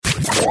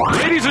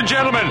Ladies and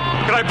gentlemen,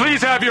 can I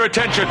please have your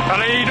attention?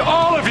 And I need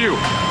all of you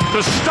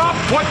to stop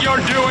what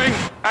you're doing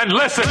and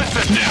listen.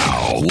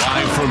 Now,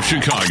 live from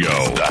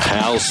Chicago, the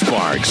Hal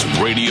Sparks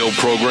radio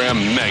program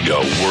Mega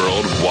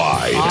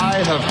Worldwide.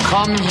 I have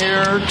come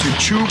here to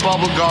chew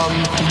bubblegum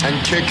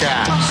and kick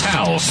ass.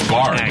 Hal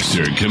Sparks,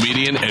 actor,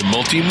 comedian, and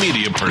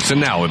multimedia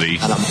personality.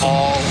 And I'm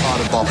all out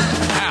of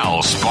bubblegum.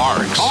 Hal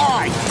Sparks. All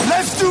right,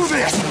 let's do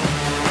this.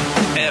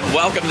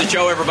 Welcome to the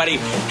show, everybody.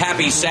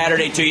 Happy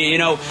Saturday to you. You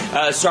know,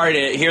 sorry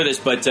to hear this,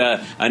 but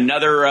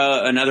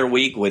another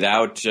week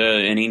without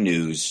any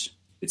news.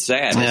 It's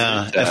sad.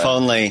 Yeah, if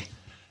only.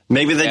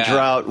 Maybe the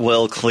drought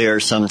will clear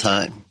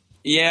sometime.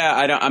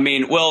 Yeah,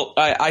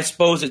 I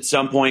suppose at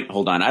some point.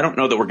 Hold on. I don't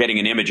know that we're getting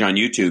an image on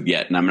YouTube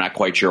yet, and I'm not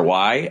quite sure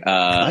why.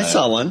 I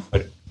saw one.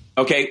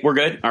 Okay, we're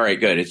good. All right,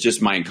 good. It's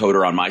just my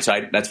encoder on my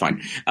side. That's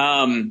fine.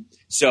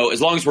 So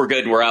as long as we're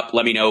good and we're up,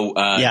 let me know.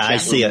 Yeah, I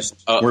see it.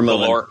 We're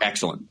moving.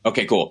 Excellent.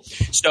 Okay, cool.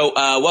 So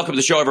welcome to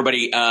the show,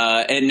 everybody.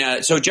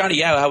 So,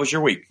 Johnny, how was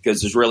your week?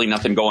 Because there's really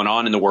nothing going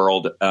on in the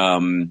world.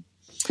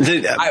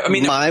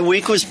 My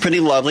week was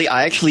pretty lovely.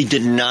 I actually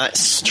did not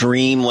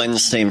stream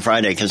Wednesday and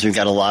Friday because we've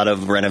got a lot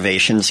of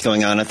renovations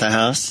going on at the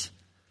house.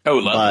 Oh,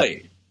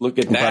 lovely. Look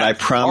at that. But I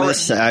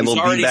promise I will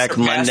be back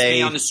Monday.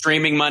 Me on the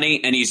streaming money,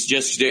 and he's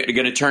just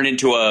going to turn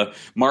into a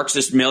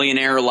Marxist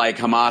millionaire like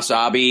Hamas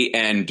Abi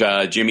and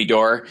Jimmy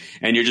Dore,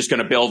 and you're just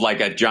going to build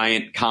like a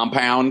giant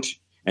compound.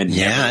 And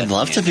I'd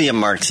love to be a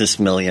Marxist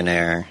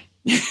millionaire.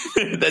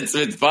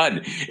 It's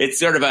fun. It's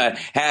sort of a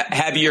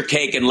have your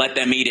cake and let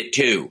them eat it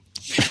too.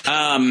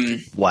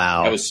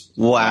 Wow.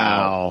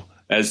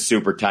 That was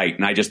super tight,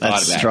 and I just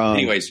thought of that. Strong.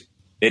 Anyways.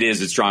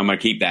 It's strong. I'm going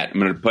to keep that. I'm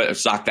going to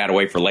sock that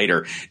away for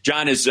later.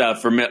 John is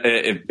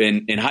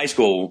in high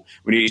school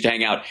when he used to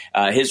hang out.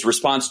 His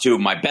response to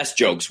my best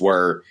jokes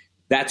were,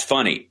 "That's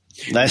funny,"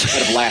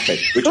 instead of laughing,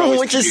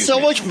 which is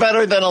so much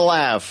better than a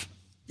laugh.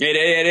 It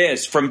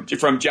is from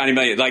Johnny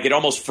Million. Like it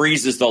almost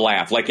freezes the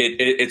laugh. Like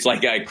it's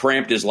like I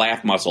cramped his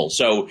laugh muscle.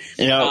 So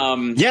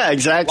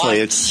exactly.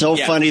 It's so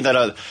funny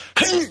that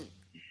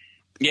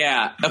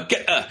yeah.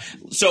 Okay.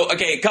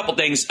 A couple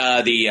things.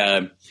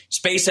 The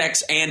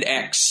SpaceX and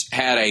X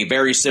had a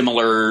very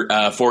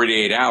similar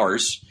 48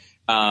 hours.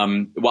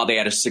 While they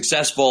had a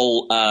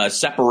successful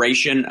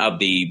separation of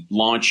the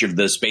launch of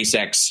the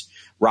SpaceX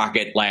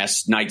rocket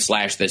last night /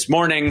 this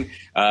morning,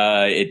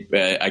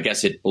 I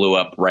guess it blew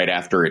up right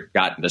after it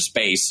got into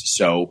space.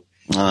 So,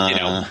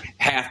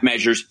 half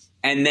measures.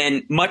 And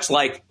then much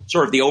like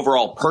sort of the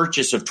overall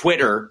purchase of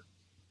Twitter,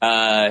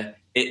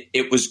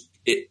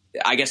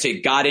 I guess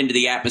it got into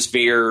the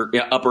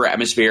upper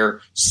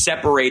atmosphere,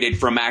 separated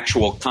from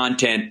actual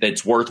content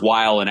that's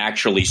worthwhile and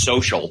actually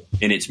social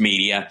in its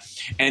media.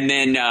 And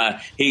then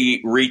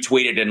he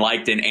retweeted and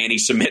liked an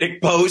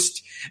anti-Semitic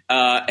post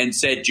and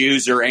said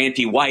Jews are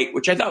anti-white,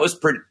 which I thought was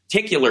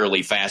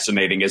particularly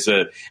fascinating of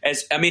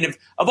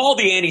all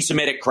the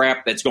anti-Semitic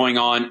crap that's going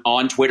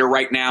on Twitter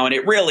right now. And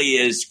it really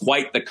is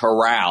quite the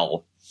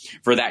corral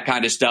for that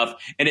kind of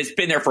stuff. And it's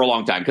been there for a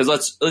long time, because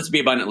let's be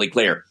abundantly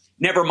clear.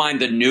 Never mind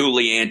the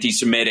newly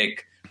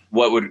anti-Semitic,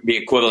 what would be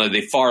equivalent of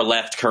the far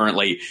left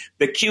currently.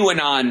 The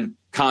QAnon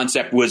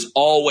concept was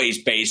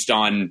always based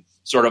on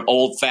sort of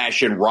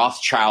old-fashioned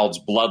Rothschild's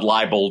blood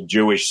libel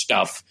Jewish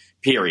stuff.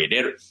 Period.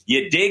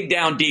 You dig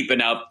down deep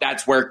enough,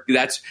 that's where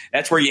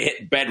you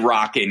hit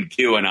bedrock in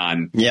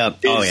QAnon.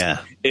 Yep.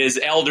 Is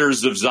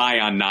Elders of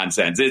Zion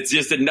nonsense. It's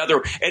just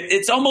another.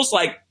 It's almost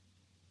like.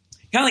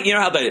 Kind of like,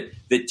 how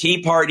the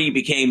Tea Party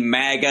became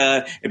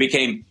MAGA, it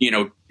became,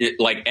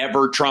 like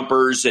ever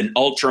Trumpers and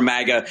ultra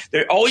MAGA.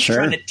 They're always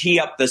trying to tee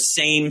up the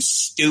same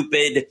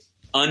stupid,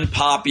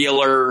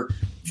 unpopular,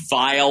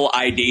 vile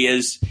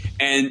ideas.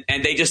 And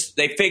they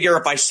figure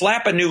if I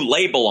slap a new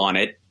label on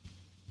it,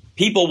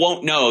 people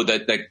won't know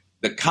that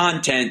the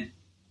content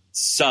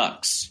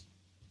sucks.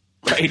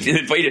 Right?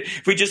 If we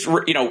just, it's,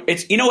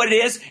 what it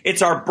is?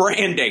 It's our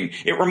branding.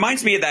 It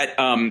reminds me of that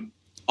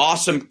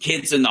awesome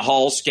Kids in the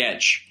Hall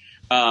sketch.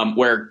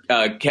 Where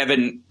Bruce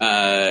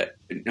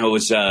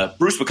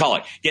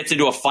McCulloch gets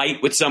into a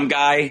fight with some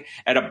guy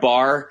at a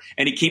bar,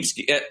 and he keeps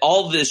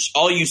all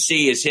you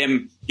see is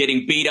him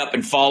getting beat up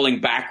and falling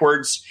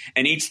backwards,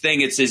 and each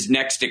thing it's his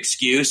next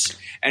excuse.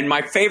 And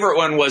my favorite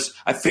one was,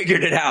 I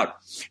figured it out.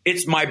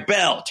 It's my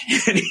belt.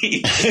 And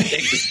he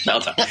takes his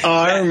belt off.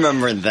 I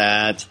remember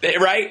that.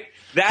 Right?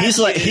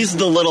 He's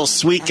the little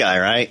sweet guy,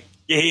 right?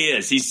 Yeah, he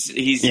is.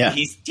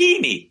 He's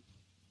teeny.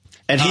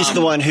 And he's the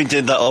one who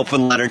did the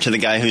open letter to the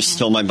guy who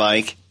stole my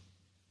bike?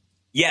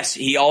 Yes,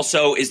 he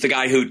also is the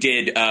guy who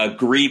did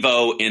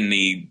Grievo in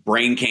the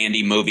Brain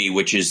Candy movie,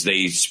 which is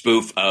the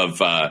spoof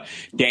of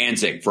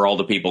Danzig, for all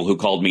the people who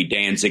called me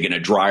Danzig in a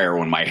dryer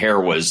when my hair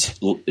was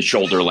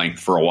shoulder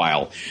length for a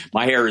while.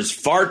 My hair is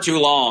far too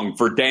long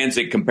for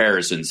Danzig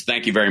comparisons.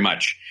 Thank you very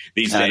much.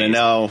 These days. I don't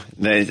know.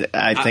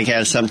 I think it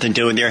has something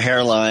to do with your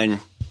hairline.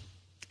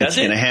 It's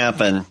going to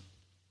happen.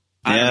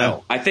 I don't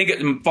know. I think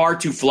it's far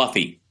too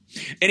fluffy.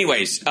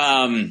 Anyways,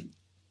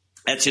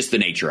 that's just the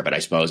nature of it, I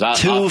suppose.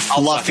 Too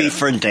fluffy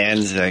for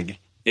Danzig.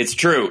 It's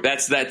true.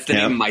 That's the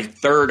name of my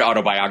third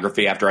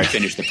autobiography after I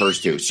finished the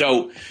first two.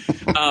 So,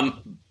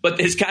 but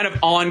this kind of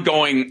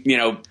ongoing,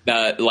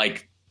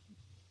 like,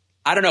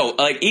 I don't know,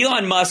 like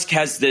Elon Musk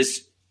has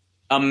this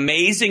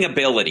amazing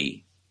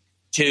ability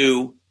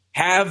to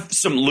have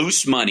some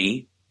loose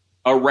money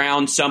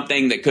around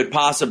something that could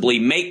possibly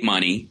make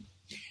money.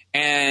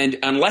 And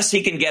unless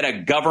he can get a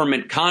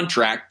government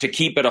contract to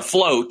keep it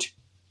afloat,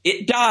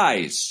 it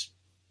dies.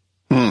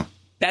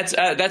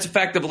 That's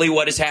effectively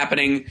what is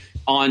happening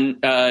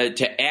on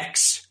to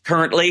X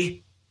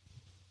currently.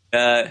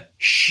 Her,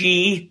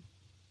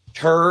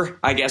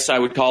 I guess I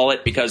would call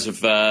it, because of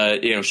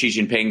Xi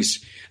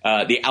Jinping's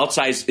the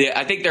outsized.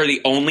 I think they're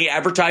the only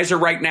advertiser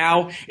right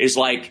now is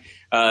like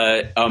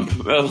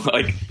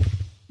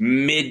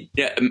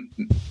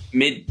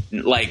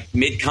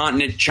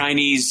mid-continent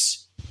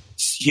Chinese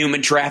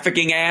human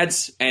trafficking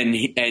ads and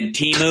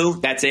Temu.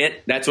 That's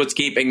it. That's what's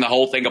keeping the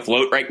whole thing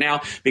afloat right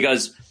now,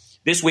 because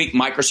this week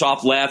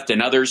Microsoft left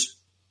and others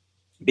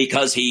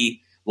because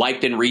he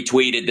liked and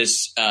retweeted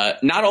this,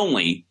 not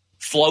only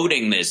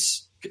floating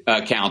this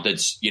account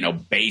that's,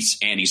 base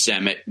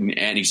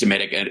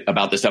anti-Semitic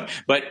about this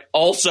stuff, but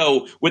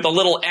also with a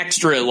little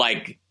extra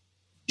like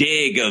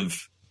dig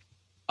of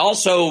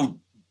also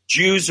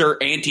Jews are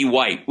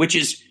anti-white, which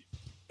is,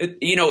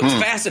 it's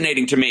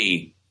fascinating to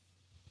me.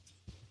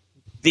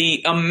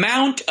 The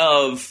amount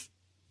of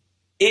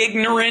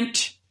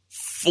ignorant,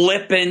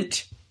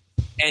 flippant,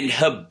 and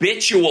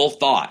habitual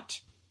thought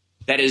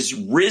that has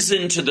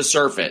risen to the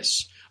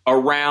surface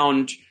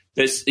around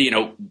this,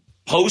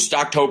 post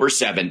October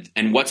 7th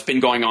and what's been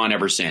going on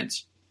ever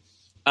since,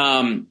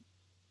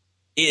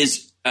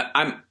 is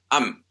I'm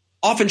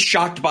often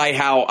shocked by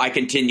how I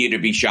continue to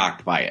be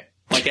shocked by it.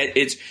 Like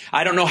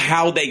I don't know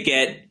how they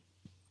get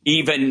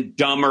even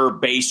dumber,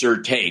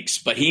 baser takes,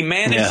 but he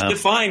managed to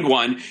find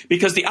one,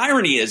 because the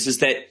irony is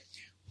that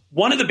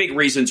one of the big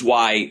reasons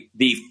why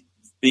the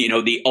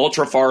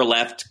ultra far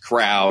left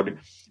crowd,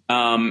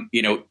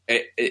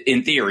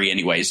 in theory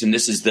anyways, and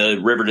this is the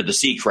river to the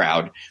sea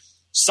crowd,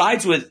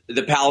 sides with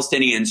the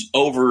Palestinians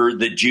over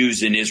the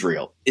Jews in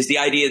Israel, is the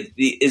idea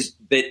is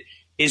that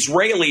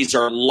Israelis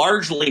are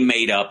largely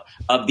made up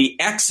of the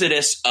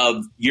exodus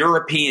of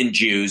European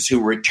Jews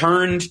who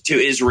returned to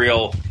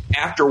Israel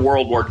after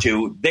World War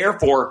II,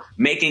 therefore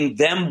making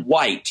them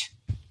white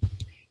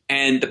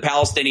and the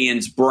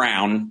Palestinians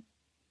brown,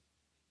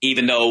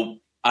 even though,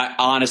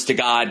 honest to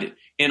God,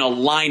 in a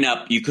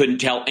lineup, you couldn't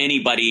tell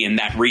anybody in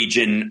that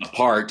region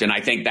apart. And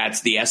I think that's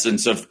the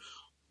essence of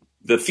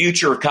the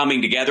future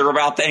coming together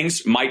about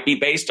things, might be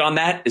based on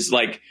that. Is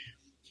like,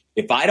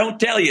 if I don't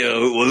tell you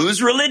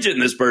whose religion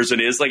this person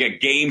is, like a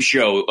game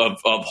show of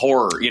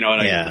horror, you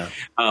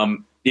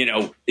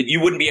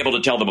wouldn't be able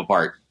to tell them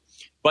apart.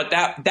 But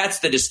that's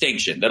the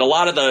distinction, that a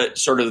lot of the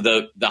sort of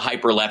the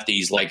hyper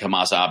lefties like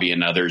Hamas Abi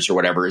and others or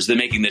whatever, is they're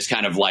making this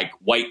kind of like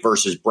white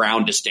versus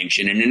brown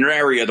distinction in an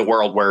area of the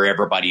world where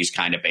everybody's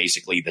kind of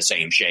basically the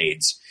same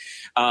shades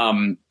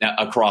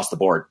across the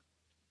board.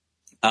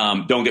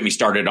 Don't get me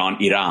started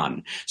on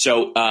Iran.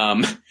 So,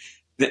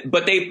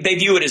 but they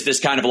view it as this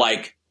kind of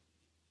like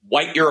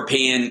white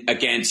European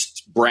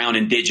against brown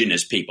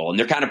indigenous people. And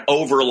they're kind of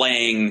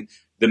overlaying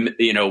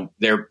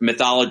their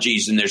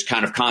mythologies, and there's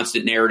kind of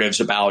constant narratives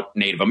about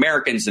Native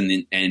Americans and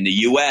the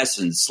U.S.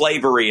 and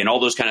slavery and all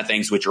those kind of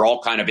things, which are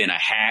all kind of in a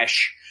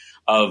hash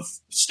of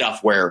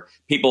stuff where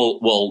people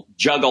will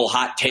juggle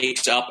hot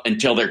takes up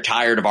until they're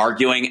tired of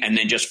arguing and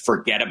then just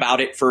forget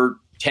about it for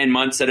 10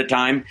 months at a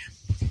time.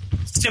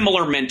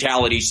 Similar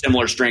mentality,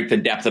 similar strength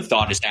and depth of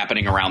thought is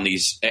happening around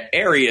these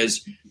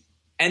areas.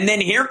 And then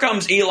here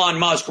comes Elon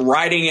Musk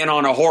riding in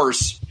on a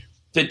horse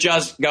to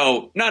just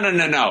go,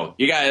 no.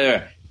 You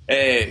got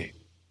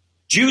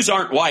Jews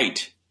aren't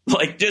white.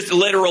 Like, just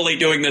literally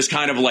doing this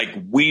kind of like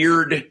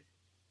weird,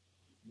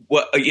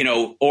 not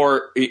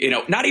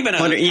even.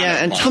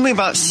 And tell me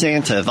about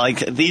Santa. Like,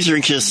 these are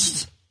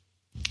just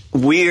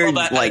weird.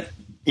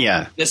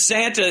 The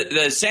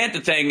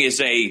Santa thing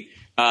is a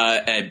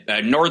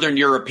Northern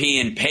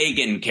European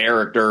pagan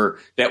character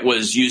that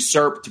was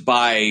usurped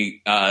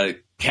by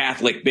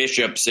Catholic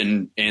bishops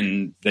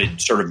in the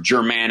sort of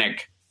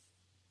Germanic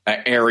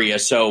area.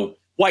 So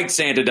white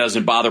Santa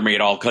doesn't bother me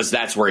at all, because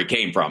that's where he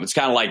came from. It's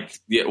kind of like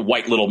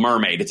White Little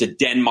Mermaid. It's a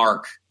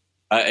Denmark.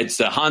 It's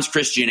the Hans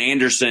Christian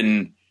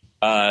Andersen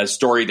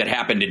story that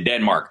happened in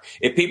Denmark.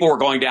 If people were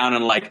going down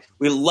and like,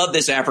 we love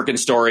this African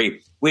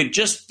story, we'd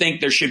just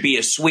think there should be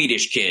a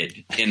Swedish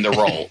kid in the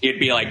role. It'd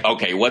be like,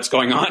 okay, what's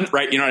going on?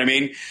 Right. You know what I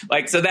mean?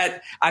 Like, so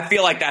that, I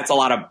feel like that's a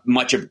lot of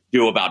much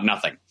ado about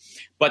nothing.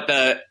 But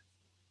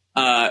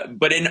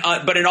but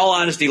in all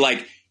honesty,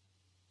 like,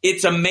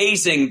 it's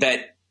amazing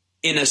that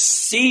in a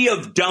sea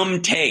of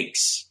dumb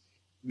takes,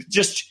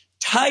 just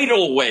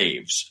tidal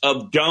waves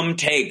of dumb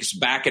takes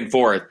back and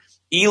forth,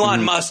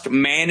 Elon Musk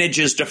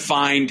manages to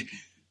find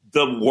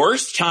the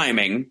worst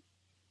timing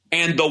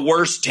and the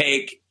worst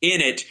take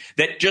in it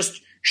that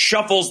just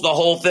shuffles the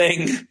whole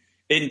thing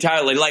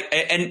entirely. Like,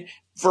 and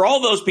for all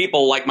those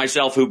people like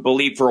myself who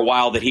believed for a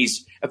while that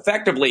he's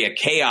effectively a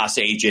chaos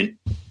agent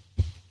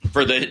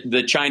for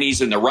the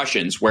Chinese and the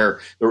Russians, where,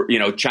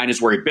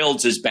 China's where he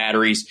builds his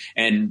batteries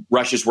and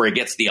Russia's where he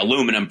gets the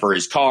aluminum for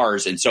his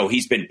cars. And so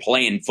he's been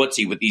playing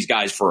footsie with these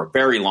guys for a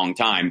very long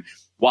time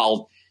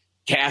while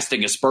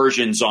casting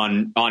aspersions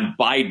on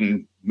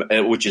Biden,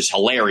 which is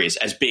hilarious,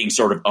 as being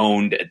sort of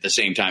owned at the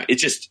same time.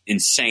 It's just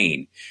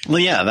insane. Well,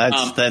 yeah,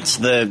 that's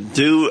the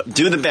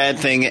do the bad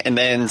thing and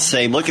then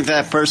say, look at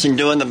that person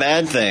doing the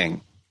bad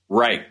thing.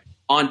 Right.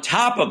 On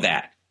top of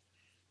that,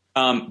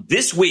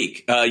 this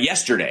week,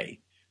 yesterday,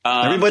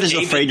 everybody's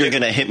afraid you're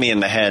going to hit me in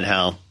the head,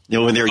 Hal,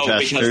 with your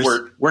gestures.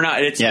 Because we're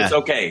not. It's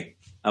okay.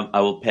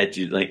 I will pet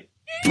you like.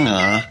 Oh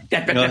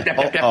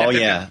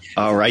yeah!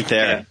 Oh, right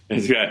there.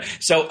 Yeah.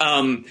 So,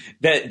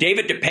 the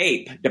David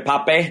DePape,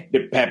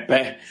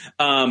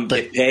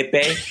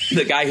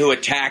 the guy who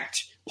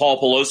attacked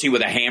Paul Pelosi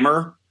with a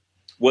hammer,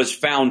 was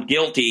found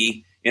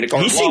guilty in a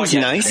court of law. He seems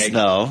nice,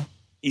 though.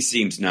 He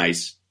seems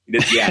nice.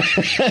 Yeah.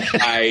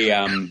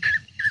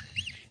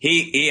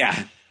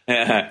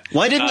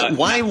 Why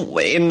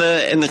in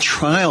the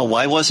trial?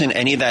 Why wasn't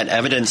any of that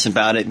evidence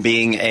about it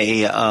being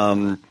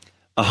a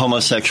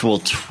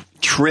homosexual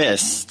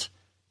tryst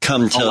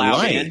come to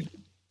light?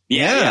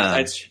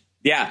 Yeah.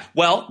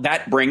 Well,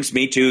 that brings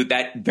me to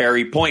that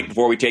very point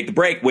before we take the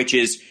break, which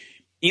is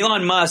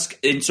Elon Musk,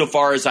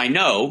 insofar as I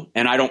know,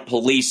 and I don't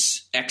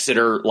police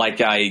Exeter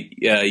like I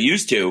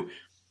used to,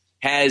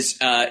 has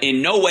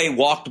in no way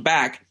walked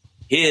back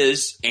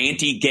his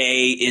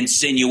anti-gay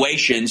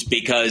insinuations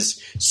because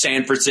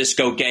San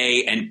Francisco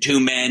gay and two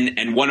men,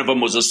 and one of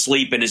them was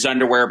asleep in his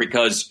underwear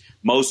because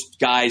most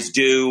guys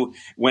do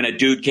when a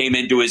dude came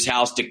into his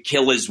house to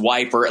kill his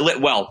wife or,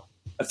 well,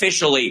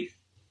 officially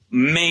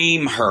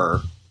maim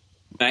her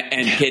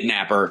and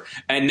kidnap her.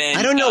 And then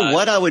I don't know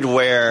what I would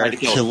wear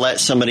to let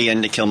somebody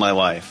in to kill my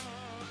wife.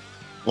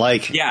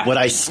 Like, would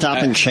I stop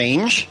and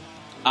change?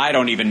 I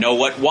don't even know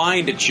what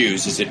wine to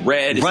choose. Is it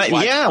red? Right.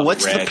 Yeah.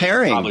 What's red? The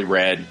pairing? Probably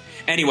red.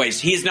 Anyways,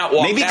 he's not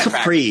walking. Maybe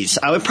capris.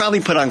 I would probably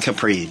put on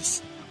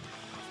capris.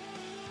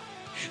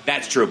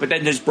 That's true. But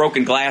then there's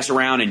broken glass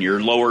around in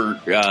your lower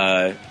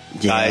guys.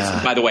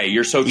 By the way,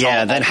 you're so tall.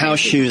 Yeah, then house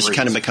shoes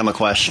kind of become a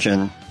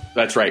question.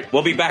 That's right.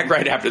 We'll be back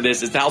right after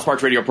this. It's the Hal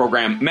Sparks Radio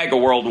program, Mega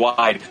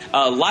Worldwide,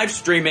 live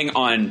streaming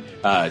on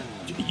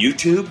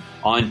YouTube,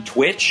 on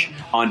Twitch,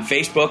 on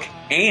Facebook,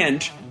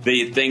 and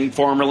the thing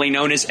formerly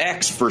known as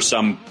X for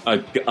some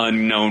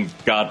unknown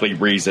godly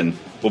reason.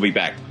 We'll be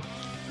back.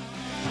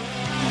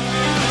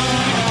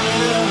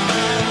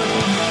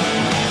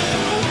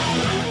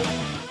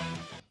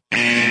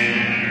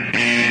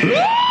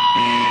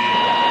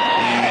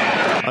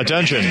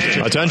 Attention.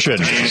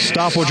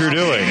 Stop what you're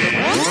doing.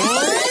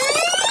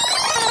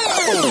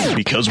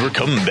 Because we're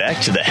coming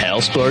back to the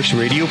Hal Sparks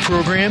radio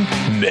program,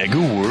 Mega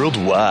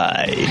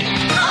Worldwide.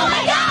 Oh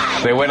my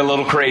God! They went a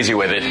little crazy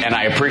with it, and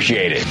I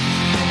appreciate it.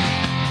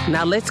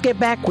 Now let's get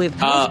back with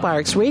Hal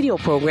Sparks radio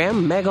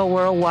program, Mega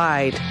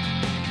Worldwide.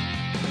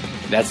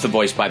 That's the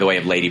voice, by the way,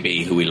 of Lady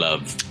B, who we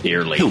love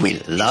dearly. Who we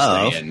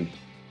love.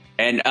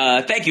 And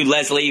thank you,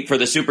 Leslie, for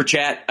the super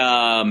chat.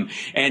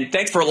 And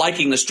thanks for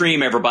liking the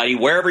stream, everybody,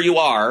 wherever you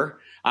are.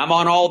 I'm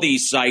on all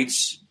these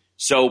sites.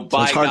 So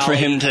it's hard for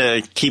him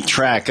to keep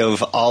track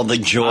of all the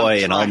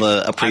joy and all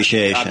the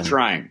appreciation. I'm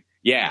trying.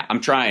 Yeah,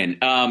 I'm trying.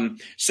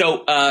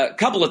 So a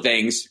couple of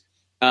things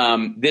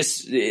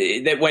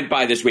that went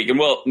by this week. And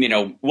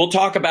we'll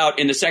talk about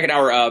in the second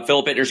hour.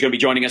 Philip Bittner is going to be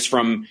joining us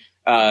from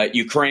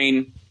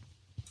Ukraine,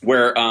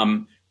 where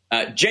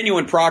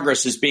genuine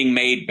progress is being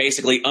made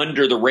basically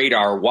under the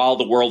radar while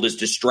the world is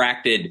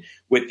distracted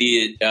with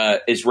the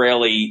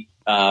Israeli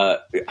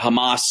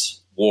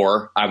Hamas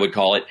war, I would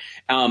call it.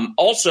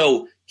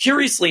 Also,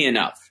 curiously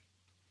enough,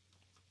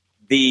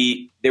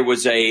 there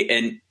was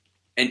an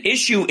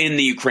issue in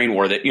the Ukraine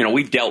war that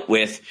we've dealt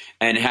with,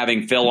 and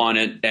having Phil on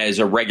it as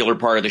a regular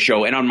part of the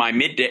show, and on my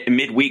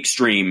midweek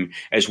stream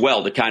as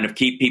well, to kind of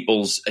keep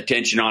people's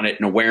attention on it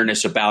and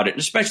awareness about it,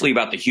 and especially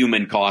about the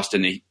human cost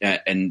and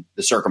the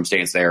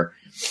circumstance there.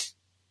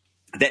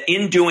 That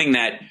in doing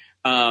that,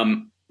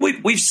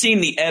 we've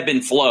seen the ebb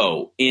and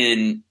flow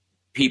in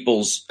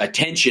people's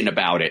attention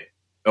about it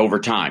over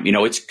time.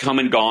 It's come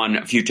and gone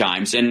a few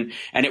times, and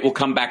it will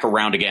come back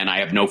around again. I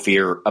have no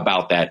fear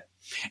about that.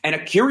 And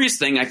a curious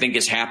thing, I think,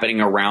 is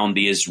happening around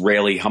the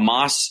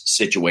Israeli-Hamas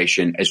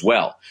situation as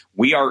well.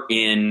 We are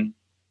in,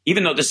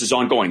 even though this is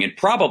ongoing and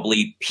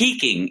probably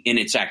peaking in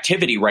its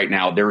activity right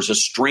now, there's a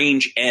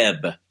strange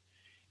ebb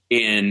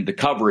in the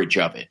coverage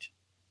of it.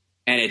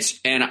 And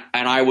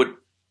I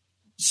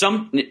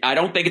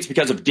don't think it's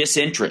because of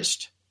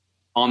disinterest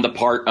on the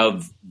part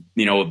of,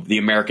 the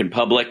American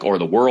public or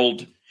the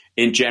world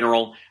in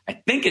general. I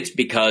think it's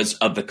because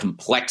of the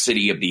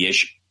complexity of the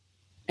issue.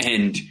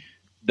 And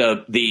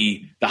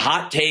the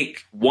hot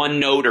take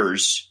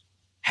one-noters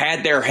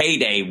had their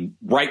heyday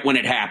right when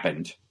it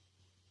happened,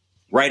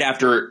 right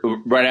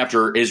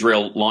after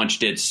Israel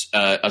launched its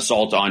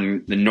assault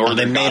on the northern.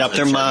 They made up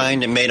their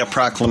mind and made a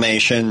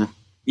proclamation.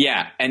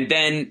 Yeah, and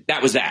then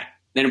that was that.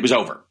 Then it was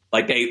over.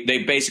 Like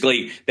they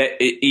basically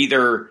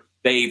either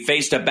they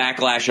faced a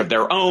backlash of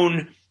their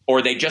own,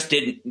 or they just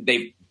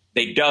didn't.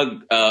 they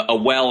dug a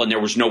well and there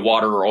was no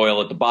water or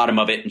oil at the bottom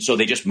of it. And so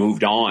they just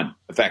moved on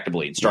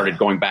effectively and started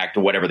going back to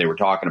whatever they were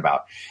talking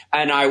about.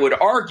 And I would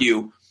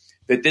argue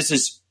that this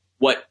is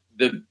what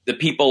the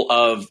people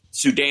of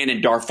Sudan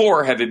and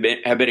Darfur have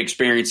been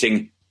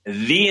experiencing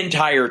the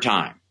entire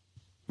time.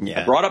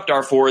 Yeah. I brought up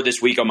Darfur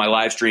this week on my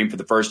live stream for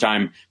the first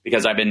time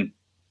because I've been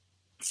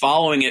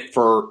following it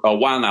for a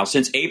while now.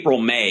 Since April,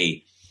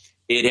 May,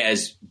 it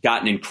has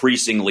gotten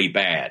increasingly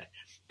bad.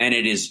 And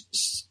it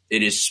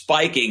is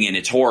spiking in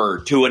its horror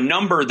to a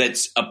number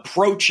that's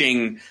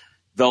approaching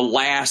the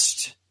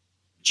last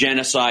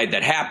genocide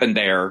that happened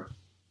there,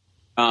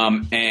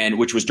 and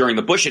which was during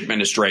the Bush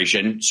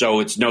administration.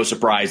 So it's no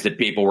surprise that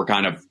people were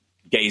kind of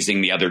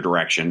gazing the other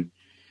direction.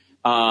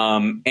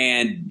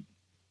 And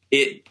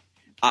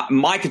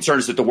my concern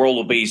is that the world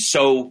will be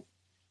so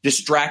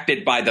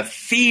distracted by the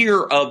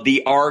fear of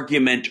the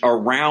argument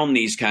around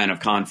these kind of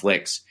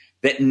conflicts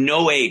that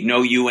no aid,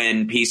 no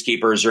UN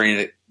peacekeepers or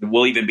anything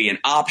will even be an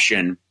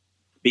option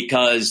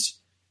because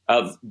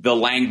of the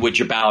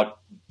language about,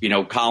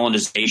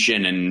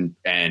 colonization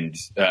and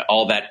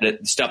all that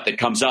stuff that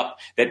comes up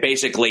that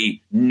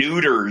basically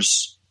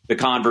neuters the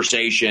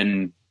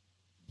conversation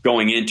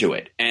going into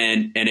it.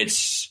 And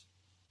it's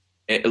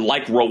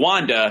like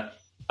Rwanda,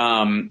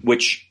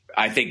 which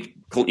I think,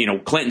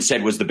 Clinton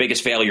said was the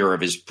biggest failure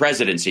of his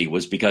presidency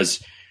was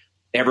because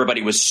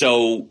everybody was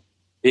so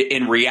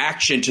in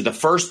reaction to the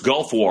first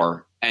Gulf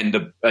War and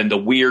the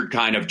weird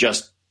kind of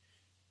just,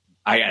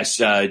 I guess,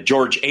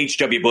 George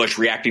H.W. Bush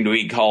reacting to what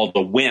he called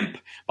the wimp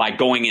by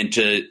going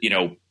into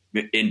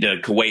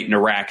Kuwait and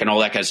Iraq and all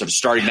that kind of stuff,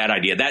 starting that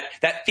idea,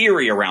 that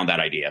theory around that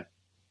idea.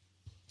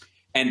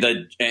 And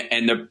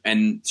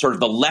sort of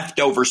the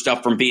leftover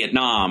stuff from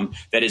Vietnam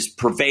that has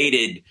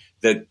pervaded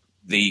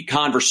the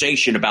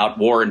conversation about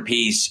war and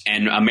peace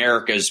and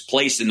America's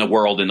place in the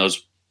world and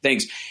those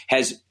things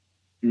has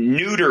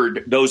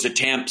neutered those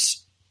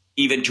attempts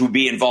even to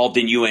be involved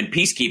in UN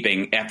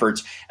peacekeeping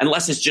efforts,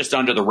 unless it's just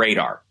under the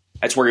radar.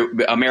 That's where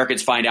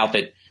Americans find out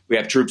that we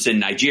have troops in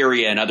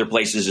Nigeria and other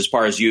places as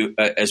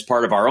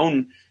part of our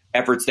own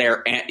efforts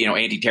there,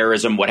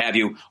 anti-terrorism, what have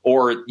you,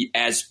 or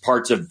as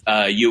parts of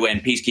UN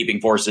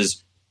peacekeeping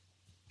forces.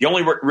 The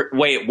only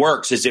way it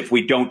works is if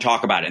we don't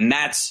talk about it. And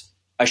that's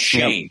a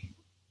shame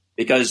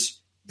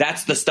because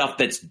that's the stuff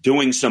that's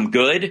doing some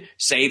good,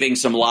 saving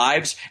some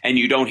lives, and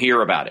you don't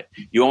hear about it.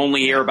 You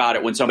only hear about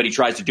it when somebody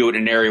tries to do it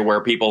in an area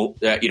where people,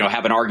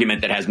 have an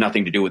argument that has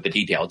nothing to do with the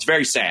detail. It's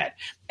very sad.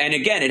 And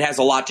again, it has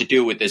a lot to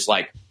do with this,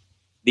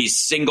 these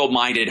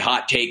single-minded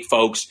hot take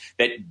folks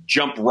that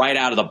jump right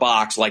out of the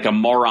box like a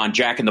moron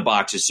jack in the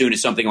box as soon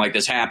as something like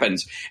this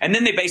happens. And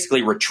then they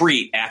basically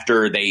retreat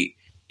after they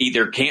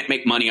either can't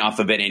make money off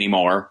of it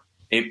anymore,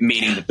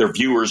 meaning that their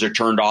viewers are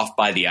turned off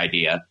by the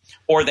idea,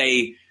 or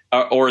they've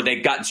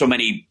gotten so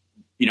many,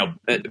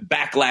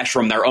 backlash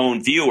from their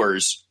own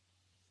viewers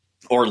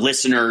or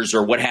listeners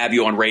or what have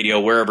you on radio,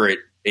 wherever it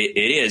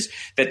is,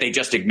 that they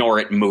just ignore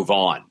it and move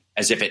on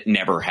as if it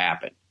never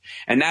happened.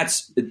 And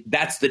that's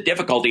the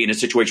difficulty in a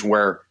situation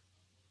where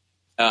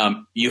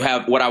you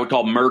have what I would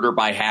call murder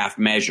by half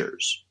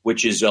measures,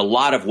 which is a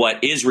lot of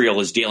what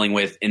Israel is dealing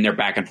with in their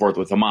back and forth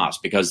with Hamas,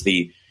 because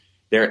the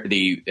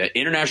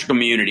international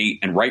community,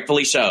 and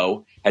rightfully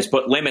so, has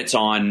put limits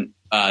on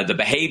the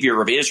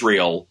behavior of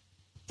Israel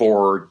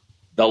for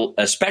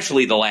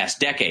especially the last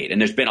decade.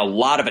 And there's been a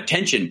lot of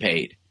attention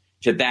paid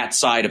to that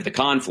side of the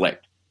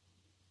conflict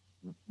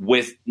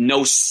with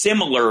no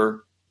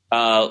similar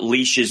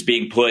leashes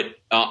being put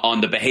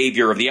on the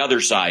behavior of the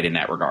other side in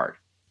that regard.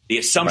 The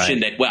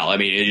assumption that,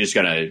 you're just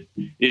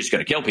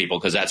gonna kill people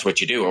because that's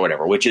what you do or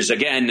whatever, which is,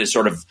 again, this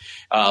sort of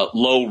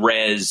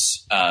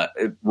low-res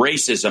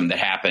racism that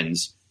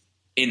happens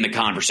in the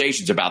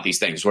conversations about these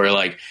things,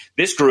 where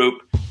this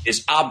group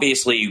is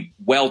obviously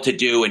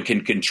well-to-do and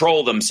can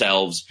control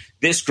themselves.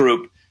 This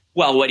group,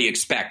 well, what do you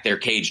expect? They're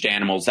caged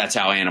animals. That's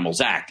how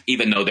animals act,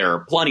 even though there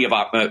are plenty of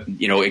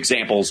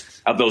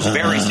examples of those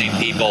very same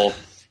people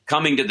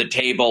coming to the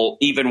table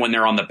even when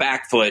they're on the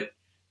back foot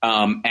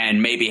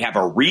and maybe have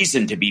a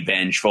reason to be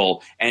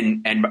vengeful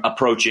and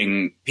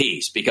approaching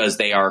peace because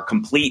they are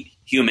complete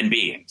human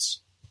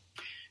beings.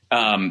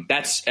 I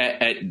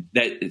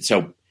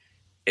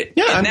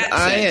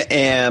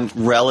am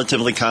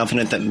relatively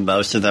confident that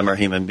most of them are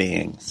human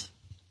beings.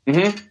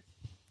 Mm-hmm.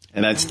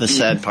 And that's the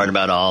sad part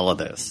about all of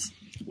this.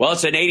 Well,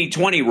 it's an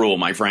 80-20 rule,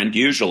 my friend,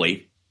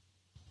 usually.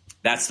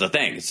 That's the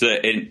thing. So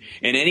in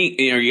any,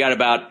 you got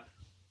about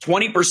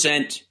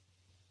 20%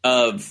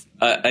 of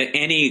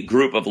any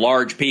group of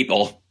large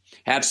people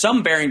have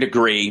some varying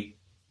degree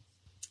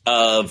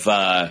of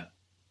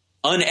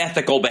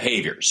unethical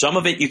behavior. Some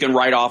of it you can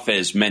write off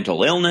as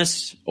mental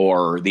illness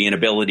or the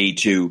inability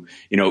to,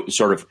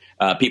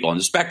 people on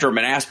the spectrum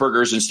and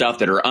Asperger's and stuff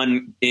that are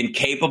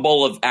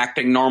incapable of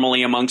acting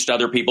normally amongst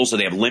other people. So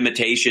they have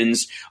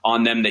limitations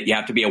on them that you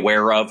have to be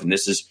aware of. And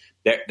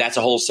that's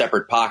a whole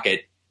separate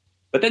pocket.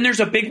 But then there's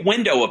a big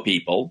window of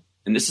people,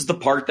 and this is the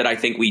part that I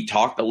think we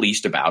talk the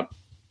least about,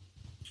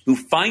 who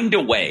find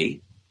a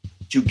way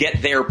to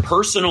get their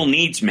personal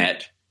needs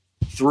met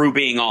through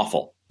being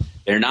awful.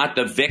 They're not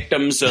the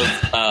victims of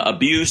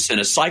abuse and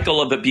a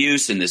cycle of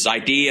abuse. And this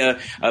idea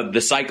of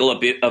the cycle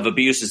of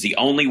abuse is the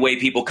only way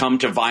people come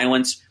to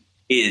violence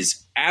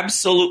is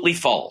absolutely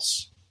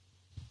false.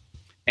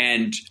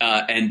 And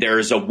there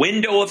is a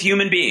window of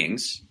human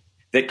beings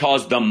that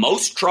cause the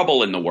most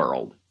trouble in the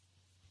world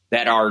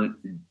that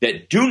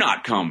do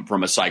not come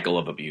from a cycle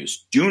of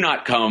abuse, do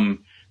not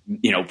come,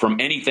 from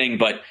anything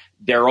but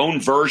their own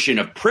version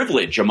of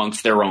privilege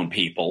amongst their own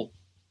people.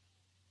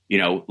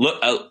 Look,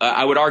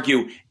 I would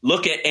argue,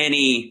 look at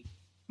any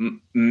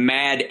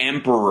mad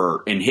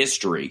emperor in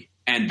history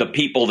and the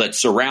people that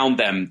surround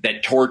them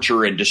that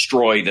torture and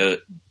destroy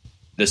the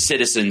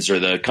citizens or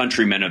the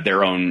countrymen of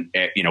their own,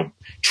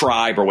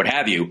 tribe or what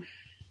have you,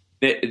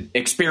 that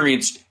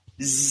experienced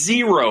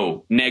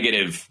zero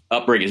negative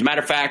upbringing. As a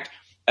matter of fact,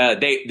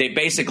 they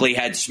basically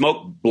had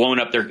smoke blown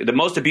up the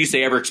most abuse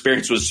they ever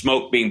experienced was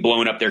smoke being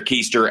blown up their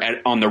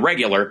keister on the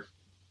regular.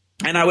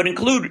 And I would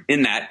include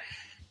in that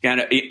kind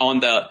of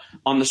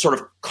on the sort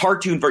of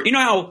cartoon version. You know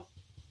how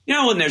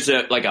when there's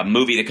a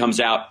movie that comes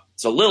out,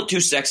 it's a little too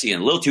sexy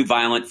and a little too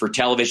violent for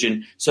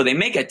television, so they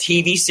make a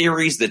TV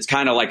series that's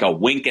kind of like a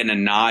wink and a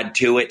nod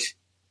to it.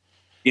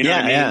 You know what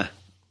I mean? Yeah.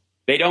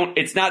 They don't.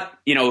 It's not.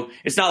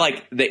 It's not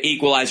like the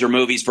Equalizer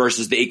movies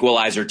versus the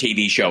Equalizer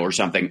TV show or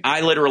something.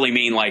 I literally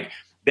mean like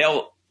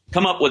they'll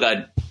come up with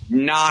a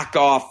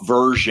knockoff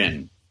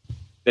version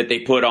that they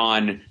put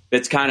on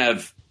that's kind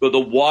of the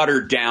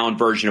watered down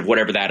version of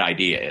whatever that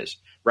idea is.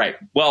 Right.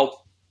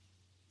 Well,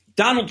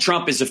 Donald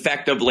Trump is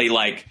effectively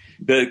like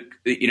the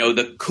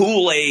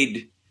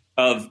Kool-Aid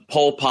of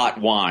Pol Pot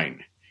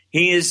wine.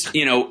 He is,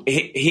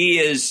 he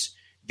is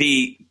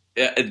the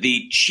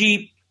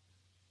cheap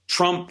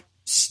Trump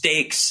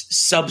steaks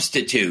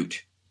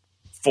substitute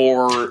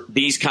for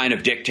these kind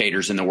of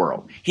dictators in the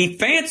world. He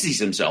fancies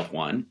himself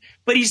one,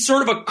 but he's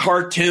sort of a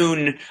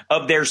cartoon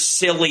of their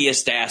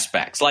silliest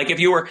aspects. Like if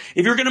you were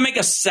going to make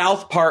a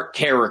South Park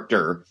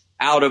character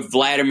out of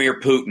Vladimir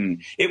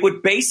Putin, it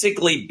would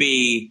basically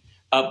be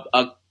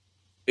a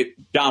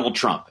Donald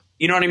Trump.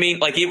 You know what I mean?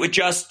 Like it would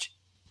just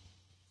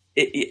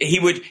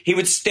he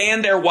would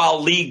stand there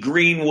while Lee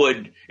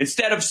Greenwood,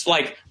 instead of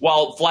like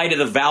while Flight of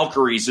the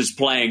Valkyries is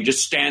playing,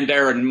 just stand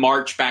there and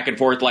march back and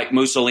forth like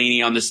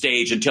Mussolini on the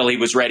stage until he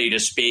was ready to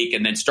speak,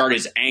 and then start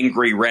his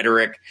angry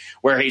rhetoric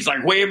where he's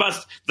like, "We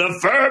must the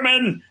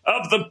vermin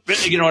of the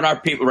and our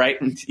people," right?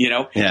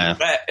 Yeah.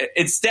 But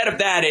instead of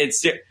that,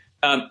 it's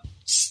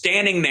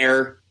standing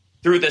there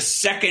through the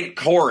second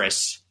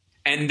chorus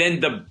and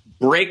then the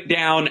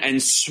breakdown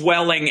and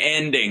swelling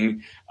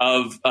ending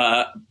of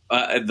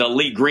the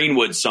Lee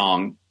Greenwood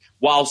song,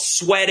 while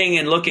sweating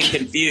and looking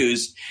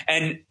confused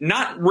and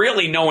not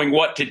really knowing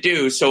what to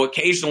do. So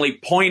occasionally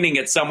pointing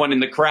at someone in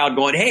the crowd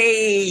going,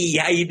 "Hey,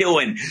 how you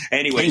doing?"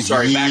 Anyway,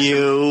 sorry. Back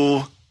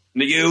to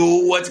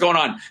you. What's going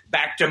on?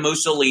 Back to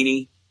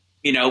Mussolini,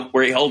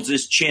 where he holds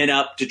his chin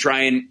up to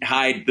try and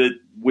hide the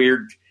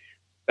weird,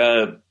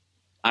 I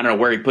don't know,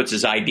 where he puts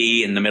his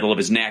ID in the middle of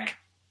his neck.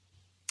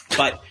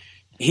 But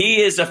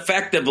he is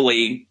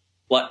effectively,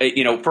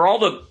 for all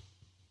the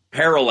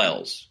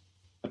parallels.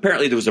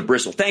 Apparently there was a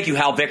bristle. Thank you,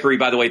 Hal Vickery,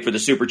 by the way, for the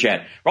super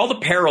chat. For all the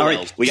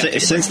parallels.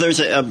 Right. Since there's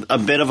a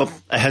bit of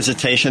a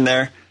hesitation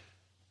there,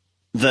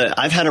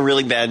 I've had a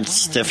really bad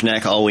stiff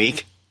neck all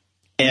week.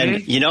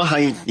 And you know how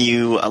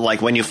you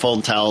like when you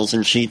fold towels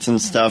and sheets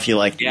and stuff, you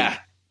catch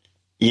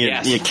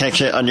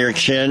it under your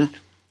chin?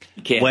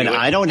 When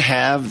I don't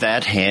have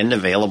that hand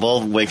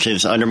available, which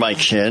is under my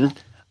chin,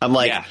 I'm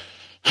like,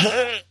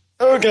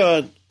 oh,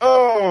 God.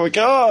 Oh,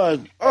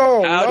 God.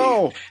 Oh,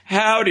 no.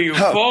 How do you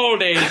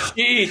fold a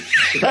sheet?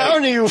 How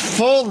do you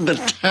fold the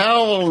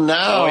towel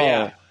now? Oh,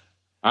 yeah.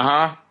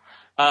 Uh-huh.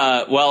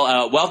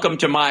 Welcome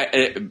to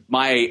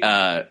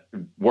my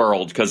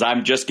world, because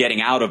I'm just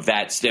getting out of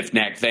that stiff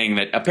neck thing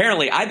that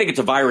apparently I think it's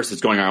a virus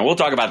that's going on. We'll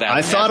talk about that.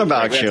 I thought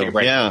about you.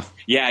 Yeah.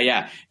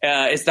 Yeah.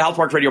 It's the House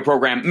Parks Radio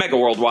program, Mega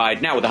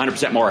Worldwide, now with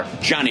 100% more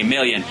Johnny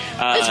Million.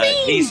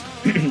 He's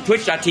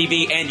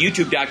twitch.tv and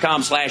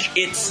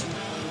youtube.com/it's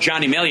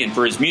Johnny Million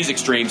for his music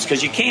streams,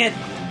 because it can't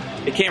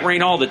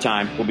rain all the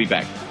time. We'll be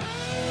back.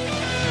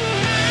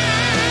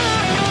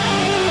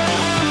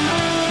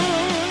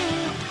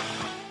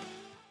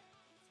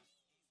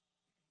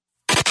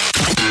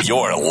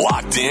 You're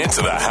locked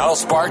into the Hal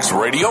Sparks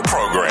radio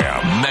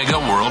program, Mega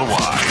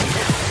Worldwide.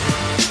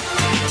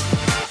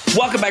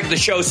 Welcome back to the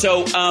show.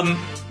 So, the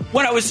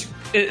point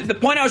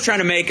I was trying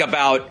to make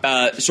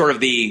about sort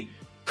of the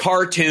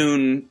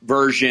cartoon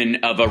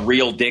version of a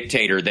real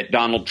dictator that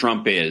Donald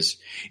Trump is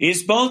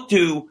both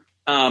to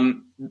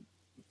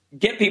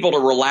get people to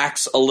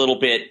relax a little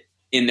bit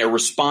in their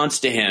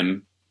response to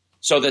him,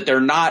 so that they're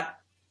not,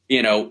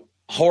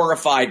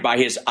 horrified by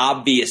his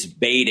obvious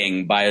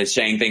baiting by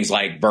saying things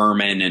like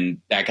vermin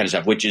and that kind of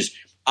stuff, which is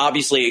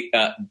obviously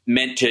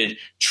meant to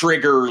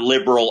trigger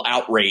liberal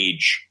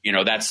outrage.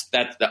 That's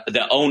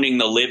the owning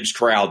the libs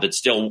crowd that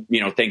still,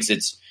 thinks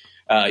it's,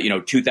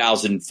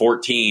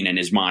 2014 in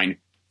his mind.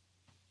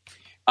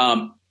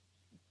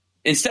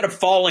 Instead of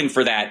falling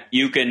for that,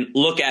 you can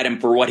look at him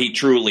for what he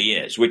truly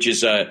is, which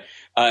is a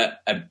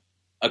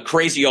a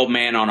crazy old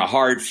man on a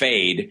hard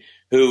fade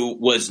who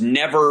was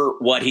never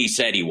what he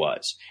said he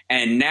was,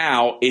 and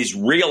now is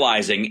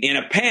realizing in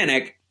a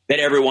panic that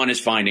everyone is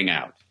finding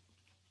out.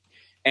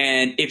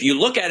 And if you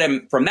look at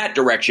him from that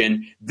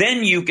direction,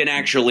 then you can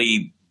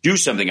actually do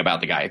something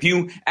about the guy. If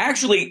you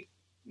actually,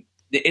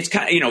 it's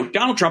kind of,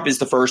 Donald Trump is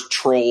the first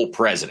troll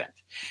president.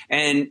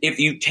 And if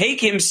you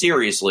take him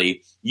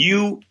seriously,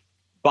 you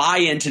buy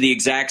into the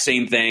exact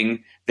same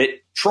thing that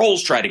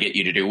trolls try to get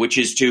you to do, which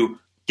is to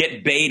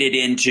get baited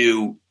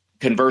into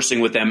conversing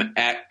with them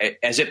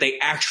as if they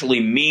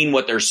actually mean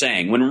what they're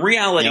saying. When in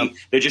reality,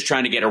 they're just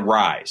trying to get a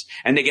rise.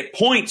 And they get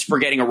points for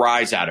getting a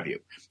rise out of you.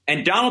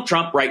 And Donald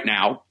Trump right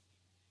now,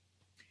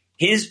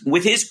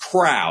 with his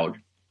crowd,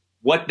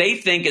 what they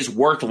think is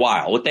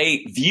worthwhile, what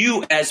they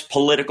view as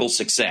political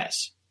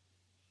success,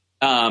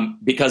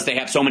 because they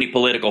have so many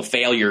political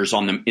failures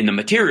in the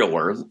material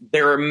world,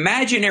 their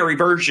imaginary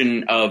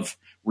version of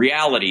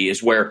reality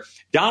is where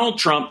Donald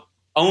Trump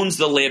owns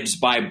the libs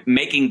by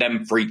making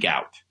them freak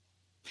out.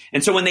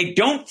 And so when they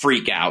don't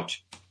freak out,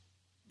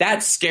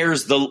 that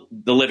scares the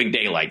living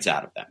daylights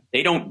out of them.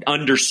 They don't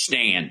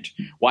understand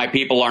why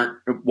people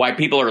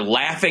are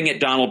laughing at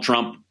Donald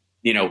Trump.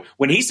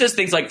 When he says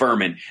things like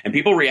vermin and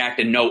people react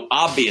and know,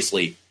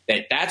 obviously,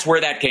 that's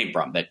where that came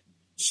from, that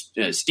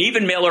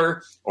Stephen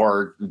Miller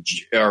or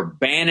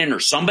Bannon or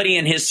somebody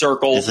in his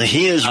circle. So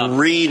he is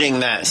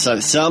reading that. So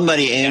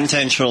somebody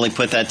intentionally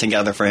put that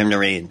together for him to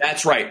read.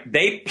 That's right.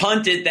 They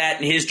punted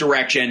that in his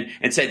direction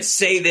and said,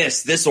 say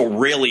this will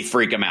really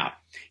freak him out.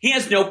 He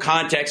has no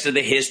context of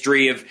the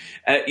history of,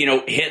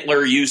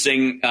 Hitler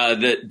using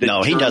the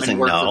No, he doesn't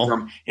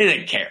know. He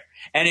doesn't care.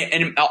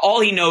 And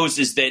all he knows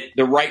is that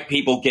the right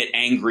people get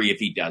angry if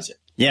he does it.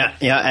 Yeah,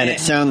 and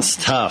it sounds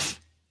tough.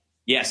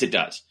 Yes, it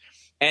does.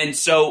 And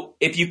so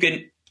if you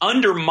can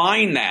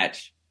undermine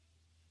that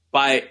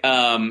by,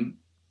 by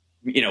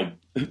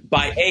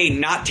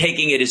not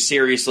taking it as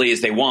seriously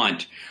as they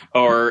want,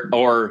 or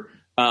a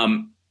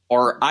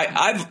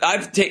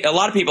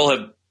lot of people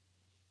have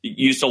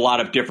used a lot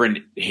of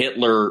different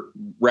Hitler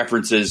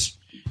references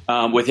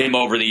with him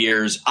over the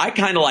years. I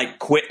kind of like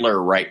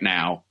Quitler right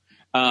now.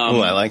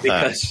 I like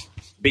that.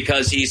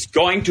 Because he's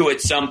going to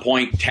at some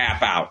point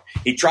tap out.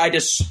 He tried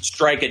to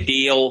strike a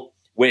deal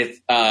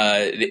with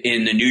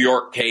in the New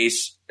York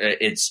case.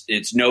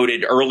 It's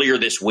noted earlier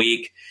this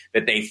week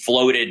that they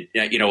floated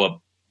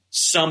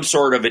some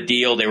sort of a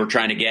deal they were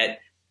trying to get.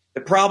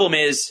 The problem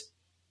is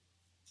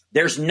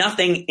there's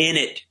nothing in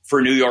it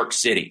for New York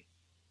City.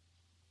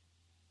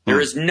 There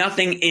is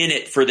nothing in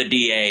it for the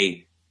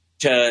DA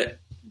to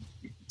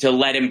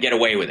let him get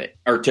away with it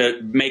or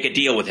to make a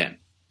deal with him.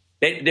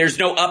 There's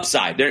no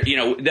upside.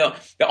 The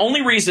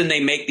only reason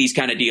they make these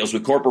kind of deals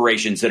with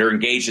corporations that are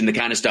engaged in the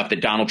kind of stuff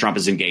that Donald Trump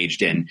is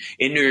engaged in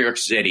New York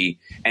City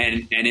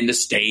and in the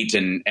state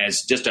and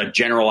as just a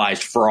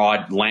generalized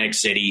fraud, Atlantic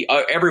City,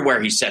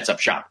 everywhere he sets up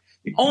shop.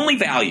 The only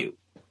value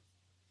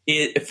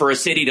is for a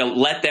city to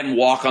let them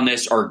walk on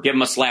this or give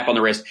them a slap on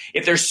the wrist.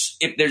 If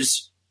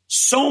there's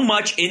so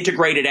much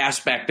integrated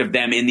aspect of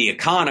them in the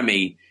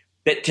economy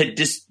that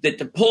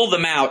to pull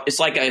them out, it's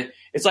like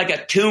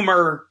a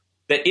tumor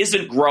that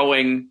isn't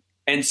growing,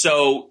 and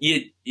so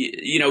you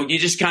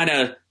just kind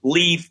of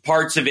leave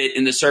parts of it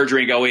in the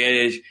surgery and go,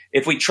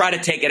 if we try to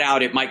take it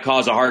out, it might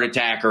cause a heart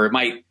attack or it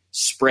might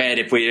spread.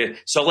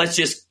 So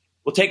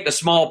we'll take the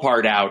small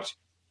part out,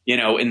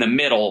 in the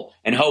middle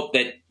and hope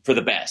that for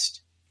the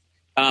best.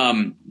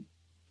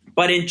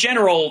 But in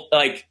general,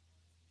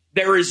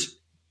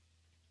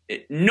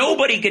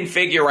 nobody can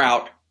figure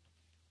out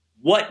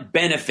what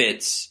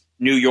benefits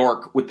New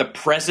York with the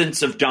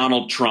presence of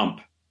Donald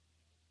Trump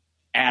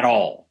at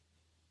all.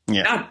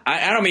 Yeah.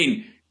 I don't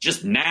mean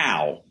just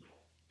now,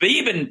 but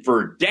even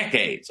for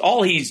decades.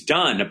 All he's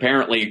done,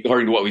 apparently,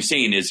 according to what we've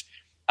seen, is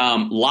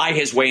lie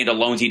his way into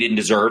loans he didn't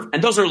deserve.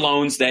 And those are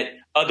loans that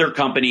other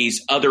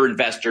companies, other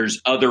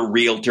investors, other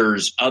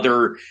realtors,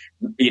 other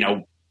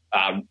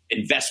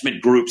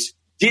investment groups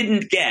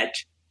didn't get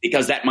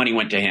because that money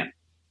went to him.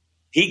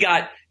 He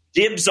got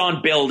dibs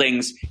on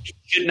buildings he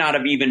should not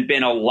have even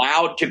been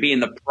allowed to be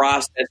in the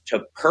process to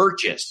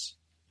purchase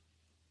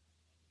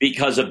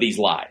because of these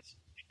lies.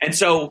 And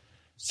so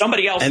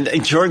somebody else.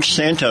 And George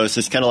Santos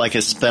is kind of like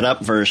a sped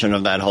up version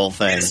of that whole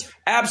thing. Yes,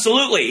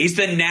 absolutely. He's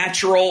the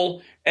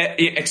natural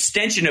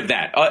extension of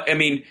that.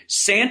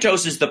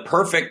 Santos is the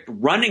perfect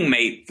running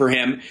mate for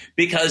him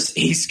because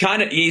he's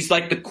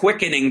like the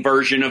quickening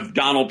version of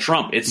Donald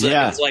Trump. It's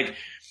like,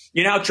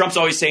 how Trump's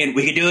always saying,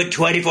 we could do it in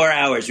 24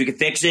 hours. We could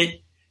fix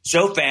it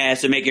so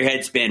fast and make your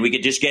head spin. We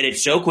could just get it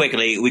so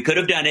quickly. We could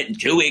have done it in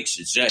 2 weeks,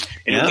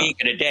 in a week,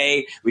 in a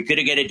day. We could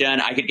have get it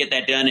done. I could get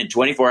that done in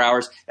 24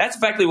 hours. That's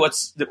exactly what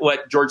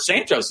George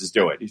Santos is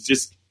doing. He's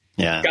just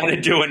kind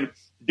of doing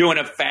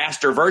a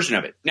faster version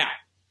of it. Now,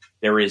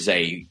 there is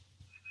a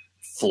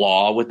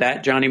flaw with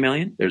that, Johnny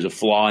Million. There's a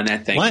flaw in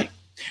that thing. What?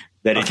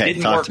 That it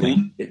didn't work.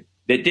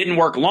 That didn't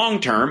work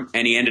long term,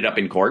 and he ended up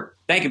in court.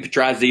 Thank you,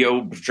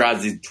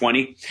 Petrazio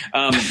 20.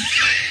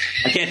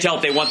 I can't tell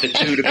if they want the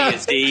 2 to be a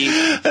C,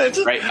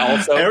 right?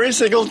 Also, every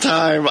single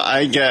time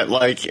I get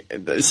like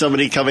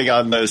somebody coming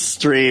on the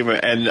stream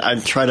and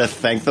I'm trying to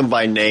thank them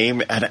by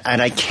name,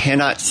 and I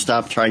cannot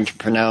stop trying to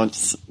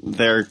pronounce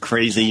their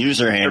crazy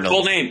user handle. Their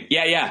full name.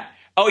 Yeah.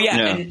 Oh,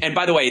 yeah. And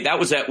by the way, that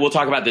was we'll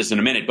talk about this in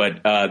a minute,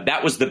 but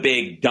that was the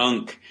big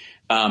dunk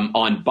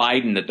on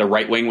Biden that the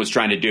right wing was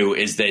trying to do,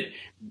 is that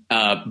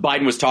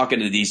Biden was talking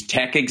to these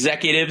tech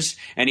executives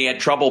and he had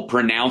trouble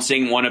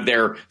pronouncing one of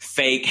their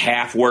fake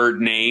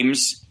half-word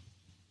names.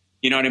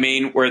 You know what I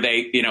mean? Where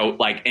they,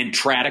 like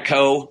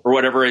Entratico or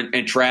whatever,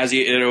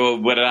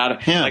 Entrazio,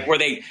 like where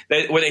they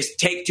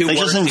take 2 words.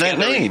 They just invent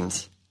together.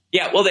 Names.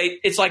 Yeah, well,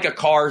 it's like a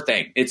car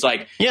thing. It's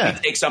like you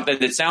take something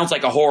that sounds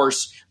like a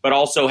horse, but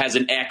also has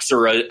an X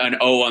or an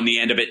O on the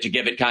end of it to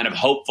give it kind of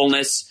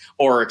hopefulness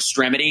or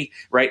extremity,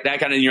 right? That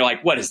kind of, and you're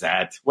like, what is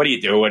that? What are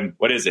you doing?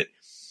 What is it?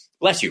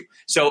 Bless you.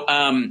 So,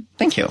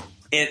 thank you.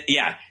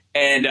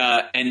 And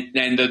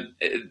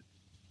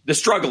the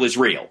struggle is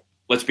real.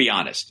 Let's be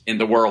honest. In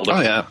the world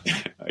of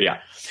yeah.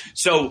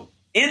 So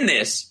in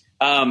this,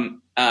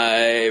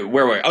 where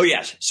were we? Oh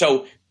yes.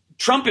 So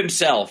Trump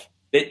himself,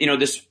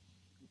 this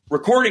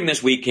recording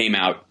this week came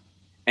out,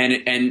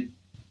 and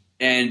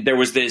there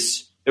was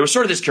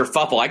sort of this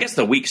kerfuffle. I guess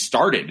the week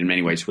started in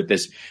many ways with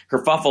this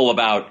kerfuffle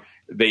about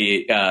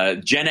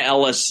the Jenna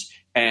Ellis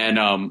and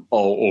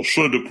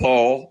Senator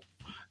Paul.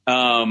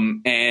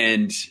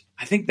 And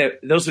I think that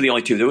those were the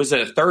only 2. There was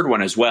a third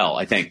one as well,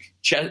 I think.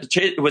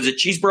 Was it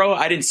Cheesebro?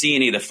 I didn't see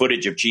any of the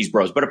footage of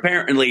Cheesebros, but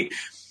apparently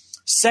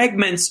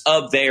segments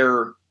of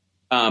their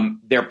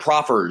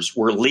proffers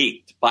were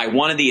leaked by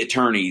one of the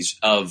attorneys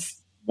of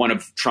one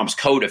of Trump's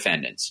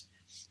co-defendants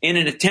in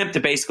an attempt to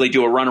basically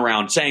do a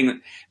runaround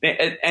saying,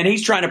 and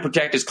he's trying to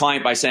protect his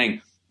client by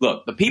saying,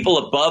 look, the people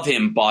above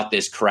him bought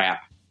this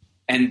crap.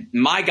 And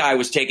my guy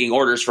was taking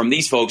orders from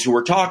these folks who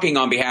were talking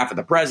on behalf of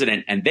the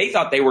president, and they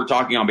thought they were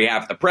talking on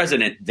behalf of the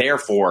president,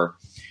 therefore,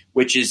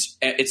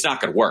 it's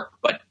not going to work.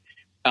 But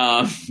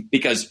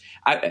because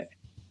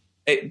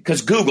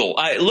Google,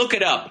 look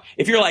it up.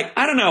 If you're like,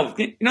 I don't know,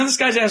 this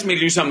guy's asked me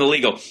to do something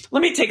illegal.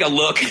 Let me take a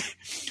look.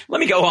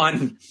 Let me go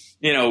on,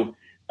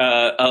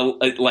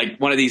 like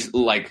one of these,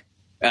 like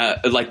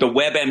the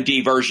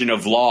WebMD version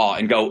of law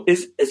and go,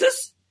 is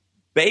this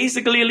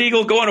basically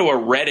illegal? Go onto a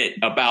Reddit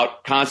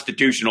about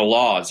constitutional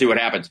law and see what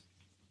happens.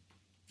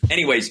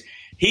 Anyways,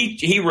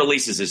 he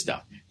releases his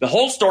stuff. The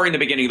whole story in the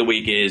beginning of the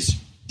week is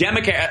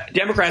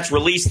Democrats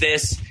release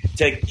this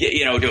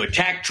to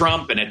attack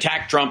Trump and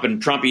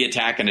Trumpy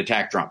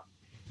attack Trump.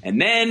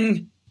 And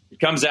then it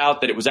comes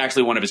out that it was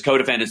actually one of his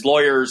co-defendants'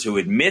 lawyers who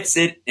admits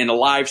it in a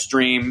live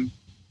stream.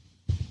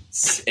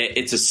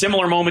 It's a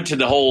similar moment to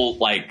the whole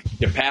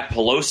Pat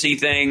Pelosi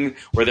thing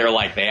where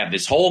they have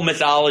this whole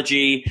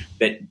mythology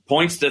that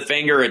points the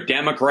finger at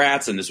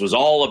Democrats and this was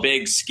all a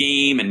big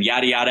scheme and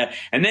yada, yada.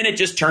 And then it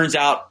just turns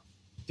out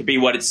to be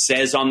what it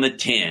says on the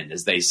tin,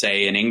 as they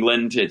say in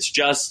England. It's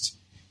just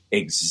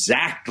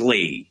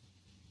exactly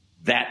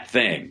that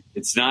thing.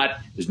 There's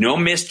no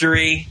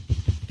mystery.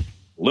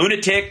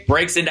 Lunatic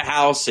breaks into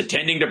house,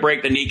 intending to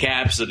break the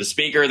kneecaps of the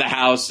Speaker of the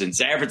House in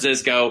San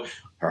Francisco.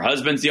 Her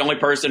husband's the only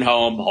person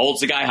home,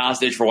 holds the guy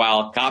hostage for a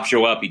while. Cops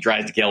show up. He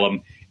tries to kill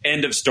him.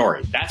 End of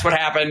story. That's what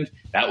happened.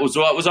 That was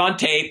what was on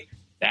tape.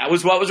 That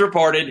was what was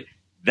reported.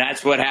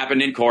 That's what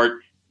happened in court.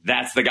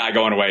 That's the guy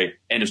going away.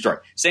 End of story.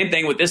 Same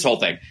thing with this whole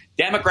thing.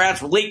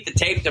 Democrats leaked the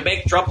tape to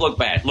make Trump look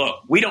bad.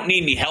 Look, we don't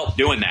need any help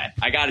doing that.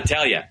 I got to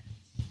tell you,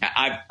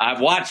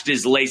 I've watched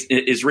his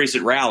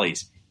recent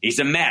rallies. He's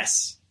a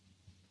mess.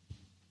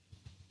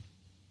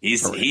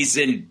 He's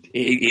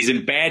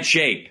in bad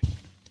shape.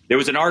 There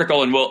was an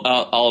article, and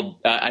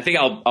I think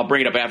I'll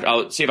bring it up after.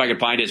 I'll see if I can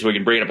find it so we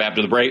can bring it up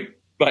after the break.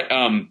 But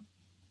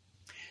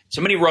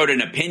somebody wrote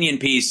an opinion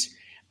piece.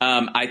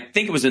 I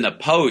think it was in the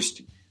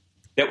Post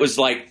that was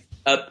like,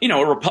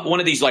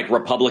 one of these like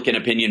Republican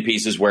opinion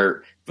pieces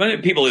where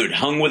people who'd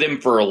hung with him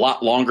for a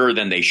lot longer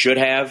than they should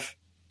have.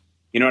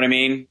 You know what I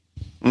mean?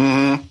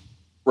 Mm-hmm.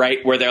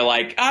 Right, where they're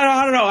like,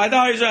 I don't know. I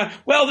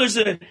thought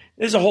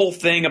there's a whole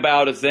thing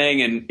about a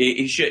thing, and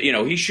he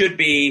should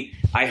be.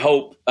 I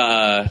hope.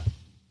 I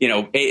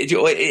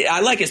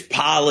like his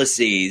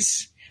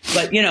policies,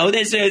 but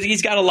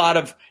he's got a lot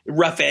of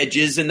rough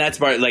edges, and that's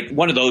like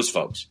one of those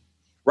folks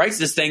writes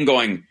this thing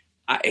going,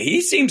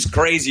 he seems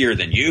crazier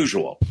than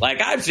usual.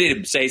 Like I've seen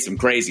him say some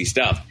crazy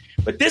stuff,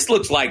 but this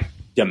looks like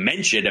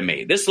dementia to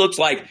me. This looks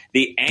like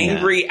the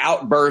angry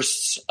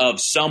outbursts of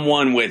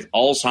someone with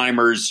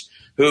Alzheimer's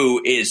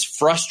who is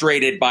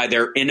frustrated by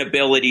their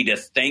inability to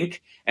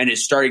think and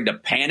is starting to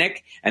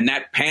panic, and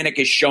that panic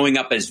is showing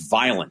up as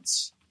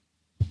violence.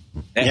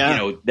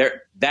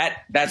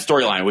 That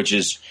storyline, which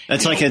is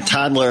like a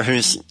toddler who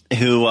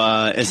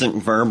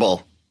isn't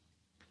verbal.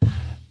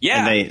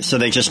 Yeah, and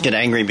they just get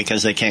angry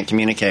because they can't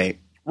communicate.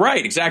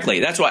 Right, exactly.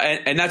 That's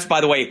why, and that's,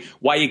 by the way,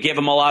 why you give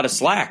them a lot of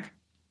slack.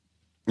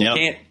 Yeah,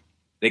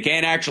 they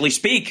can't actually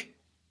speak,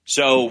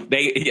 so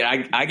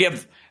I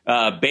give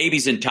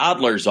babies and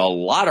toddlers a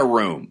lot of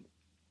room.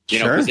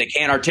 Because they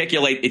can't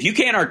articulate. If you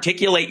can't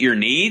articulate your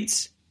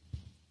needs,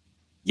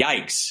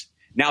 Yikes.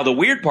 Now, the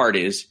weird part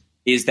is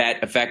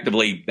that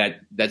effectively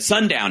that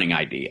sundowning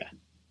idea,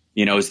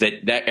 is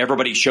that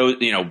everybody shows,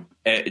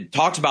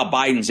 talks about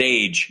Biden's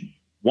age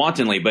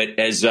wantonly. But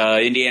as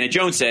Indiana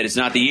Jones said, it's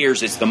not the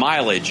years, it's the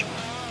mileage.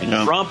 And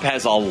Trump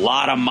has a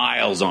lot of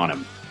miles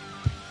on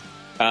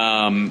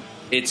him.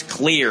 It's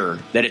clear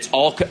that it's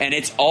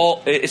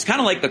kind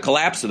of like the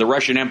collapse of the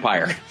Russian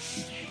Empire.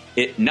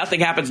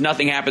 Nothing happens,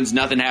 nothing happens,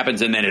 nothing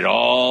happens, and then it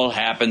all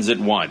happens at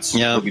once.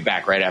 Yeah. We'll be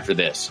back right after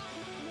this.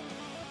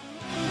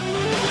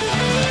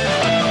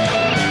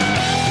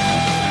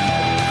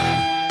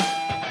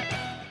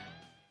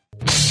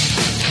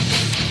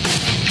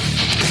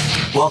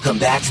 Welcome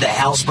back to the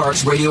Hal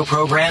Sparks radio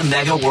program,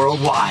 Mega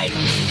Worldwide.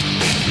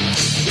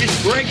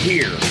 It's Greg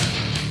here.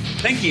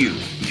 Thank you.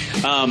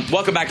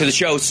 Welcome back to the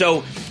show.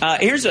 So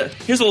here's a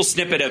little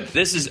snippet of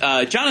this. Is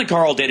Jonathan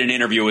Karl did an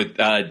interview with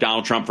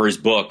Donald Trump for his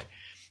book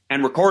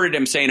and recorded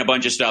him saying a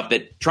bunch of stuff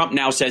that Trump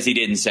now says he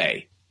didn't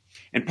say.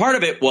 And part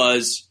of it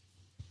was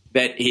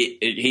that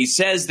he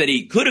says that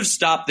he could have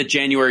stopped the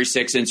January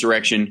 6th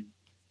insurrection,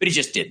 but he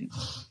just didn't.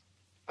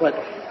 But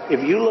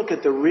if you look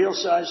at the real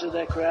size of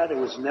that crowd, it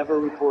was never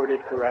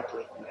reported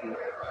correctly.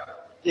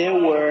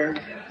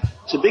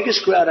 It's the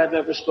biggest crowd I've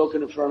ever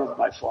spoken in front of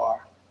by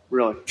far.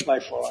 Really? By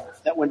far.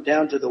 That went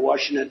back to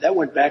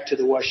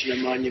the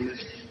Washington Monument.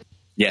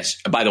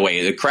 Yes. By the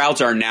way, the crowds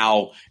are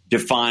now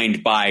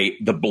defined by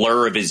the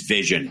blur of his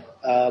vision.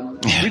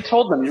 You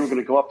told them you were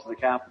going to go up to the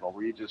Capitol.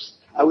 Were you just?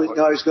 I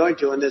was going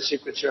to, and the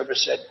Secret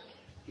Service said,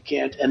 you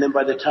can't. And then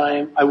by the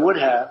time I would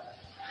have,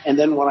 and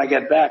then when I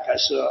got back,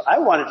 I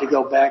wanted to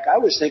go back. I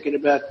was thinking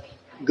about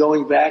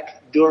going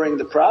back during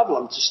the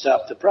problem to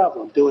stop the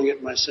problem, doing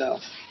it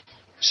myself.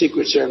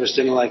 Secret Service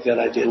didn't like that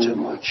idea too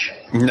much.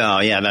 No,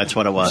 yeah, that's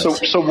what it was.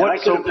 So what?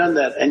 I could have done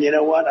that, and you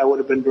know what? I would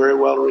have been very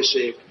well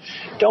received.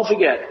 Don't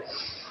forget,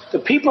 the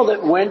people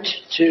that went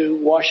to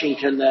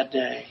Washington that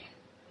day,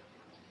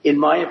 in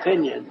my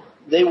opinion,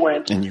 they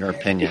went. In your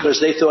opinion, because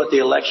they thought the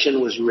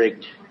election was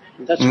rigged.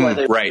 That's why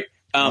they right.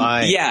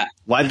 Yeah.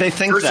 Why did they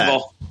think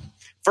that?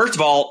 First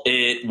of all,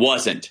 it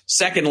wasn't.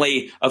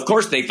 Secondly, of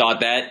course they thought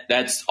that.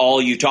 That's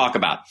all you talk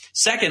about.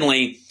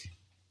 Secondly,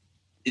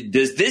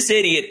 does this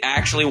idiot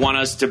actually want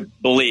us to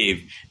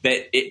believe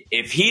that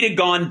if he'd have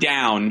gone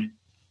down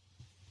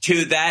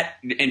to that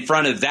in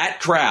front of that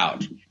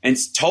crowd and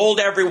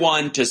told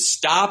everyone to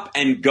stop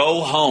and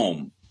go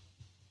home,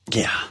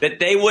 that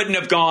they wouldn't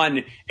have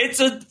gone, it's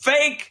a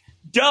fake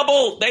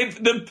double.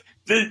 The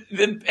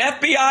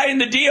FBI and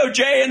the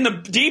DOJ and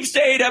the deep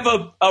state have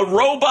a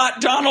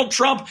robot Donald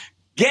Trump.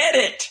 Get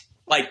it?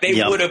 Like they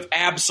would have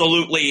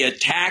absolutely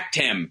attacked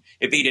him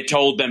if he'd have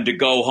told them to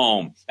go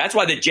home. That's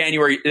why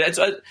that's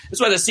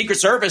why the Secret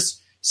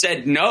Service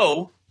said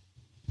no.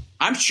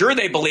 I'm sure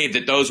they believed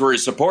that those were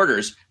his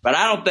supporters, but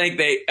I don't think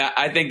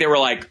I think they were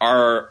like,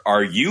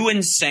 are you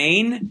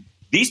insane?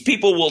 These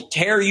people will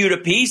tear you to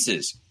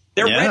pieces.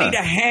 They're ready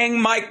to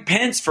hang Mike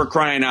Pence, for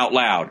crying out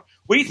loud.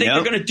 What do you think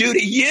they're going to do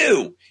to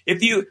you?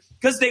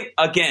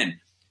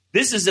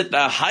 This is at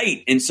the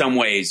height in some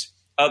ways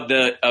of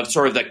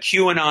sort of the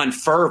QAnon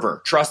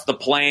fervor. Trust the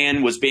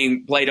plan was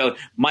being played out.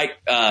 Mike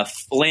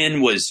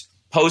Flynn was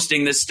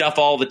posting this stuff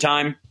all the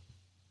time.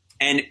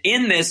 And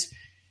in this,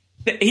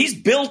 he's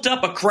built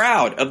up a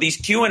crowd of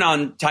these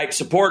QAnon type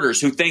supporters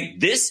who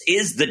think this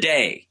is the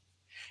day.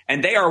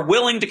 And they are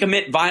willing to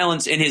commit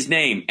violence in his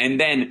name. And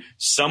then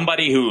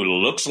somebody who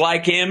looks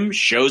like him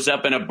shows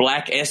up in a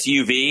black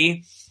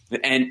SUV.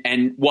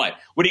 And what?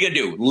 What are you going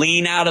to do?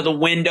 Lean out of the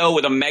window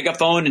with a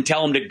megaphone and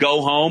tell him to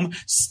go home?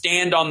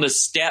 Stand on the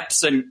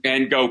steps and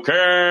go,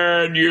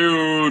 can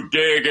you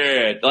dig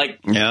it?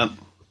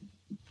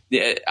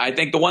 I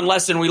think the one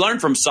lesson we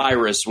learned from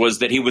Cyrus was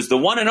that he was the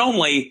one and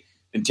only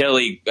until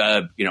he,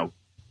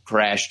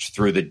 crashed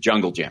through the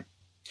jungle gym.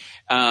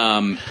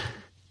 The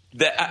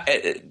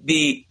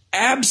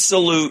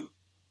absolute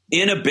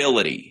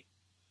inability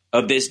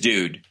of this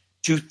dude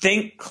to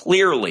think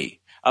clearly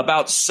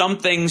about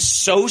something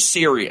so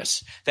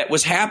serious that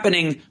was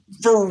happening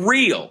for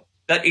real,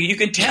 that you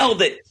can tell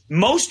that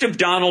most of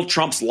Donald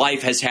Trump's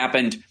life has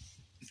happened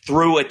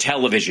through a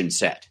television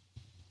set.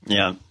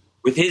 Yeah.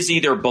 With his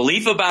either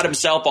belief about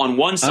himself on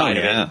one side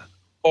of it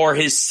or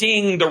his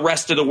seeing the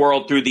rest of the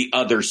world through the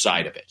other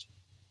side of it.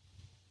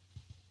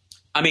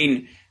 I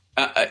mean,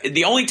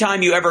 the only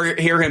time you ever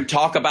hear him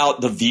talk about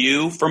the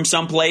view from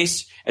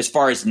someplace as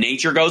far as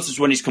nature goes is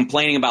when he's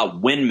complaining about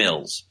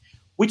windmills,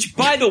 which,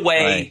 by the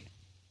way,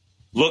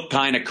 look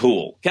kind of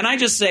cool. Can I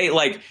just say,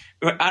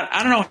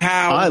 I don't know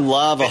how. I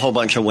love a whole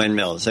bunch of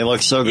windmills. They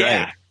look so great.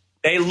 Yeah,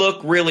 they look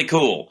really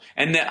cool.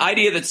 And the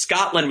idea that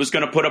Scotland was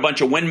going to put a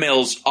bunch of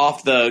windmills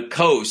off the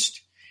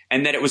coast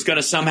and that it was going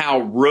to somehow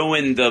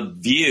ruin the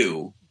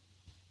view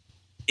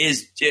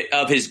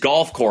of his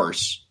golf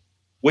course,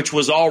 which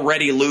was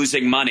already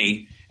losing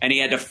money, and he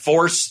had to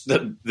force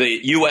the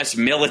U.S.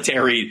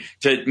 military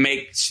to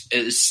make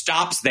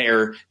stops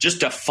there just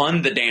to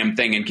fund the damn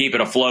thing and keep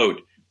it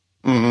afloat.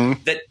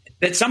 Mm-hmm.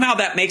 That somehow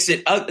that makes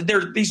it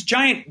they're these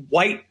giant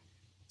white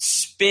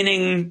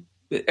spinning.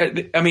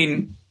 I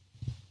mean,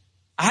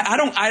 I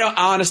don't,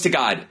 honest to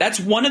God, that's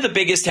one of the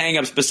biggest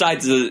hangups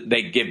besides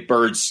they give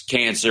birds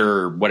cancer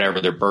or whatever,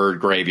 their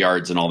bird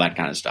graveyards and all that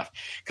kind of stuff.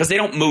 Because they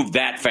don't move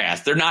that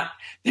fast. They're not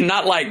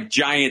like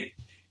giant,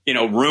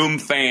 room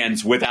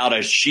fans without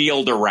a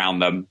shield around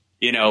them,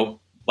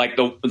 like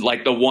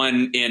the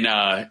one in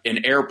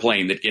an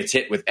airplane that gets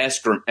hit with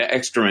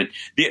excrement.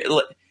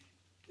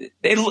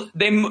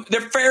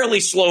 They're fairly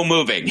slow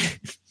moving.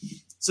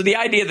 So the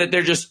idea that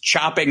they're just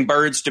chopping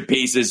birds to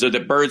pieces or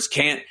that birds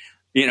can't,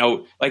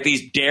 like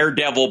these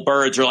daredevil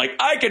birds are like,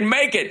 I can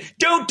make it.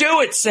 Don't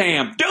do it,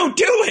 Sam. Don't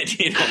do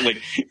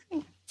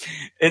it.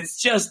 It's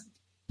just,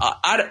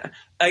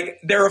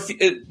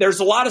 there's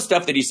a lot of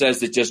stuff that he says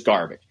that's just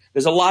garbage.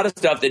 There's a lot of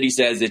stuff that he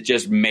says that's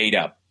just made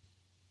up.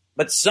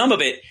 But some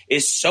of it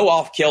is so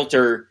off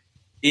kilter,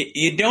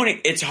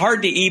 it's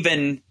hard to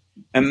even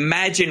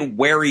imagine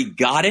where he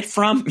got it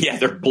from. Yeah,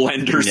 they're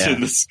blenders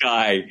in the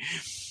sky.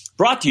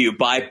 Brought to you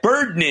by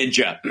Bird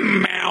Ninja.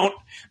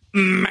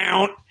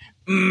 Mount.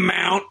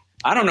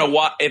 I don't know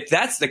why. If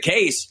that's the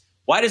case,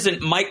 why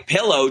doesn't Mike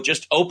Pillow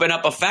just open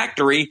up a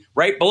factory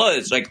right below?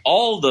 It's like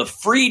all the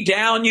free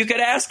down you could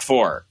ask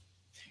for.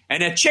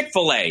 And a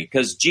Chick-fil-A,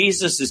 because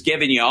Jesus is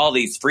giving you all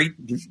these free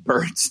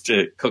birds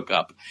to cook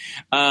up.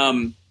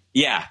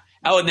 Yeah.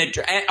 Oh, and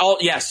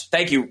yes,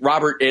 thank you,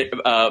 Robert.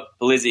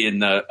 Lizzie in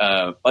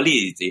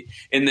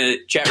the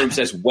chat room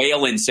says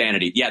whale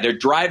insanity. Yeah, they're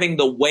driving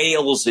the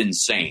whales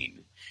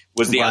insane.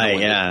 Was the other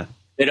one? Yeah.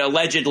 That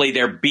allegedly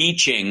they're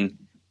beaching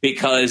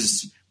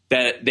because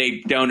that they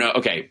don't know.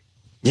 Okay,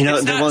 they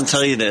won't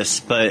tell you this,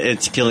 but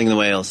it's killing the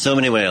whales. So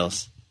many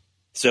whales.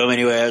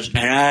 And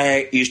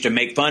I used to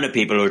make fun of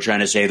people who are trying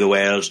to save the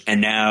whales,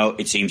 and now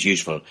it seems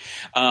useful.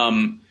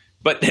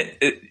 But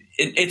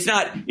it's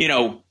not,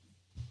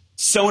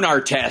 sonar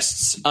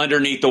tests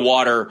underneath the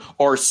water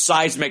or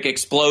seismic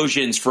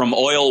explosions from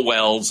oil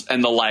wells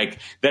and the like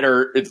that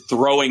are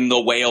throwing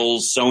the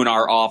whales'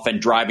 sonar off and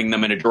driving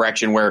them in a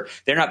direction where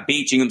they're not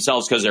beaching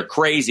themselves because they're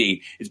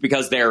crazy. It's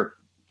because their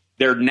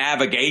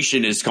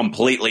navigation is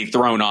completely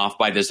thrown off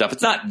by this stuff.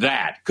 It's not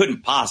that.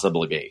 Couldn't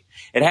possibly be.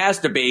 It has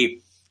to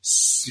be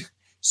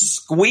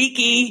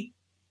squeaky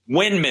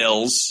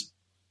windmills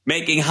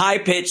making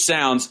high-pitched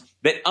sounds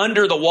that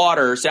under the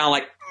water sound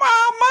like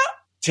mama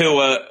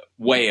to a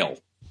whale.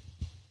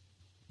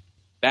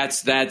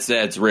 That's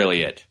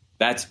really it.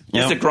 It's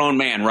a grown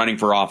man running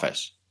for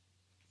office.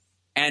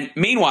 And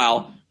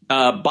meanwhile,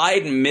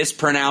 Biden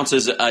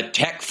mispronounces a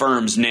tech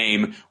firm's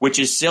name, which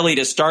is silly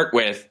to start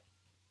with.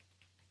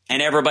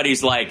 And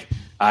everybody's like,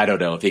 I don't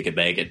know if he could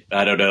make it.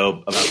 I don't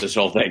know about this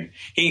whole thing.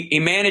 He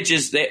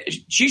manages that.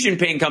 Xi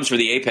Jinping comes for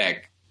the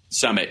APEC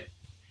summit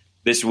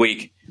this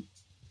week.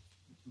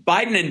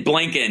 Biden and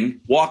Blinken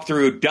walk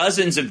through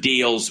dozens of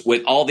deals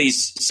with all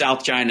these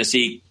South China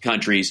Sea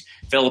countries,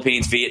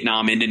 Philippines,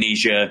 Vietnam,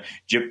 Indonesia,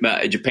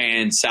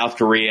 Japan, South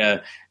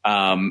Korea,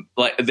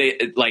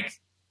 like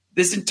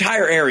this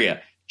entire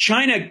area.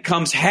 China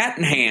comes hat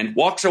in hand,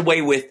 walks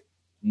away with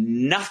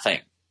nothing.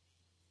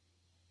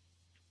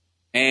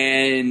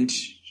 And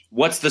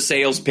what's the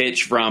sales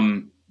pitch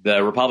from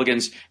the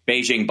Republicans?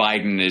 Beijing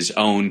Biden is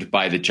owned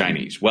by the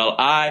Chinese. Well,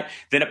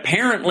 then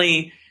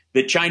apparently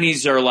the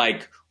Chinese are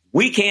like,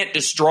 we can't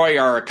destroy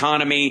our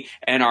economy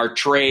and our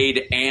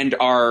trade and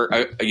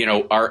our,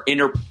 our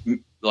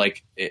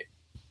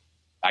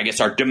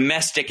our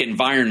domestic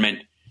environment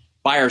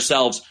by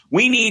ourselves.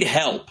 We need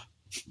help.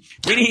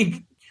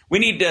 We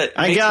need to.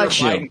 I got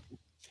you.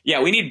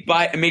 Biden, we need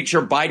to make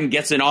sure Biden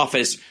gets in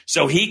office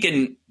so he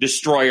can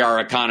destroy our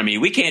economy.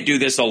 We can't do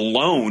this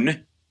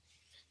alone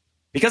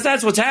because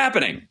that's what's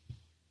happening.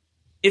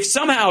 If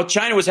somehow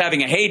China was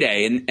having a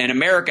heyday and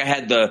America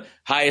had the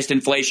highest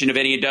inflation of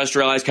any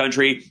industrialized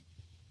country,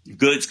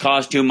 goods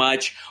cost too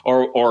much,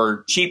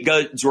 or cheap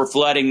goods were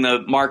flooding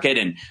the market,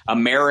 and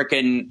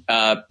American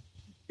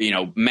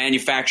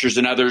manufacturers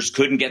and others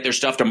couldn't get their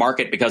stuff to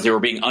market because they were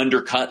being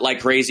undercut like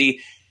crazy,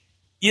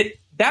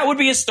 that would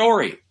be a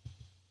story.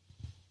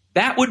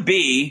 That would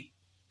be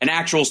an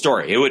actual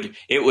story.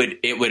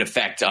 It would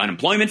affect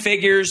unemployment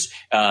figures.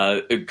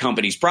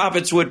 Companies'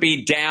 profits would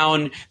be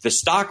down. The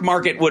stock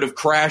market would have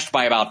crashed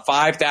by about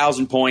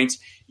 5,000 points.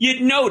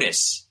 You'd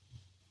notice.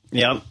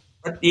 Yep.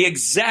 The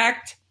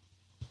exact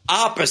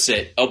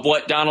opposite of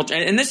what Donald,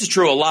 and this is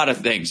true a lot of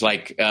things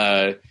like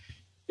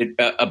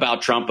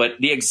about Trump, but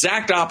the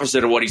exact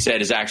opposite of what he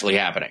said is actually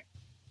happening.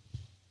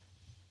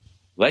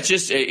 Let's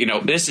just,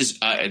 this is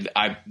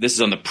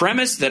on the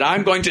premise that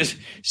I'm going to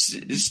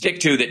stick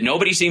to that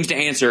nobody seems to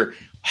answer.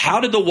 How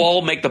did the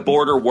wall make the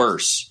border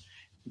worse?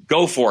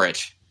 Go for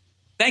it.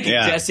 Thank you,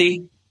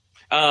 Jesse,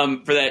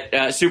 for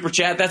that super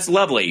chat. That's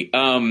lovely.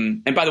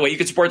 And by the way, you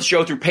can support the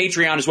show through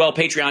Patreon as well.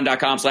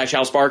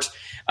 Patreon.com/HalSparks.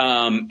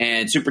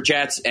 And super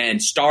chats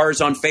and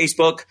stars on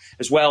Facebook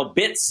as well.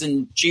 Bits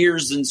and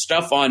cheers and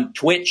stuff on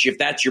Twitch if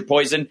that's your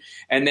poison.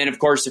 And then, of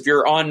course, if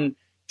you're on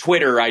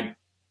Twitter,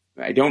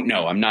 I don't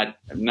know. I'm not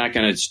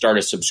going to start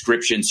a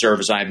subscription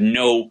service. I have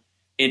no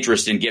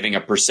interest in giving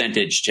a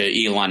percentage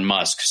to Elon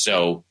Musk.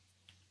 So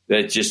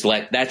that's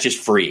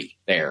just free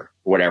there,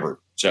 whatever.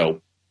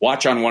 So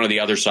watch on one of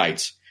the other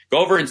sites. Go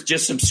over and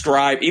just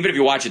subscribe. Even if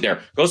you watch it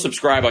there, go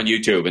subscribe on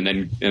YouTube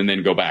and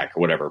then go back or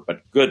whatever.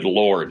 But good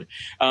Lord.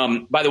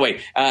 By the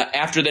way,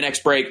 after the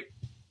next break,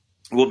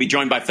 we'll be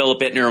joined by Philip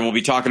Ittner, and we'll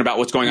be talking about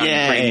what's going on in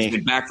Ukraine. He's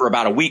been back for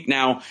about a week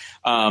now,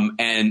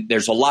 and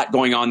there's a lot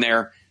going on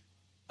there.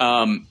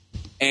 And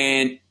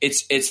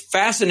it's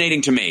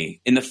fascinating to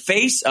me in the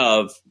face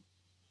of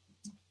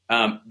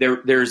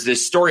there's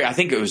this story. I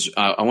think it was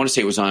I want to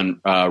say it was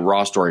on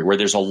Raw Story, where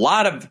there's a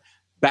lot of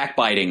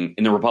backbiting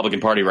in the Republican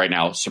Party right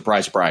now.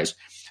 Surprise, surprise,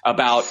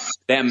 about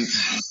them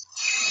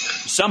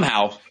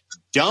somehow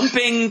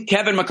dumping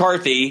Kevin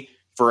McCarthy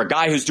for a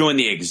guy who's doing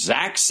the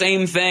exact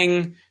same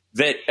thing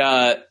that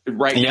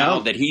now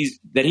that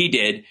he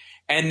did,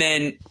 and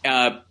then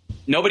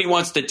nobody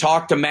wants to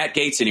talk to Matt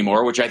Gaetz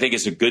anymore, which I think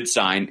is a good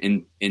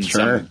sign in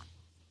some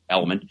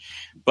element.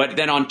 But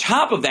then on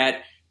top of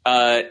that,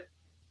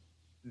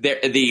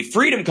 the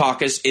Freedom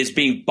Caucus is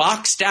being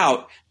boxed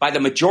out by the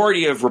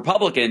majority of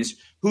Republicans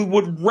who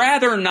would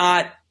rather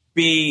not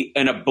be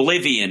an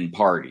oblivion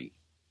party,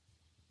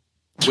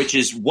 which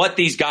is what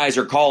these guys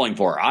are calling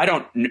for. I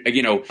don't,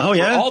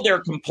 for all their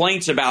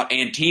complaints about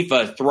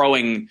Antifa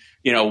throwing,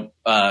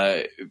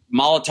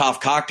 Molotov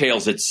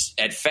cocktails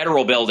at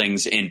federal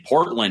buildings in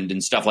Portland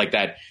and stuff like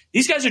that.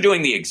 These guys are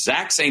doing the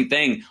exact same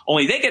thing,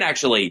 only they can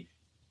actually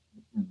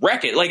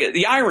wreck it. Like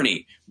the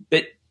irony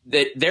that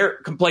their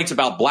complaints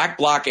about Black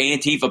Bloc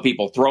Antifa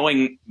people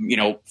throwing,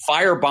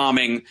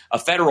 firebombing a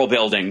federal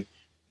building,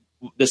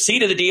 the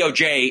seat of the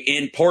DOJ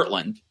in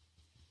Portland,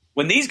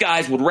 when these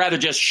guys would rather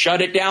just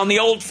shut it down the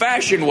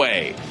old-fashioned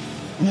way.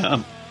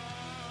 Yeah.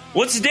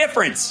 What's the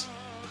difference?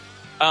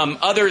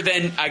 Other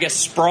than, I guess,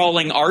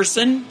 sprawling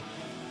arson?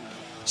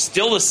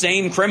 Still the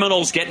same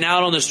criminals getting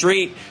out on the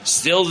street.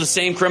 Still the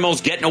same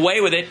criminals getting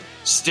away with it.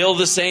 Still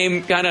the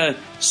same kind of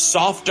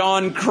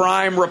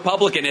soft-on-crime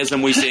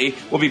republicanism we see.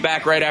 We'll be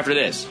back right after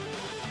this.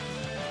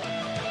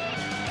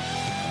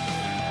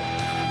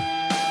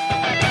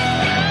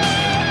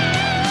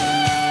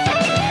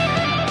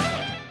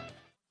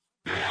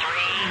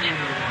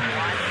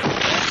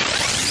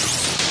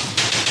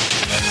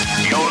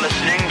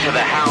 To the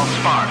Hal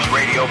Sparks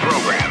radio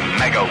program,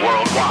 Mega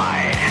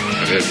Worldwide.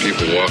 I've had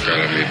people walk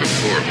out of me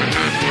before, but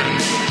not when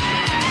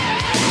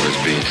I was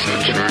being so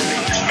charming.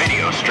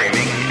 Video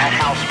streaming at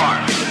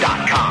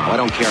halsparks.com. Well, I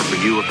don't care for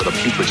you or for the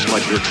putrid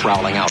sludge you're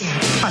troweling out.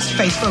 Us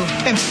faithful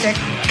pimp-stick.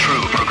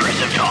 True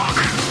progressive talk.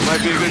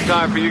 Might be a good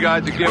time for you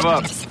guys to give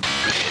up.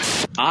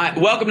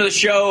 Welcome to the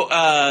show.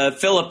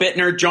 Philip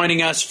Ittner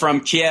joining us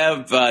from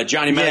Kiev.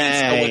 Johnny Mellon's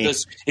still with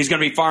us. He's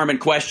going to be farming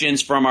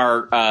questions from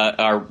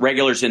our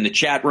regulars in the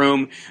chat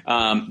room.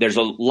 There's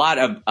a lot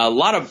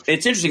of.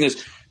 It's interesting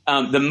is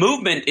the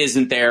movement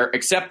isn't there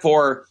except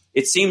for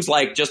it seems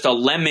like just a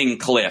lemming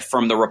cliff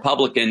from the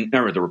Republican.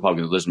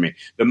 Listen to me.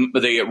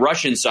 The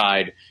Russian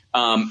side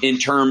in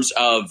terms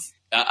of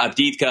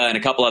Avdiivka and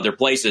a couple other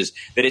places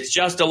that it's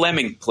just a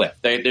lemming cliff.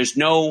 There's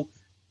no.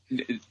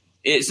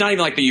 It's not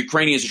even like the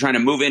Ukrainians are trying to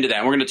move into that.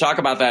 And we're going to talk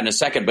about that in a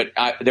second. But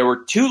there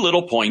were two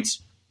little points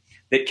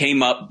that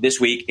came up this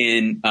week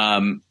in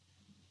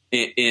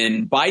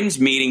Biden's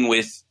meeting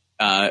with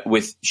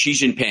Xi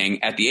Jinping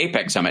at the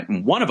APEC summit.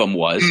 And one of them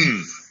was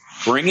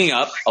bringing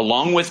up,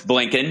 along with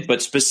Blinken,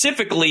 but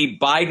specifically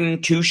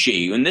Biden to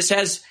Xi. And this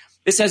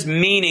has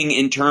meaning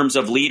in terms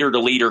of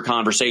leader-to-leader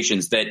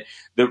conversations that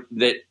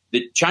the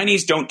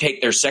Chinese don't take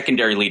their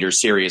secondary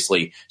leaders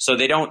seriously. So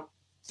they don't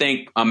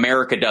think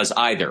America does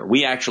either.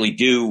 We actually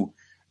do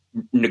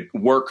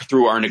work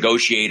through our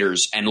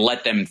negotiators and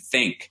let them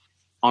think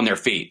on their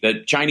feet.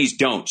 The Chinese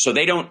don't. So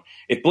they don't.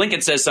 If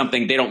Blinken says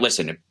something, they don't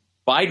listen. If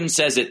Biden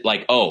says it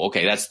like, oh,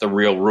 okay, that's the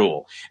real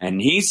rule. And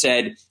he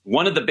said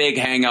one of the big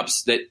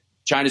hangups that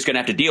China's going to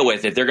have to deal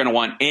with if they're going to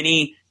want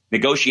any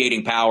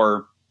negotiating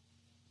power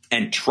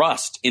and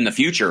trust in the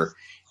future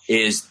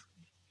is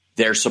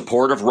their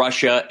support of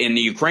Russia in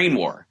the Ukraine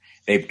war.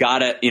 They've got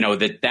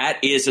to, that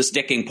is a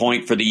sticking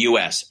point for the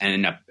U.S.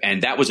 And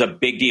that was a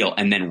big deal.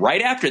 And then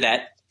right after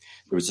that,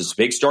 there was this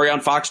big story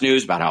on Fox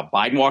News about how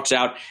Biden walks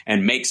out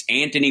and makes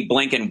Antony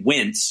Blinken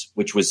wince,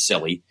 which was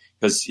silly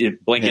because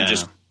Blinken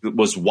just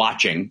was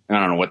watching. I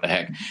don't know what the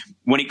heck.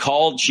 When he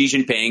called Xi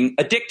Jinping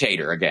a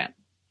dictator again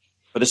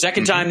for the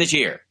second time this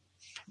year.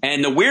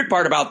 And the weird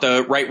part about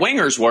the right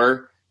wingers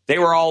they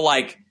were all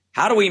like,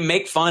 how do we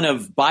make fun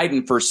of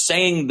Biden for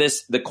saying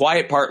this, the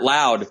quiet part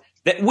loud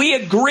that we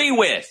agree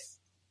with?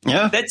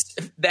 Yeah,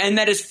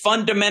 that is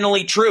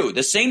fundamentally true.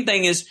 The same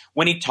thing is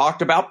when he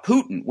talked about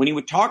Putin. When he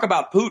would talk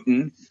about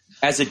Putin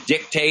as a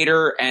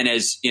dictator and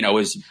as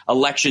his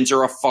elections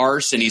are a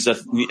farce and he's a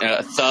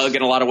thug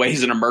in a lot of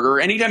ways and a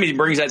murderer. Anytime he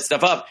brings that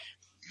stuff up,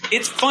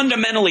 it's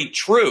fundamentally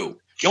true.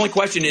 The only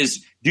question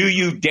is, do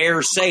you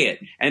dare say it?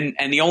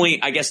 And the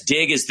only, I guess,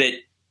 dig is that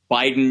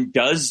Biden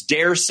does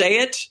dare say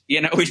it.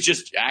 He's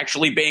just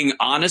actually being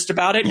honest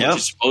about it, which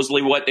is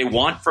supposedly what they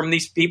want from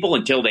these people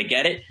until they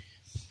get it.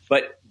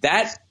 But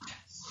that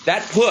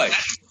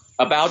push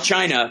about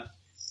China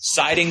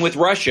siding with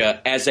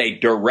Russia as a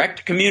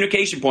direct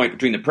communication point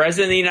between the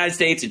president of the United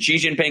States and Xi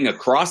Jinping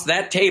across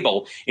that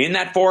table in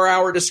that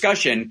 4-hour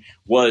discussion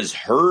was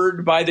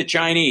heard by the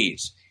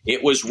Chinese.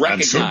 It was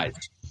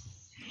recognized.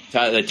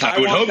 The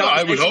Taiwan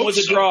conversation was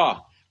a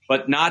draw,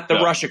 but not the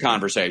Russia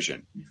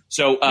conversation.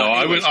 So,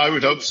 I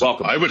would hope so.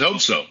 Welcome. I would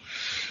hope so.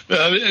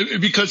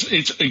 Because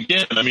it's,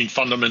 again, I mean,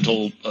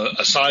 fundamental,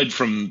 aside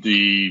from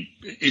the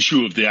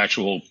issue of the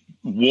actual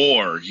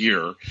war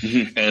here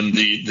and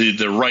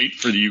the right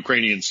for the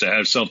Ukrainians to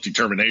have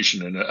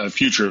self-determination and a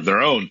future of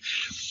their own.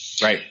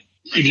 Right.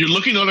 If you're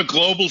looking on a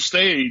global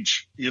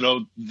stage,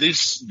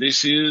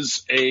 this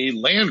is a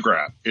land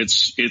grab.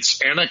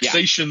 It's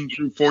annexation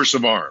through force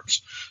of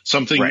arms,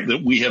 something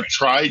that we have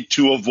tried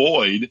to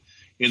avoid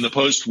in the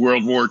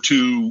post-World War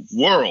II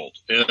world,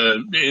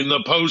 in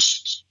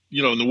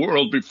the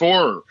world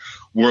before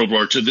World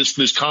War II.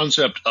 This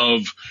concept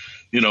of,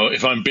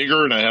 if I'm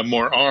bigger and I have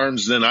more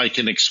arms, then I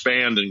can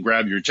expand and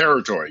grab your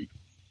territory.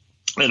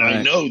 And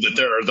I know that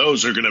there are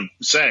those who are going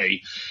to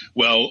say,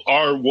 well,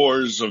 our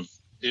wars of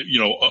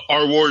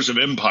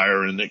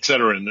empire and et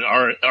cetera, and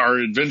our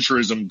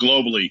adventurism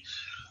globally.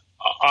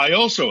 I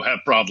also have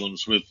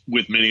problems with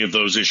many of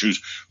those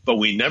issues, but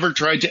we never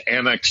tried to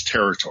annex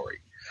territory.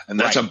 And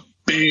that's a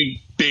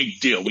big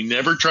deal. We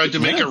never tried to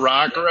make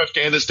Iraq or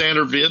Afghanistan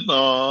or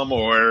Vietnam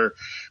or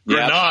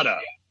Grenada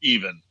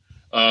even.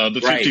 The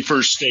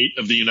 51st state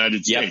of the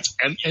United States.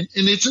 And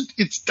it's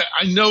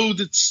I know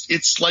that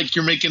it's like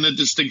you're making a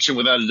distinction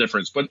without a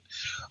difference, but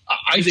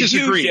I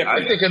disagree.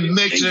 I think it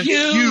makes a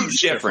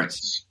huge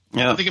difference.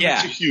 Yeah. I think it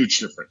makes a huge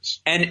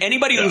difference. And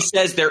anybody who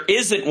says there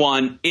isn't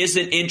one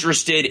isn't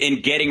interested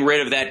in getting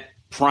rid of that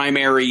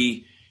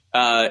primary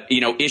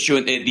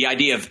issue. The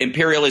idea of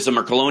imperialism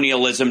or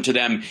colonialism to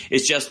them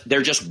is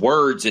they're just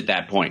words at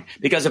that point.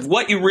 Because if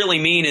what you really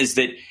mean is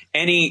that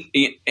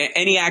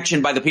any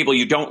action by the people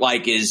you don't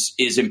like is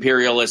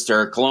imperialist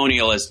or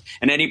colonialist,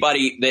 and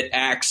anybody that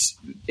acts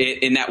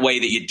in that way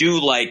that you do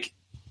like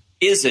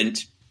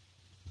isn't,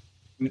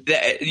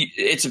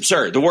 it's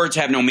absurd. The words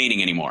have no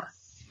meaning anymore.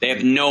 They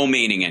have no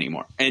meaning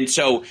anymore. And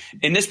so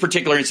in this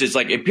particular instance,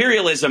 like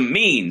imperialism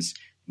means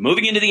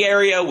moving into the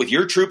area with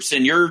your troops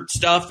and your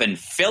stuff and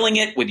filling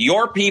it with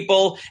your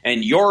people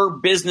and your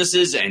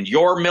businesses and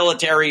your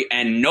military,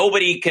 and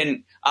nobody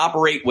can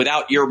operate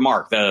without your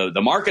mark,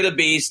 the mark of the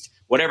beast,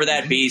 whatever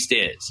that beast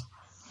is.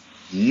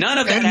 None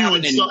of that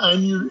happened.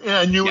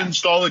 And you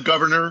install a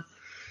governor,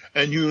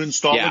 and you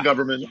install a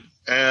government,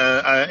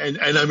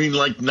 and I mean,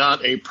 like,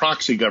 not a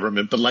proxy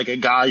government, but like a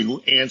guy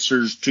who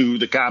answers to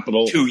the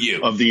capital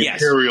of the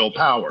imperial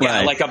power.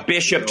 Yeah, like a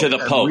bishop to the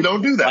Pope. We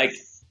don't do that.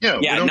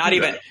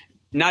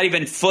 Not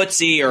even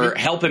footsie or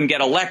help him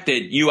get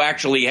elected. You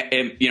actually,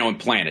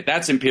 implant it.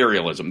 That's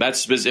imperialism. That's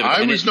specific.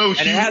 I was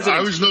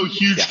no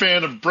huge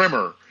fan of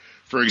Bremer,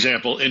 for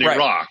example, in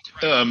Iraq.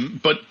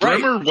 But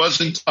Bremer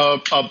wasn't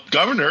a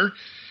governor.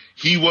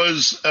 He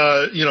was,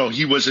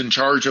 he was in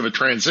charge of a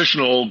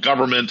transitional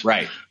government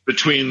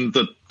between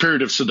the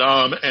period of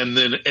Saddam and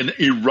then an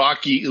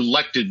Iraqi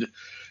elected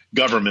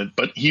government.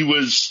 But it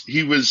was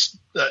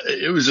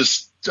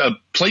a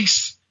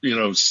place.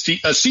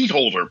 A seat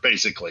holder,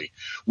 basically.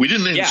 We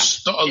didn't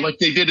install like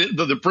they did it.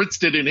 The Brits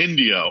did in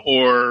India,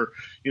 or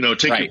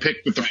take your pick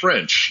with the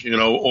French,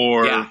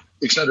 or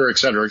et cetera, et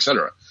cetera, et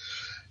cetera.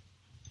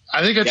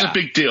 I think that's a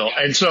big deal,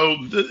 and so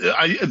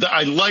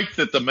I like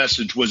that the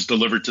message was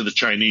delivered to the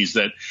Chinese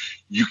that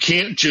you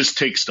can't just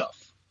take stuff.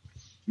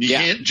 You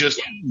can't just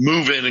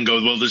move in and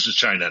go, well, this is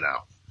China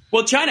now.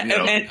 Well, China,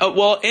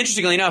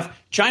 interestingly enough,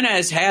 China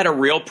has had a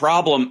real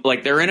problem.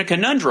 Like, they're in a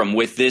conundrum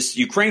with this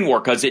Ukraine war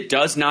because it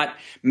does not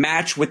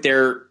match with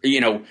their,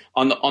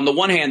 on the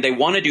one hand, they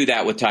want to do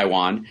that with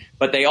Taiwan,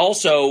 but they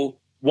also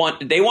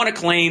want to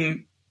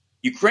claim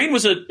Ukraine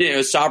was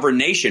a sovereign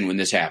nation when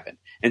this happened.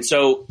 And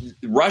so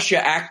Russia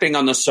acting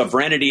on the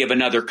sovereignty of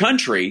another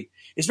country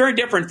is very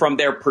different from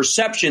their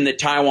perception that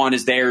Taiwan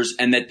is theirs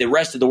and that the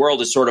rest of the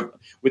world is sort of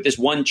with this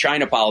one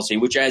China policy,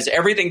 which has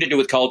everything to do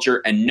with culture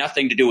and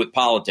nothing to do with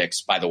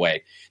politics, by the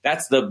way.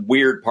 That's the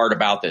weird part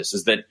about this,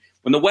 is that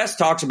when the West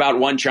talks about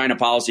one China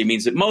policy, it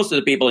means that most of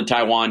the people in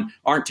Taiwan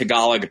aren't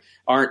Tagalog,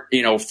 aren't,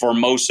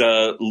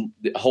 Formosa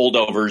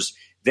holdovers.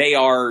 They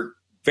are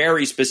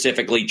very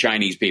specifically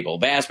Chinese people.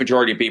 Vast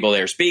majority of people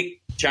there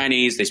speak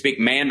Chinese. They speak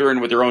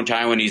Mandarin with their own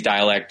Taiwanese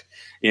dialect,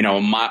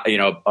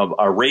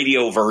 a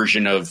radio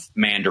version of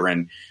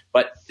Mandarin.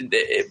 But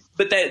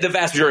the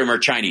vast majority of them are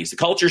Chinese. The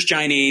culture's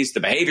Chinese, the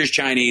behavior's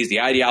Chinese,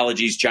 the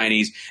ideology's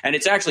Chinese, and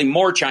it's actually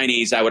more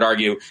Chinese, I would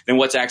argue, than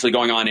what's actually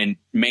going on in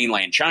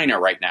mainland China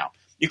right now.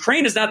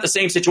 Ukraine is not the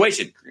same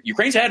situation.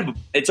 Ukraine's had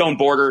its own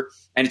border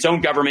and its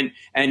own government,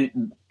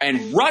 and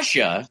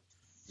Russia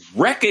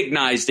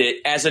recognized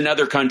it as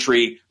another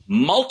country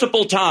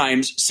multiple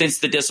times since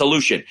the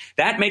dissolution.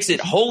 That makes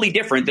it wholly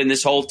different than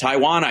this whole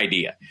Taiwan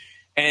idea.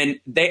 And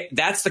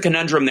that's the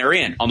conundrum they're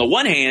in. On the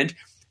one hand,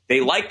 they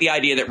like the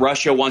idea that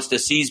Russia wants to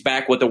seize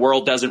back what the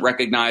world doesn't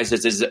recognize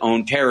as its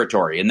own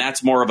territory. And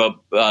that's more of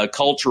a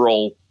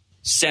cultural,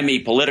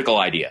 semi-political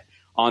idea.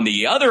 On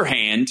the other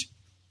hand,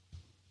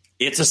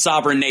 It's a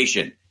sovereign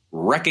nation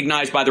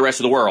recognized by the rest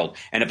of the world.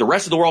 And if the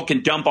rest of the world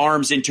can dump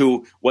arms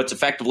into what's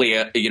effectively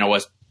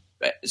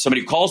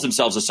somebody who calls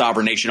themselves a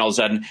sovereign nation all of a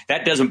sudden,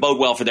 that doesn't bode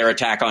well for their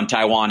attack on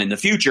Taiwan in the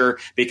future,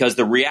 because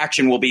the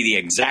reaction will be the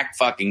exact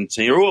fucking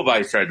same. Oh,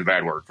 I said the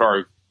bad word.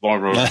 Sorry. I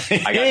got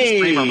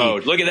streamer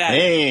mode. Look at that.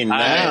 Hey,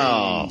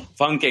 now.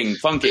 Funking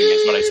is what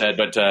I said,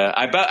 but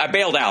I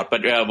bailed out,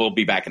 but we'll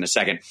be back in a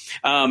second.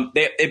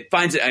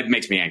 It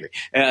makes me angry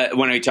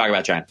when we talk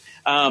about China.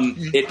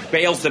 It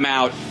bails them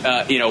out,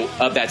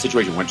 of that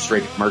situation. Went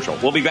straight to commercial.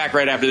 We'll be back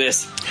right after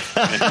this.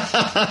 Give me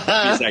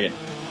a second.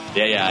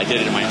 Yeah, I did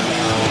it in my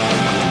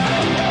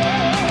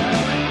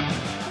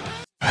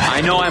I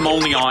know I'm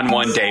only on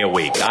one day a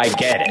week. I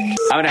get it. I'm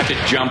going to have to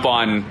jump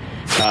on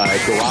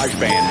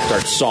GarageBand and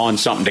start sawing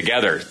something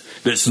together.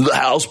 This is the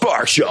Hal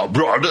Sparks Show. And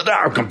then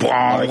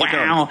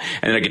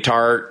a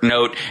guitar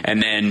note,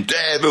 and then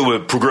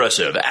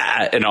progressive,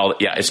 and all.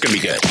 Yeah, it's going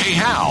to be good. Hey,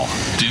 Hal,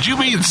 did you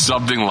mean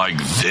something like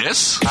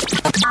this?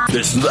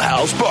 This is the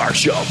Hal Sparks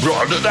Show.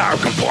 And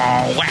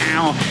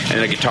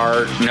then a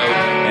guitar note,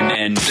 and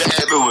then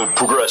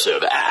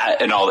progressive,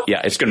 and all.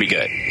 Yeah, it's going to be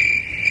good.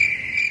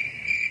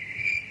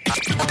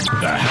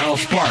 The Hal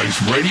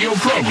Sparks radio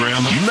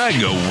program,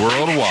 mega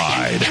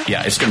worldwide.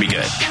 Yeah, it's going to be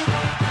good.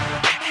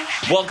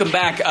 Welcome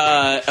back.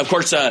 Of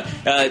course,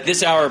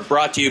 this hour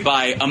brought to you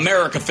by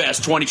America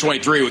Fest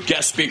 2023 with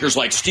guest speakers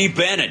like Steve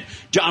Bannon,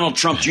 Donald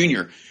Trump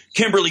Jr.,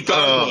 Kimberly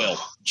Gargoyle,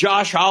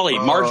 Josh Hawley,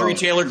 Marjorie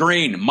Taylor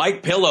Greene,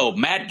 Mike Pillow,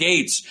 Matt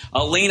Gaetz,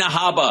 Alina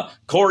Habba,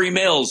 Corey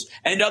Mills,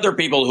 and other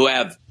people who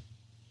have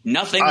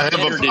nothing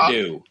better to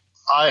do.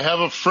 I have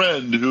a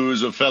friend who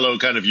is a fellow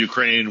kind of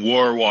Ukraine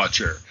war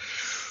watcher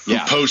who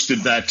posted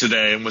that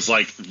today and was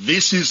like,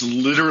 this is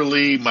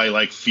literally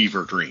my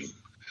fever dream.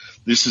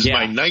 This is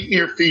my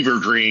nightmare fever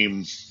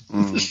dream.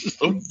 This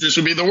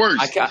would be the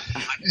worst.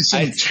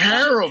 Some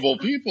terrible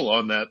people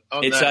on that.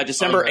 It's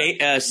December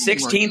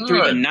 16th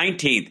through the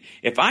 19th.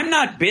 If I'm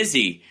not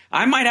busy,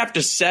 I might have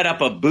to set up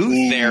a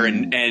booth there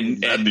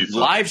and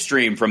live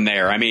stream from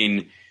there. I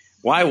mean,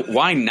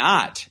 why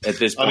not at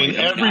this point?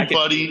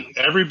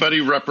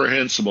 Everybody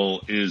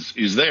reprehensible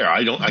is there.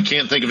 I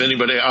can't think of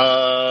anybody.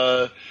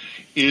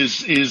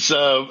 Is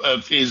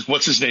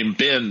what's his name?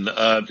 Ben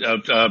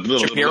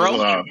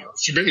Shapiro?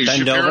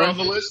 Shapiro on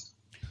the list?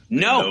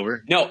 No,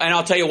 and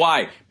I'll tell you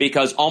why.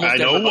 Because almost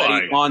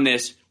everybody on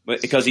this,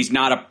 because he's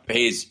not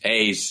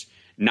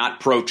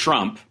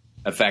pro-Trump.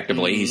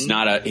 Effectively, he's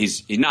not pro-Trump.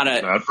 He's a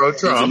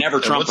never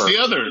Trumper.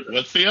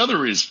 What's the other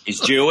reason? He's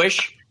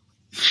Jewish.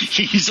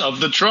 He's of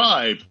the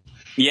tribe.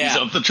 Yeah, he's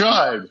of the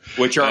tribe,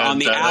 which are on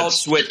the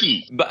outs. But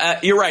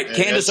you're right.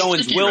 Candace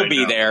Owens will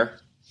be there.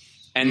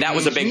 And that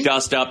was a big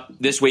dust up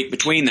this week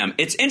between them.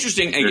 It's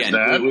interesting.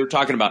 Again, we were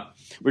talking about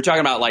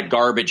like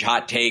garbage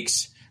hot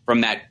takes from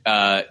that,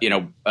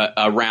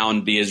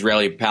 around the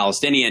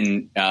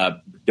Israeli-Palestinian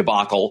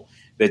debacle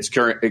that's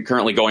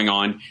currently going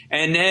on,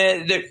 and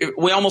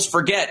we almost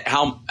forget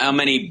how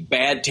many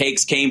bad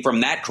takes came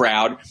from that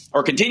crowd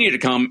or continue to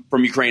come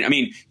from Ukraine. I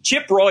mean,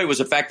 Chip Roy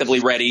was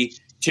effectively ready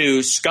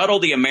to scuttle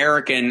the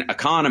American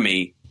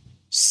economy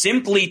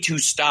simply to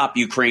stop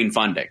Ukraine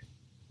funding.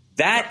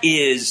 That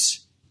is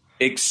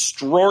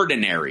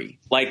extraordinary.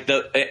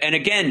 And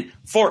again,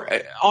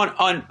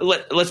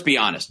 let's be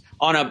honest,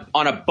 on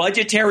a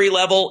budgetary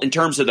level, in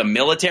terms of the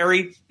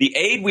military, the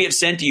aid we have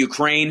sent to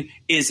Ukraine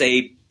is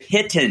a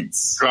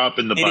pittance. Drop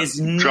in the bucket. It is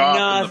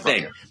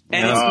nothing.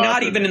 And it's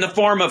not even in the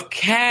form of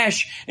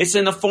cash. It's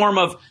in the form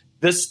of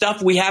the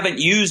stuff we haven't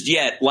used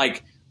yet,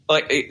 like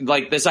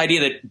this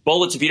idea that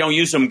bullets, if you don't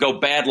use them, go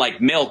bad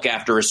like milk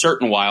after a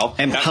certain while.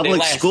 And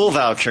public school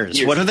vouchers.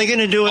 Years. What are they going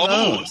to do with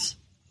those?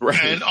 Right.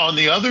 And on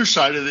the other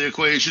side of the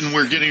equation,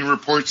 we're getting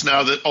reports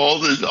now that all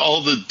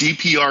the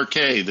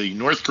DPRK, the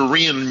North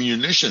Korean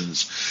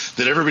munitions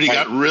that everybody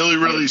got really,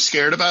 really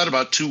scared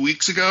about 2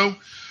 weeks ago,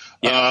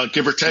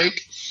 give or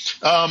take,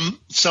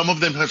 some of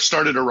them have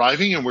started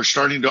arriving, and we're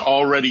starting to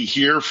already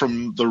hear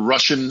from the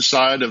Russian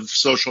side of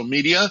social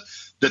media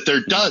that they're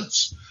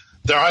duds.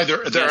 They're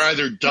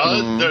either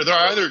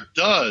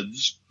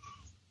duds,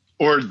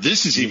 or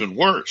this is even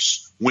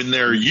worse. When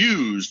they're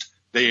used,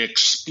 they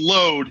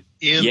explode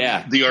in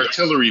the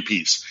artillery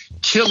piece,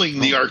 killing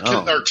the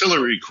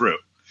artillery crew.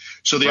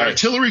 So the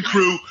artillery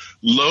crew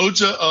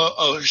loads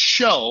a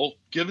shell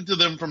given to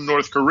them from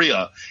North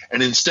Korea,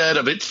 and instead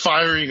of it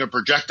firing a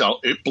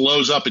projectile, it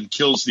blows up and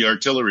kills the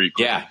artillery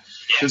crew. Yeah.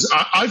 Because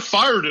I've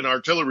fired an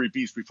artillery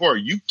piece before.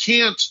 You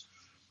can't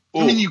 –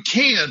 I mean, you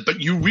can, but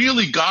you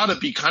really got to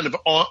be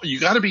you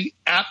got to be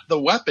at the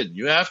weapon.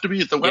 You have to be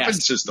at the weapon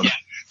system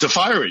to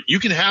fire it. You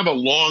can have a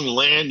long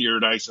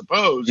lanyard, I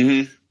suppose,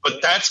 but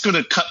that's going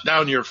to cut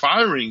down your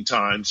firing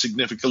time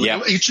significantly.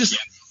 Yeah. It's just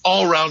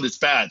all around it's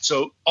bad.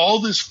 So all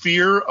this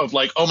fear of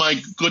oh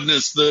my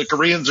goodness, the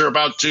Koreans are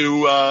about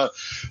to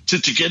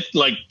get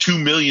 2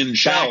 million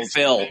shells.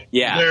 Backfill.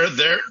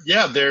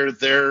 Yeah.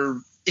 They're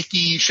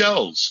icky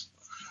shells.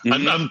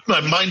 I'm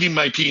minding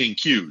my P and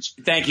Qs.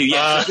 Thank you.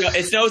 Yeah,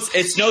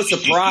 it's no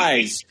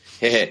surprise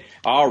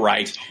All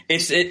right.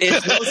 It's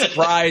no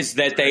surprise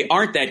that they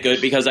aren't that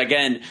good because,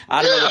 again,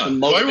 I don't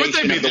know what the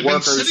motivation of the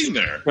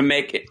workers to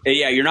make it.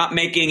 Yeah, you're not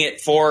making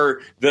it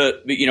for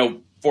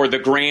for the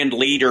grand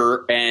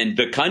leader and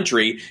the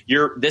country.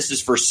 This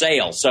is for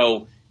sale.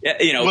 So,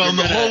 well,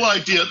 the whole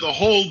idea, the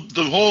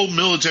whole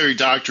military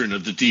doctrine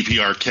of the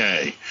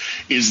DPRK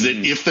is that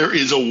if there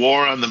is a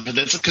war on the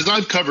peninsula, because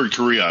I've covered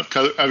Korea,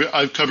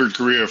 I've covered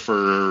Korea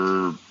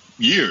for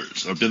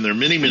years. I've been there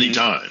many, many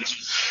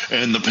times,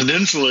 and the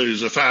peninsula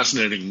is a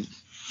fascinating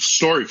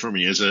story for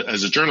me as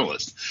a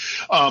journalist.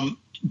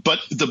 But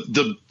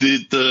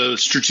the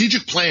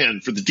strategic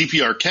plan for the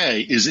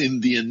DPRK is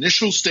in the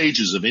initial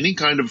stages of any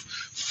kind of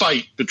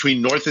fight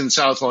between North and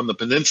South on the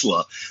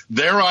peninsula.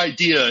 Their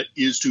idea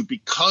is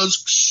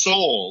because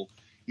Seoul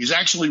is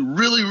actually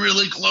really,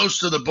 really close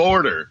to the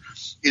border,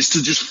 is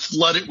to just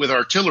flood it with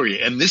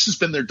artillery. And this has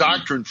been their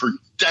doctrine for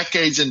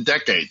decades and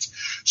decades.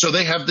 So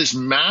they have this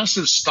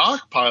massive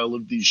stockpile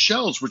of these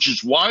shells, which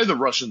is why the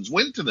Russians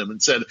went to them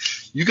and said,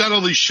 you got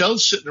all these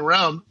shells sitting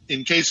around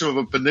in case of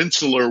a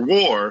peninsular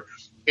war.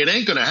 It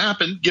ain't going to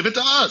happen. Give it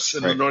to us.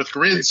 And the North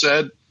Koreans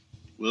said,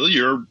 well,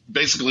 you're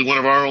basically one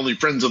of our only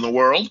friends in the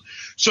world.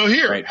 So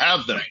here,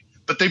 have them.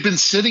 But they've been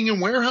sitting in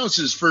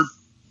warehouses for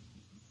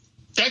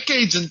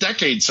decades and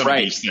decades, some of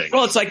these things.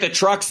 Well, it's like the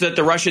trucks that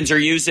the Russians are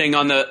using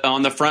on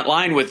the front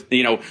line with,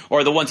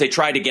 or the ones they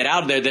tried to get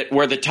out of there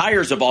where the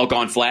tires have all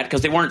gone flat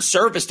because they weren't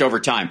serviced over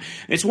time.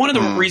 It's one of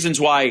the reasons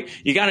why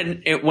you got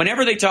to,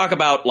 whenever they talk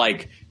about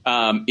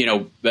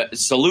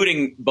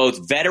saluting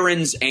both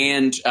veterans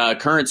and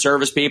current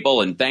service people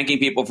and thanking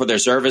people for their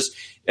service,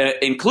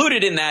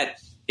 included in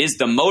that is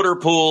the motor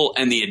pool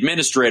and the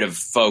administrative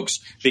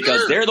folks,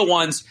 because they're the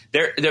ones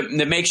that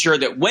make sure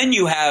that when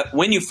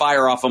you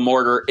fire off a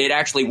mortar, it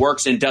actually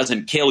works and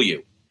doesn't kill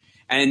you.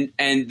 And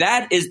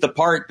that is the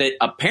part that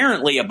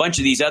apparently a bunch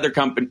of these other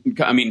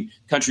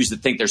countries that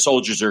think their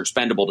soldiers are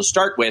expendable to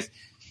start with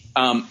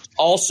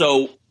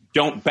also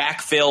don't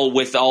backfill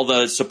with all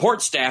the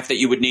support staff that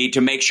you would need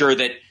to make sure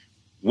that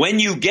when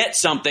you get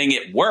something,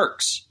 it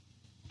works.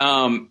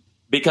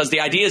 Because the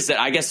idea is that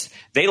I guess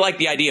they like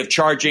the idea of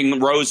charging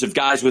rows of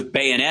guys with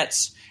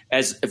bayonets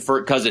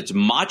because it's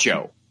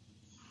macho,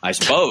 I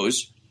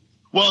suppose.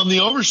 Well, and the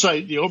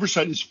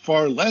oversight is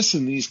far less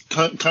in these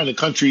kind of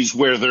countries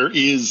where there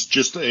is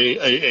just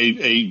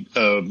a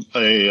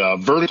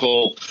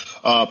vertical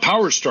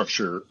power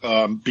structure,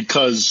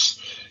 because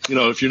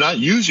if you're not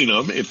using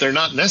them, if they're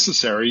not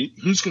necessary,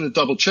 who's going to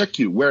double check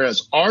you?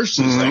 Whereas our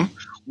system.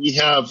 We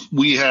have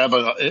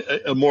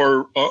a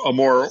more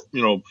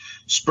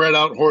spread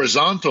out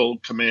horizontal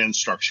command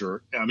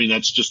structure. I mean,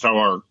 that's just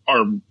how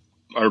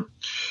our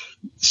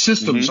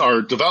systems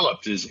are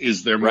developed.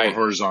 Is they're more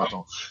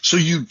horizontal. So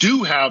you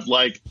do have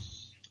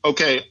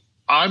okay,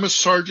 I'm a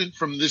sergeant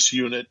from this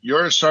unit.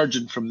 You're a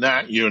sergeant from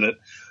that unit.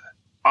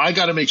 I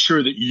got to make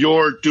sure that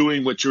you're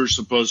doing what you're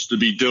supposed to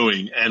be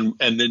doing, and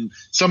then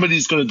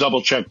somebody's going to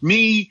double check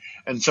me,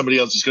 and somebody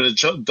else is going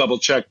to double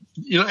check.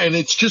 And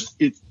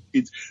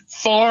it's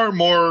far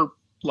more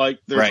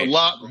there's a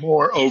lot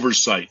more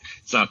oversight.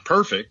 It's not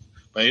perfect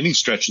by any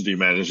stretch of the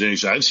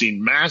imagination. I've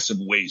seen massive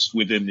waste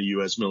within the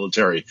U.S.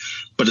 military,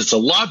 but it's a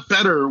lot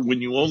better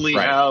when you only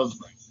have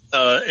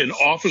an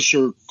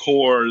officer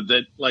corps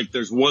that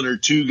there's one or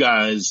two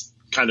guys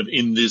kind of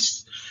in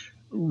this,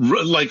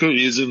 like it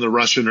is in the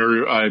Russian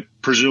or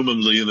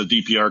presumably in the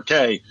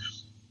DPRK,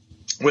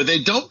 where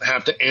they don't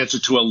have to answer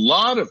to a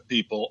lot of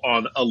people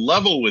on a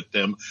level with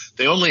them.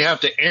 They only have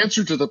to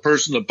answer to the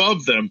person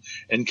above them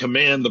and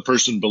command the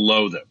person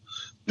below them.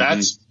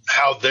 That's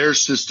how their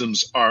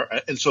systems are.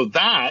 And so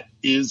that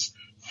is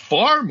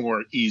far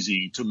more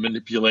easy to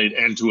manipulate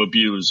and to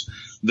abuse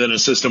than a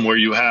system where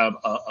you have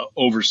a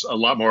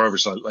lot more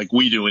oversight like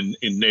we do in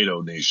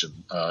NATO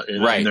nation,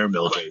 in their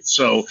military.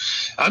 So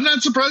I'm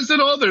not surprised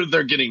at all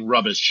they're getting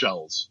rubbish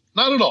shells.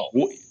 Not at all.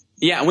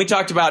 Yeah, and we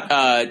talked about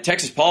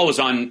Texas Paul was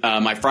on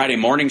my Friday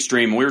morning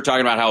stream, and we were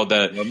talking about how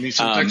love me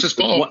some Texas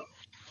Paul.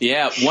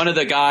 One of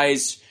the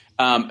guys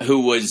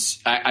who was,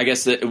 I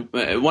guess,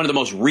 one of the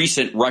most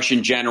recent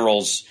Russian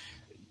generals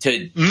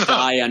to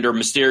die under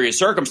mysterious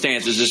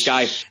circumstances. This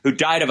guy who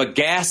died of a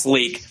gas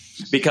leak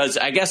because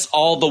I guess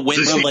all the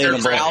windows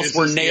in the house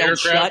were nailed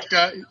shut.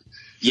 The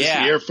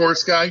Air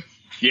Force guy.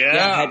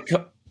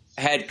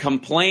 Had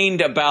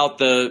complained about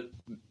the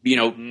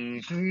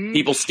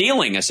people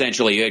stealing,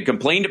 essentially. He had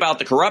complained about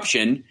the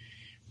corruption.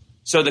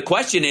 So the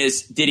question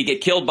is, did he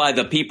get killed by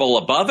the people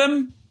above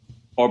him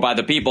or by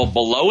the people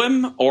below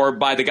him or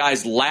by the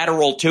guys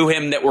lateral to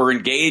him that were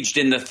engaged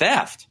in the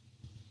theft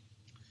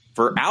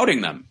for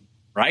outing them?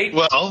 Right?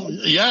 Well,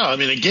 yeah. I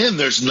mean, again,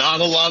 there's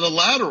not a lot of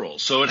lateral,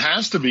 so it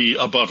has to be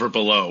above or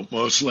below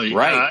mostly.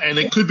 Right. And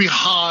it could be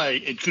high.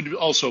 It could be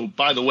also,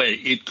 by the way,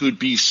 it could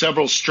be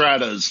several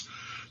stratas.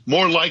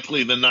 More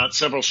likely than not,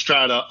 several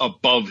strata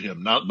above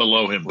him, not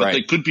below him. But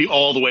they could be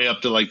all the way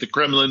up to the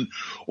Kremlin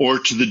or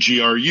to the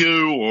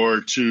GRU or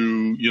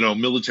to,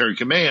 military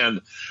command,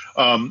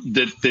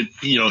 that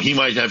he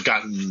might have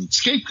gotten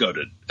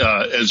scapegoated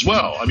as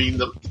well. I mean,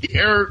 the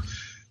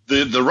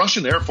the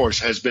Russian Air Force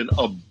has been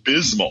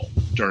abysmal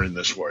during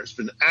this war. It's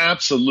been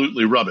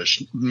absolutely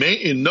rubbish,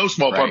 in no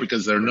small part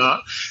because they're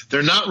not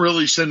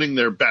really sending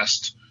their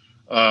best.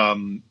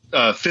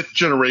 Fifth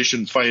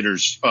generation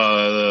fighters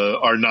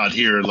are not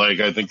here. Like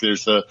I think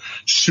there's the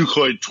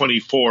Sukhoi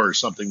 24 or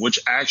something, which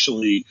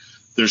actually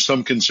there's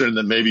some concern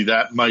that maybe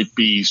that might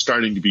be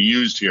starting to be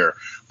used here.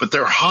 But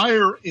they're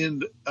higher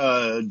end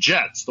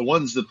jets, the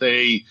ones that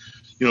they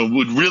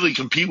would really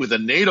compete with a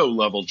NATO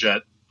level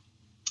jet.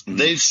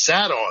 They've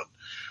sat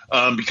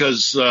on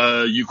because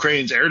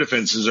Ukraine's air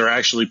defenses are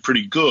actually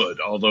pretty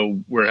good,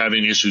 although we're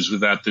having issues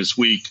with that this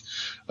week.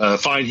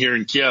 Fine here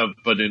in Kiev,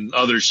 but in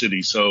other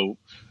cities. So,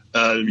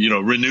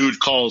 renewed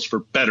calls for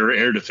better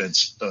air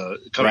defense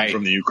coming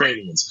from the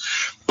Ukrainians.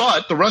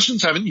 But the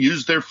Russians haven't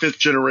used their fifth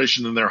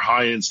generation and their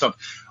high-end stuff,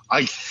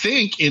 I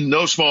think in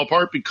no small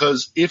part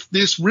because if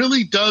this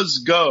really does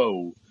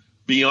go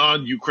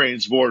beyond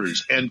Ukraine's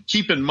borders, and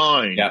keep in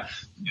mind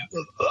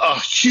a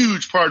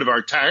huge part of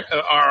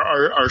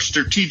our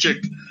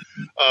strategic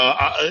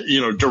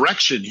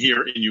direction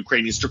here in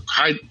Ukraine is to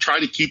try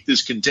to keep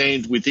this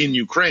contained within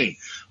Ukraine.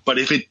 But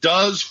if it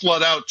does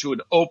flood out to an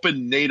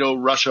open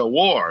NATO-Russia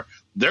war,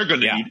 they're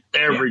going to need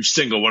every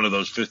single one of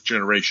those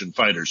fifth-generation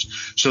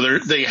fighters. So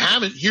they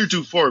haven't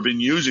heretofore been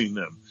using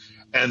them.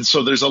 And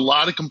so there's a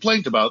lot of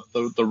complaint about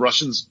the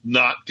Russians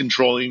not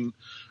controlling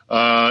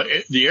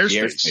the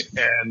airspace.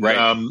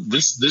 And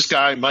this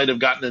guy might have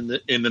gotten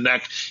in the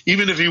neck,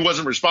 even if he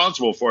wasn't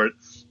responsible for it,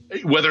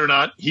 whether or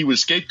not he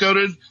was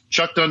scapegoated,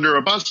 chucked under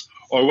a bus,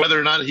 or whether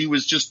or not he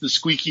was just the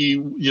squeaky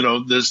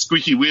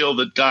wheel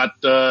that got,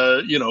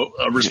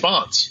 a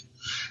response,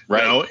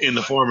 in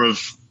the form of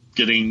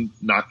getting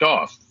knocked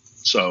off.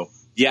 So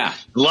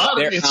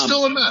it's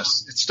still a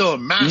mess. It's still a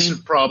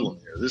massive problem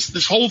here.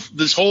 This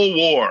whole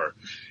war,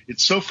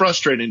 it's so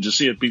frustrating to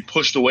see it be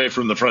pushed away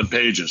from the front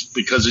pages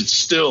because it's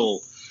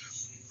still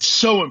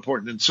so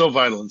important and so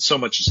vital and so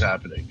much is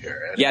happening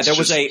here. And there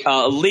was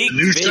a leaked video.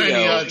 The new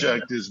shiny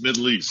object is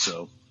Middle East,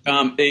 so.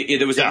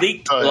 There was a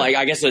leaked,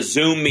 a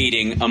Zoom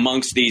meeting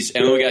amongst these,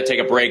 and we got to take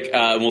a break.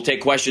 We'll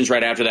take questions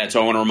right after that.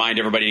 So I want to remind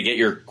everybody to get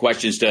your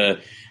questions to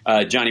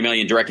Johnny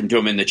Million, direct them to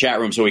him in the chat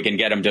room so we can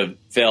get them to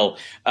Phil.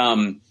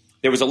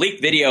 There was a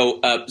leaked video,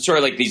 sort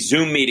of like these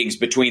Zoom meetings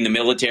between the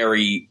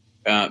military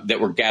that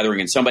were gathering,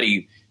 and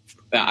somebody,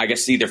 I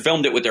guess, either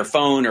filmed it with their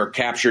phone or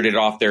captured it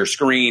off their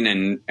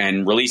screen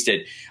and released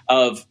it,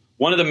 of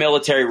one of the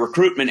military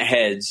recruitment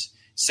heads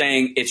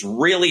saying it's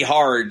really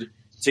hard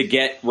to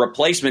get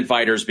replacement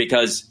fighters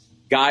because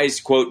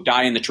guys, quote,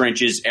 die in the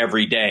trenches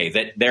every day,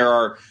 that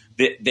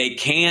they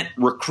can't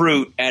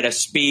recruit at a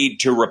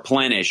speed to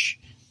replenish.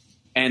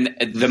 And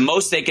the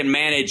most they can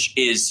manage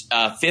is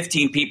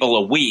 15 people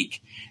a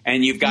week.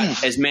 And you've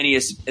got as many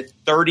as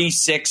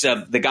 36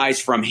 of the guys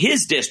from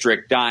his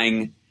district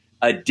dying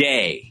a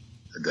day.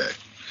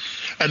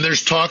 And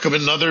there's talk of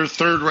another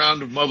third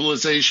round of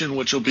mobilization,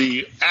 which will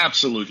be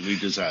absolutely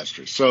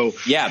disastrous. So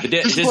but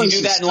does he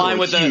do that in line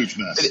with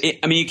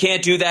you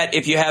can't do that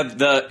if you have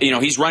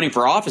he's running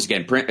for office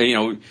again.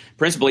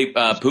 Principally,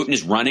 Putin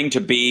is running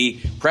to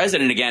be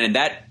president again, and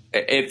that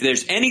if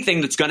there's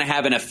anything that's going to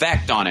have an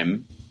effect on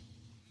him,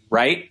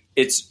 right?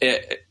 It's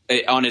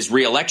on his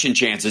reelection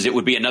chances. It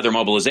would be another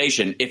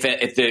mobilization if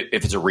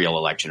it's a real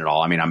election at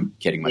all. I mean, I'm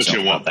kidding myself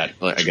about that.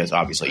 I guess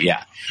obviously,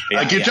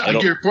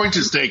 your point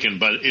is taken,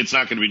 but it's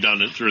not going to be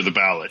done through the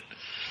ballot,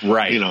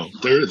 right?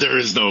 There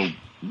is no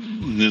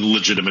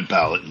legitimate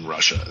ballot in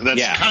Russia.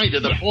 That's kind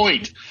of the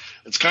point.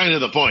 It's kind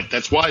of the point.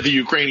 That's why the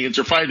Ukrainians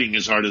are fighting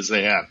as hard as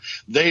they have.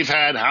 They've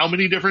had how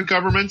many different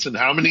governments and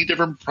how many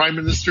different prime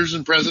ministers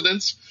and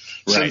presidents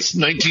since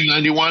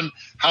 1991?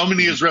 How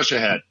many has Russia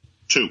had?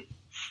 Two.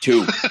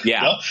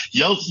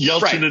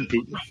 Yeltsin and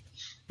Putin.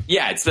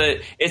 Yeah, it's the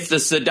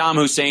Saddam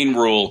Hussein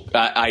rule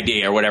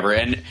idea or whatever,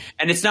 and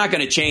it's not going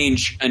to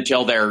change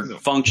until their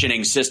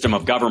functioning system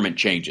of government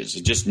changes.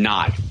 It's just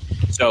not.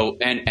 So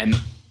and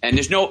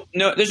there's no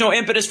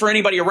impetus for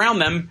anybody around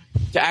them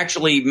to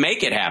actually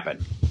make it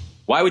happen.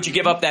 Why would you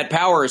give up that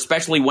power,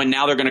 especially when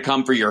now they're going to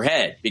come for your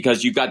head?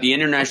 Because you've got the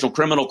International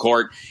Criminal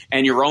Court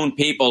and your own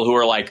people who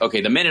are like,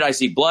 okay, the minute I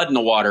see blood in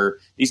the water,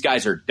 these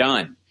guys are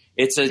done.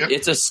 It's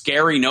a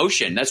scary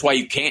notion. That's why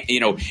you can't,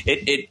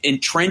 it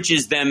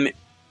entrenches them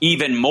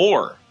even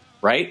more,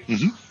 right?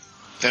 Mm-hmm. And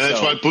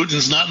that's why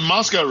Putin's not in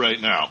Moscow right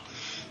now.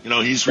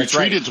 He's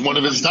retreated to one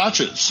of his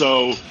dachas.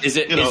 So is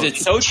it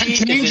so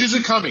cheap? Changes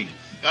are coming.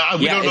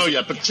 We don't know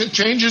yet, but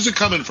changes are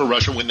coming for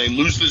Russia when they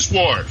lose this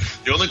war.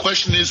 The only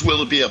question is,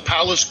 will it be a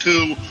palace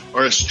coup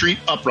or a street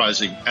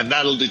uprising? And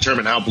that'll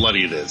determine how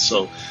bloody it is.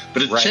 So,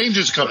 but change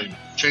is coming.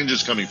 Change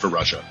is coming for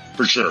Russia,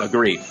 for sure.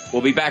 Agreed.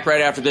 We'll be back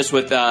right after this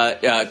with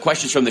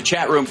questions from the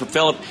chat room for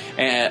Philip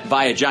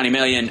via Johnny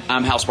Million.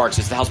 I'm Hal Sparks.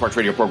 It's the Hal Sparks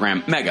radio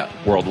program, Mega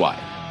Worldwide.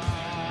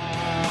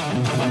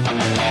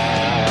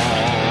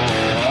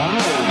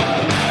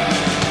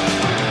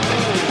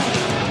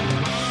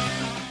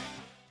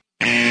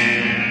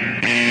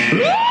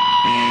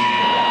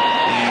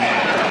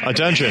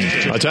 Attention.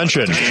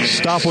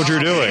 Stop what you're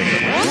doing.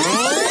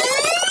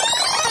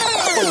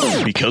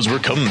 Because we're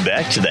coming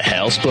back to the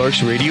Hal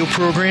Sparks radio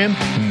program,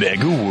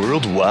 Mega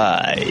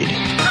Worldwide.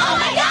 Oh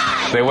my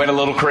God! They went a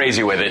little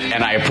crazy with it,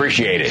 and I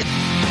appreciate it.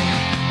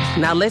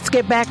 Now let's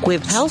get back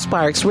with Hal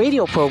Sparks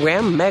radio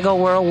program, Mega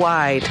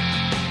Worldwide.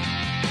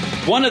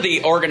 One of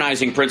the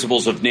organizing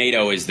principles of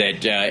NATO is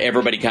that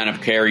everybody kind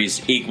of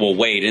carries equal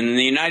weight. And in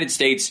the United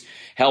States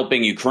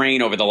helping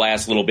Ukraine over the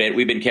last little bit,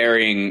 we've been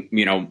carrying,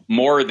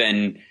 more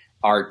than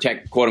our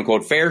quote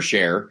unquote fair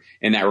share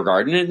in that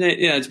regard. And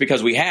it's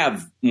because we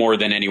have more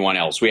than anyone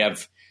else. We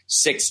have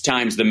 6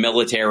 times the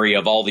military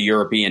of all the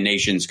European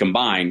nations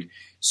combined.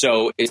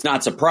 So it's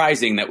not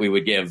surprising that we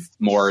would give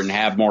more and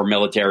have more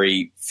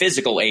military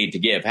physical aid to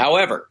give.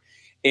 However,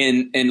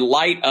 in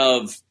light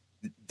of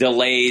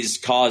delays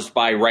caused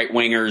by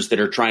right-wingers that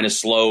are trying to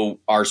slow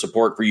our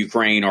support for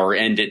Ukraine or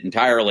end it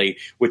entirely,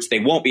 which they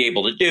won't be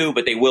able to do,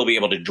 but they will be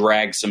able to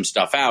drag some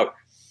stuff out.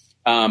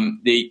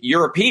 The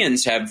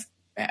Europeans have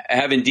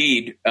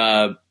indeed,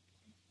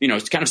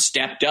 it's kind of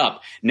stepped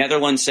up.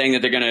 Netherlands saying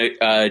that they're going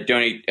to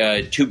donate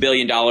 $2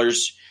 billion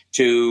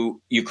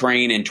to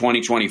Ukraine in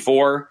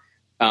 2024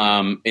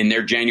 in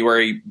their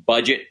January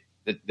budget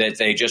that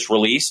they just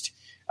released.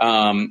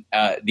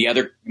 The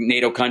other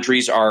NATO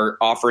countries are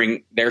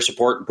offering their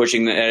support and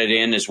pushing that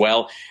in as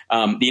well.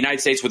 The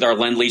United States with our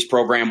Lend-Lease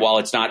program, while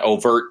it's not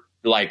overt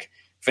like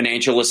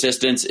financial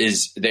assistance,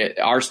 is that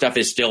our stuff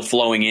is still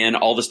flowing in.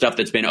 All the stuff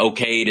that's been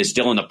okayed is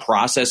still in the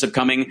process of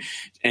coming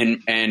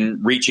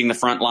and reaching the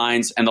front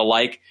lines and the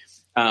like.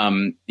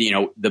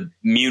 The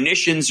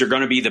munitions are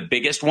going to be the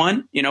biggest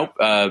one,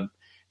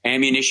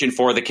 ammunition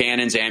for the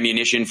cannons,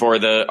 ammunition for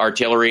the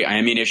artillery,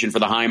 ammunition for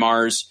the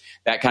HIMARS,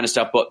 that kind of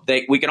stuff. But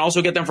we can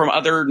also get them from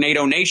other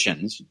NATO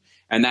nations,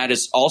 and that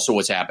is also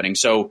what's happening.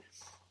 So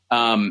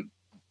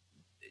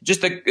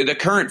just the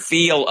current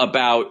feel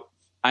about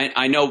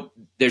I know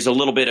there's a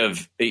little bit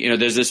of,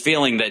 there's this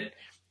feeling that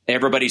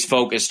everybody's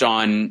focused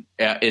on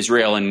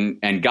Israel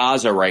and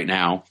Gaza right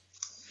now,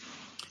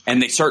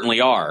 and they certainly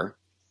are.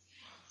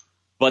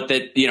 But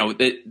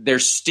that,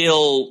 there's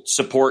still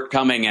support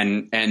coming,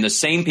 and the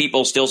same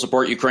people still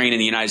support Ukraine in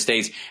the United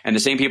States, and the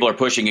same people are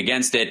pushing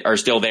against it are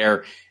still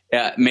there.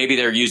 Maybe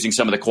they're using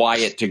some of the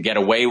quiet to get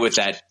away with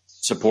that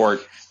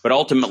support, but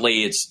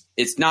ultimately it's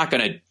not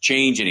going to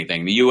change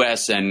anything. The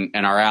U.S. and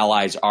our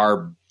allies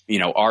are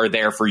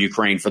there for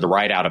Ukraine for the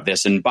ride out of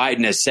this, and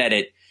Biden has said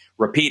it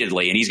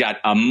repeatedly, and he's got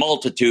a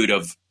multitude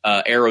of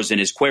arrows in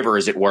his quiver,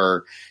 as it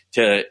were,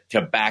 to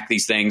back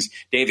these things.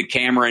 David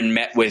Cameron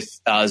met with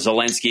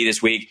Zelensky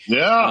this week.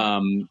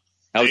 Yeah.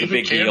 That was a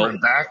big Cameron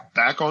deal.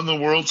 Back on the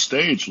world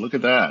stage. Look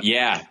at that.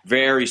 Yeah,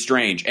 very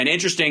strange. And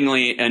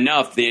interestingly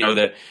enough,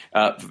 considering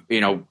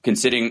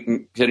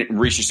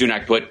Rishi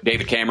Sunak put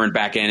David Cameron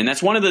back in, and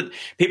that's one of the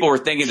people were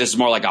thinking this is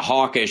more like a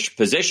hawkish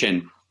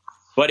position,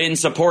 but in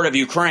support of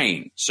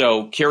Ukraine.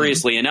 So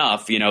curiously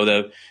enough, I don't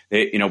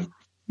know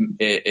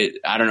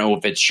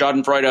if it's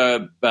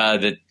Schadenfreude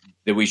that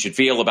we should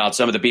feel about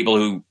some of the people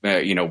who,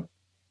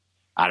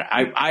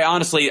 I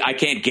honestly, I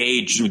can't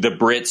gauge the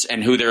Brits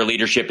and who their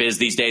leadership is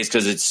these days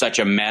because it's such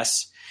a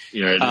mess.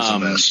 Yeah, it is a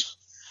mess.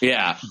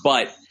 Yeah,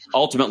 but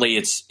ultimately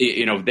it's,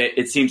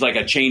 it seems like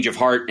a change of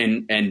heart,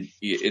 and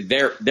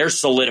they're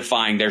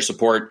solidifying their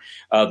support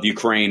of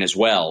Ukraine as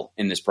well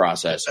in this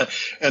process.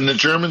 And the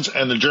Germans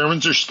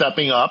are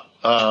stepping up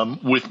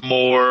with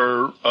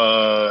more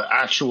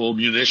actual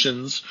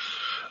munitions.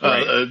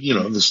 Right.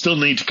 They still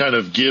need to kind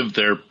of give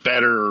their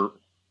better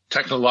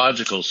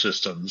technological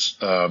systems,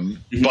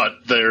 but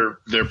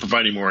they're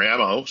providing more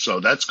ammo, so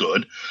that's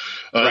good.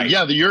 Right.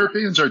 Yeah, the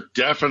Europeans are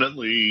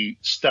definitely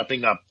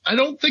stepping up. I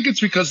don't think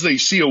it's because they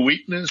see a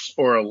weakness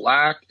or a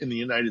lack in the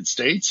United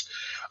States.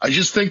 I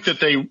just think that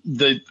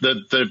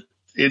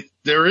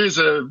there is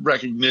a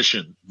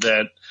recognition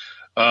that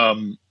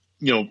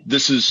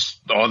this is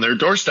on their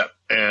doorstep.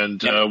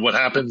 And what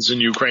happens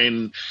in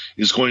Ukraine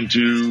is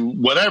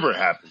whatever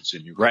happens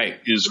in Ukraine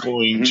is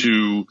going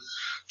to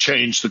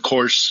change the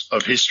course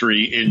of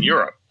history in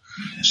Europe.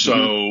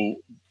 So,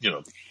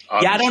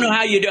 I don't know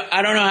how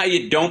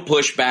you don't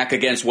push back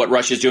against what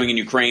Russia's doing in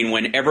Ukraine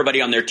when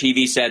everybody on their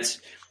TV sets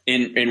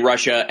in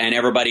Russia and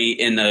everybody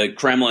in the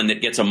Kremlin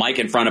that gets a mic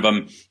in front of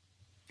them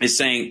is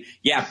saying,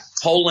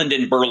 Poland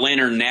and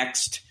Berlin are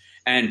next.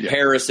 And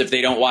Paris, if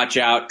they don't watch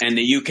out, and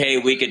the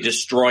UK, we could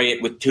destroy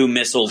it with 2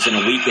 missiles in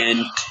a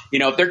weekend.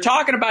 If they're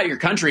talking about your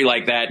country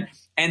like that,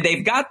 and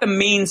they've got the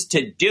means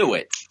to do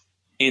it,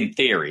 in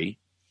theory,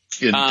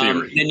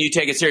 then you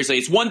take it seriously.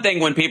 It's one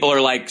thing when people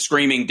are like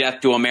screaming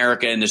 "Death to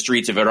America" in the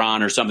streets of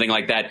Iran or something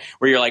like that,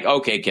 where you're like,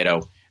 okay,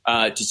 kiddo,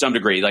 to some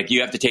degree, like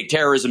you have to take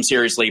terrorism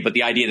seriously, but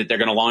the idea that they're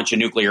going to launch a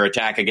nuclear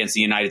attack against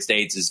the United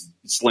States is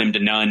slim to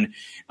none.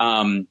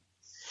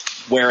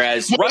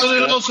 Whereas Russia,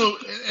 and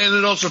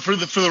it also for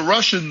the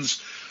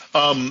Russians.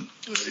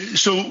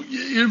 So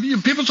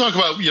people talk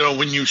about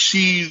when you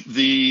see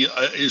the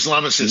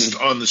Islamicists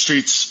on the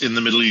streets in the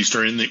Middle East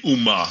or in the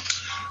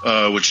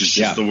Ummah, which is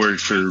just the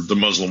word for the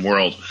Muslim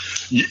world,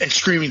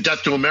 screaming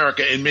 "Death to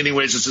America." In many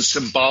ways, it's a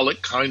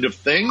symbolic kind of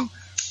thing.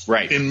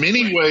 Right. In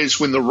many ways,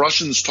 when the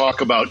Russians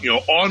talk about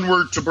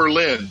onward to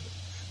Berlin,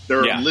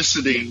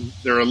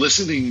 They're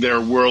eliciting their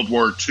World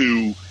War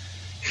II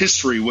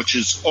history, which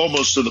is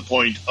almost to the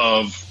point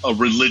of a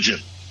religion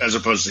as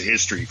opposed to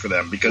history for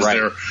them, because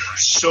they're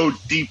so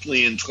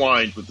deeply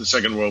entwined with the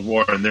Second World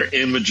War, and their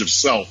image of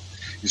self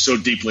is so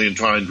deeply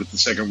entwined with the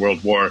Second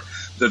World War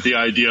that the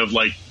idea of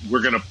like,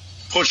 we're going to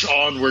push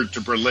onward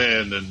to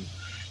Berlin, and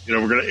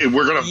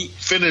we're going to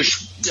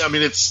finish. I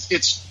mean,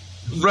 it's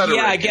rhetoric.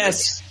 Yeah, I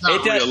guess it's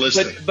not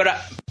realistic. But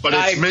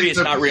I agree, it's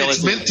not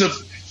realistic.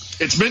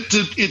 It's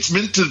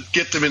meant to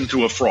get them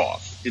into a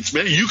froth.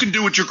 You can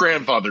do what your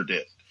grandfather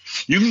did.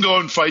 You can go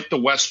and fight the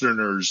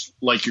Westerners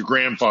like your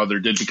grandfather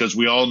did, because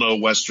we all know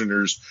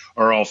Westerners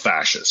are all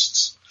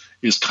fascists,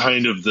 is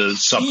kind of the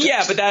subtext.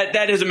 Yeah, but that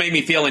doesn't make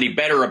me feel any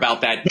better about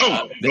that.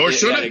 No, nor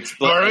should it.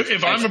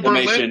 If I'm a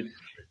Berlin,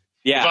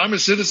 if I'm a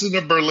citizen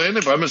of Berlin,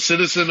 if I'm a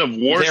citizen of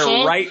Warsaw.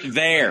 They're right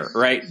there,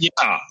 right?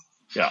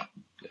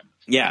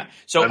 Yeah.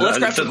 So let's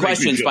grab some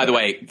questions, by the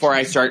way, before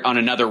I start on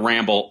another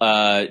ramble.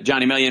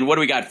 Johnny Million, what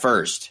do we got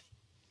first?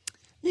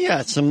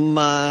 Yeah,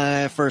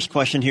 my first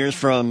question here is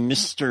from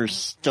Mr.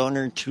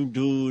 Stoner 2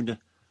 Dude.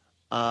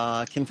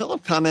 Can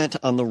Philip comment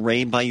on the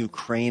raid by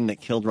Ukraine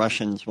that killed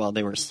Russians while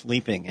they were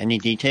sleeping? Any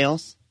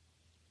details?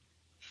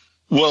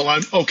 Well,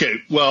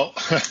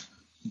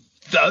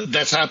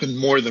 that's happened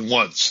more than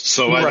once,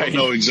 so I don't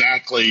know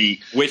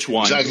exactly which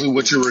one, exactly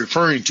what you're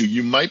referring to.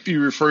 You might be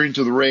referring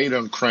to the raid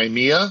on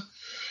Crimea,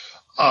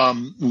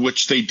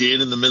 which they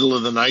did in the middle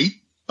of the night.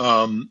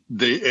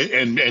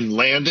 They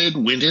landed,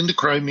 went into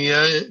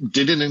Crimea,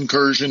 did an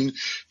incursion,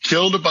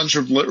 killed a bunch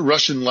of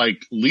Russian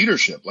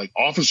leadership,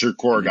 officer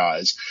corps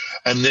guys,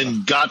 and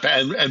then got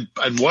back.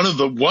 And one of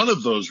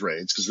those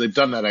raids, because they've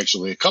done that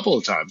actually a couple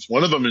of times.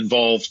 One of them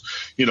involved,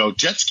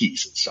 jet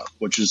skis and stuff,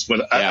 which is what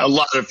a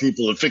lot of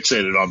people have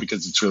fixated on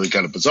because it's really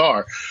kind of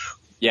bizarre.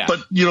 Yeah.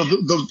 But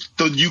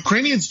the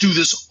Ukrainians do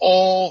this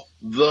all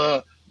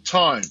the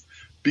time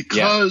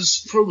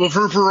because for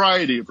a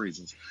variety of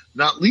reasons.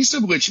 Not least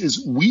of which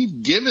is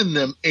we've given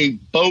them a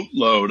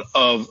boatload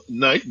of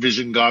night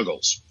vision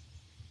goggles.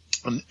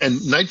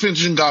 And night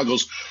vision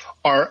goggles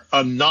are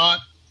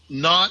not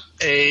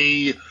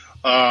a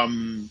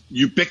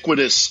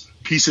ubiquitous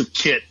piece of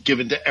kit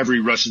given to every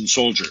Russian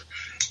soldier.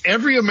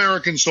 Every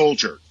American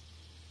soldier.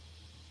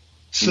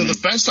 So the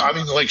best,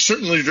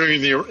 certainly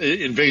during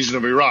the invasion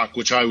of Iraq,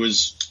 which I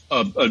was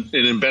an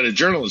embedded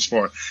journalist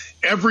for,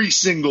 every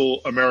single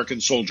American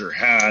soldier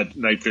had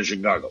night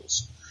vision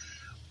goggles.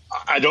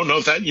 I don't know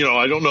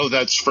if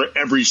that's for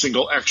every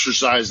single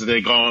exercise that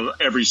they go on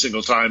every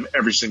single time,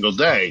 every single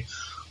day,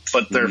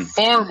 but they're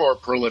far more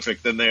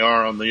prolific than they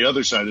are on the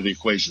other side of the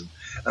equation.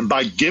 And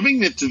by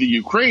giving it to the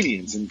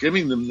Ukrainians and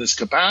giving them this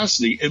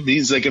capacity, it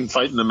means they can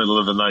fight in the middle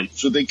of the night.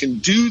 So they can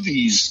do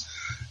these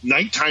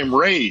nighttime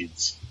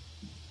raids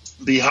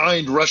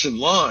behind Russian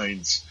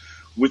lines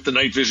with the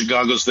night vision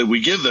goggles that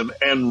we give them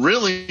and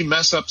really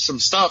mess up some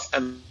stuff.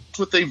 And that's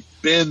what they've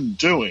been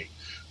doing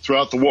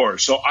throughout the war.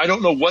 So I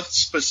don't know what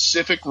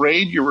specific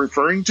raid you're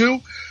referring to,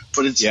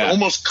 but it's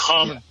almost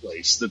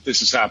commonplace that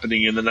this is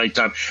happening in the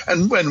nighttime.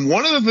 And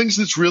one of the things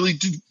that's really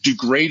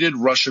degraded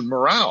Russian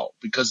morale,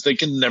 because they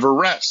can never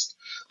rest.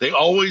 They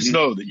always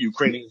know that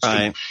Ukrainians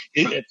at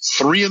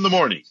 3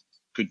 a.m.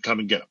 could come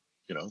and get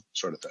them,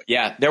 sort of thing.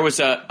 Yeah, there was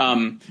a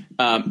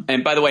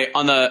and by the way,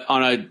 on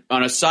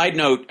a side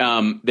note,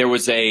 there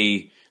was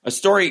a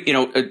story,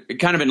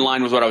 kind of in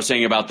line with what I was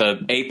saying about the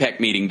APEC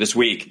meeting this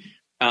week.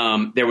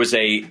 There was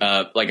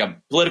a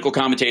political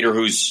commentator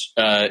who's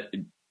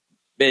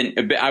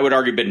been, I would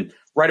argue, been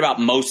right about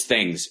most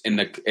things in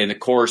the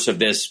course of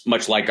this,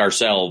 much like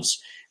ourselves,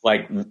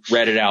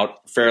 read it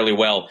out fairly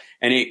well.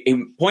 And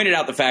he pointed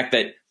out the fact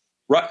that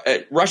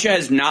Russia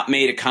has not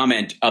made a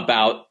comment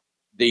about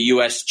the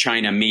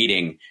U.S.-China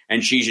meeting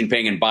and Xi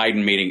Jinping and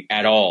Biden meeting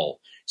at all,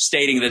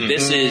 stating that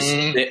this is,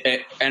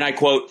 and I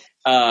quote,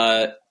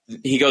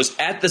 he goes,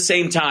 at the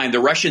same time, the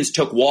Russians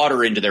took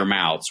water into their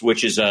mouths,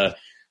 which is a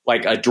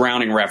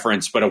drowning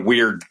reference, but a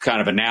weird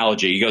kind of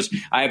analogy. He goes,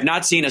 I have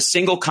not seen a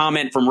single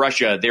comment from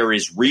Russia. There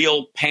is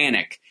real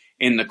panic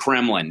in the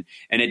Kremlin.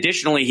 And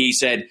additionally, he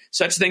said,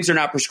 such things are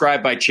not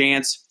prescribed by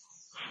chance.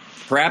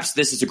 Perhaps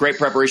this is a great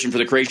preparation for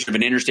the creation of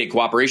an interstate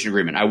cooperation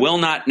agreement. I will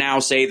not now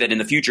say that in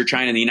the future,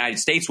 China and the United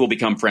States will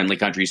become friendly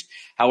countries.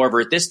 However,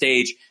 at this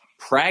stage,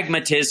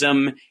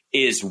 pragmatism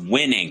is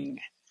winning.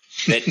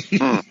 That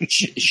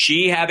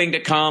she having to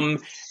come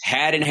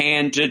hat in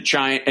hand to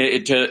China,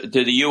 to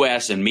the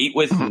U.S. and meet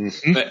with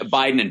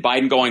Biden, and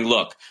Biden going,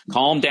 look,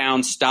 calm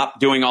down, stop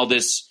doing all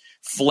this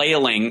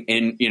flailing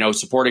in,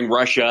 supporting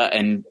Russia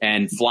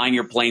and flying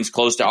your planes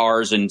close to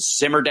ours, and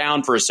simmer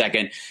down for a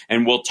second,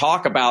 and we'll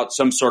talk about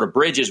some sort of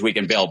bridges we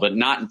can build, but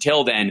not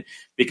until then,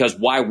 because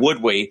why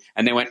would we?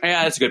 And they went,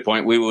 yeah, that's a good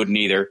point. We wouldn't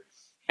either.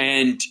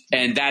 And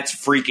that's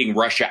freaking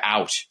Russia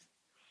out.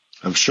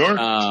 I'm sure.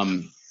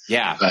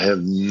 Yeah. I have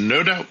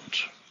no doubt.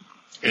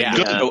 Yeah.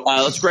 So,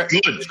 let's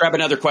grab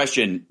another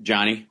question,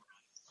 Johnny.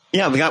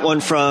 Yeah, we got one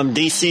from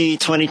DC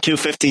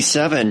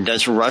 2257.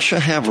 Does Russia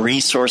have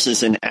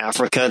resources in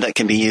Africa that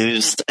can be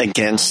used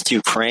against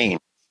Ukraine?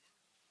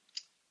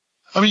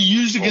 I mean,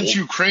 used against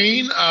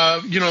Ukraine,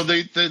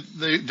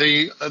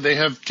 they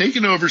have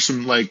taken over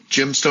some like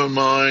gemstone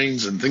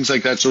mines and things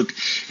like that. So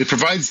it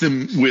provides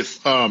them with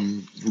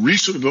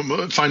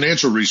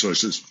financial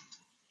resources.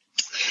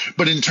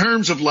 But in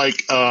terms of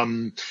like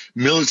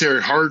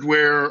military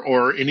hardware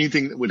or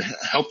anything that would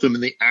help them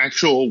in the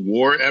actual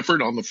war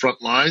effort on the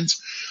front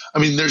lines, I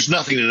mean, there's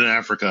nothing in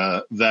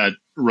Africa that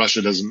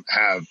Russia doesn't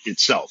have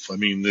itself. I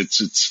mean, it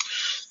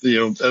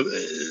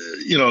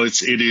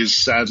is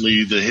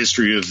sadly the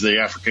history of the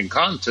African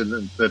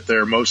continent that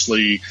they're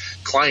mostly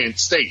client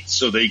states,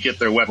 so they get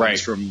their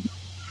weapons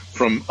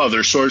from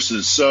other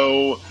sources.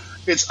 So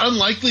it's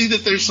unlikely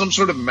that there's some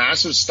sort of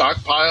massive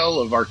stockpile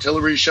of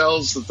artillery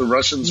shells that the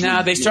Russians.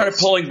 No, they started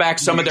pulling back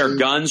some of their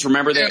guns.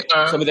 Remember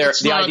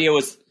the idea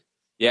was,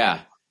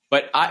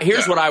 But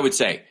here's what I would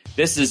say.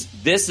 This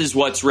is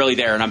what's really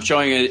there, and I'm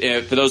showing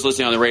it for those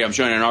listening on the radio. I'm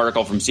showing an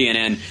article from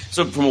CNN,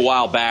 so from a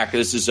while back.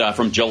 This is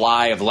from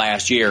July of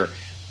last year,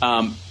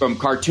 from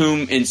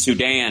Khartoum in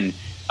Sudan.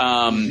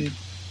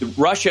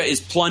 Russia is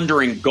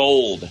plundering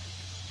gold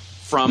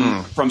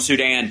from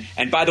Sudan,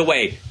 and by the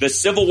way, the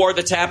civil war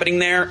that's happening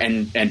there,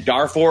 and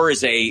Darfur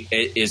is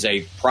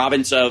a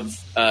province of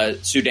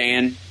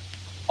Sudan.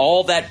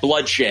 All that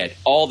bloodshed,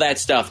 all that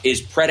stuff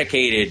is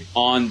predicated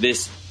on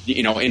this,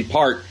 in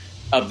part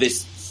of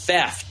this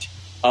theft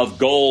of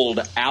gold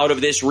out of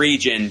this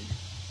region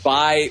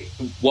by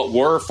what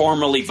were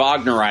formerly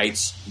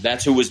Wagnerites.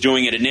 That's who was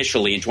doing it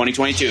initially in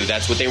 2022.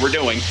 That's what they were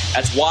doing.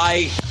 That's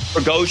why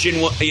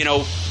Prigozhin,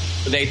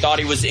 they thought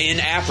he was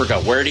in Africa.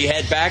 Where did he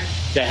head back?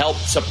 To help,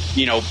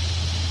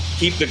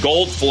 keep the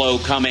gold flow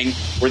coming,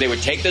 where they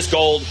would take this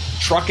gold,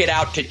 truck it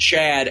out to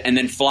Chad, and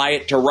then fly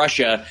it to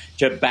Russia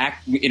to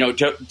back,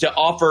 to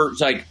offer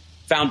like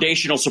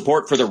foundational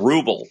support for the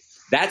ruble.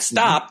 That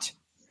stopped.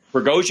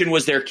 Prigozhin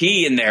was their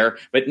key in there,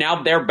 but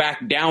now they're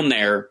back down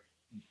there,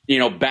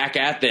 back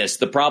at this.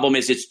 The problem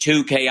is it's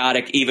too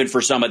chaotic even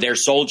for some of their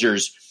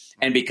soldiers.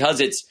 And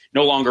because it's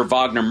no longer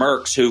Wagner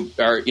mercs who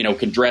are,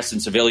 can dress in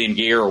civilian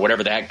gear or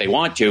whatever the heck they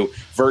want to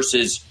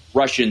versus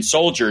Russian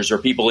soldiers or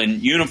people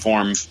in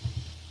uniform,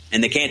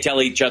 and they can't tell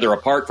each other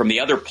apart from the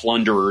other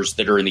plunderers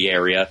that are in the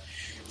area,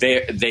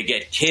 they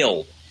get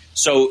killed.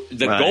 So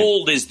the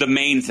gold is the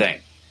main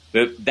thing.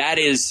 That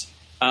is,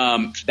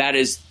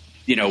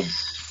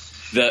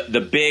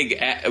 the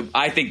big,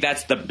 I think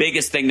that's the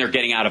biggest thing they're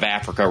getting out of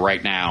Africa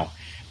right now,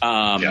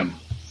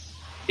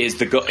 is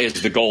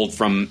the gold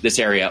from this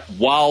area,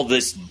 while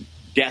this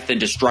death and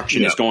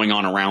destruction is going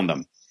on around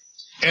them.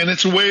 And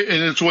it's a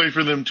way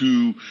for them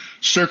to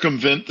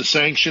circumvent the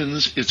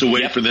sanctions. It's a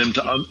way for them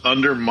to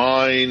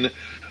undermine,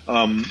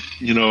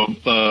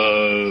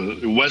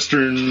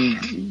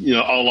 Western,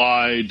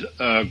 allied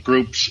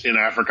groups in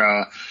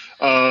Africa.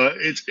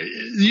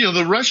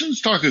 The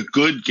Russians talk a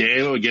good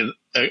game again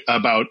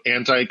about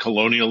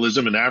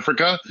anti-colonialism in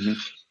Africa,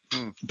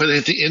 but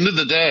at the end of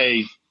the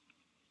day,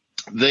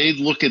 they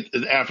look at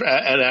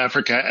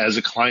Africa as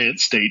a client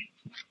state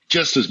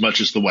just as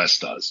much as the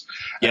West does,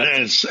 and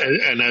as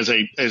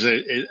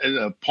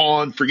a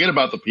pawn. Forget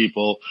about the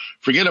people,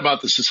 forget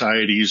about the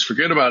societies,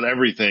 forget about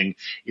everything.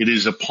 It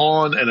is a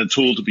pawn and a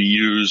tool to be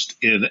used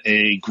in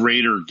a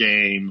greater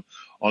game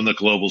on the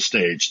global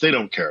stage. They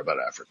don't care about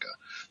Africa.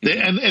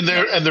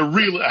 They're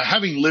real.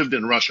 Having lived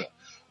in Russia,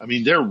 I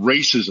mean, their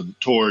racism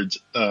towards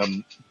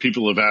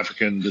people of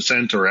African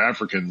descent or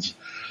Africans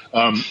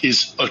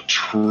is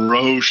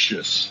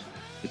atrocious.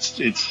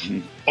 It's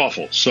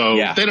awful. So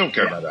they don't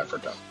care about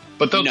Africa,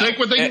 but they'll take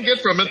what they can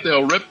get from it.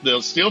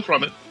 They'll steal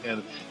from it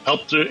and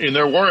help in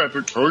their war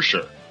effort for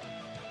sure.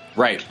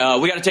 Right.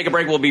 We got to take a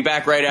break. We'll be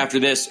back right after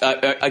this.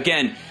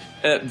 Again,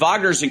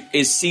 Wagner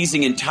is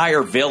seizing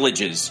entire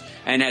villages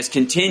and has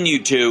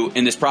continued to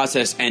in this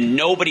process, and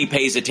nobody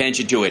pays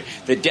attention to it.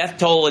 The death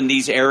toll in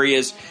these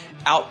areas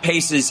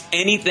outpaces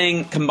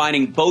anything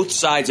combining both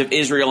sides of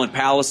Israel and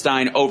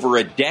Palestine over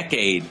a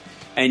decade,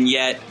 and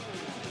yet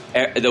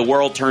the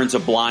world turns a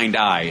blind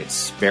eye.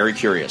 It's very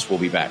curious. We'll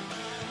be back.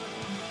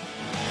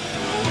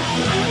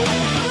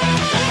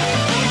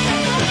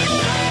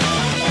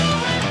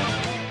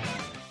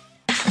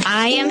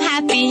 I am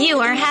happy, you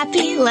are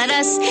happy, let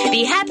us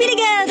be happy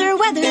together,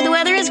 whether the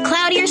weather is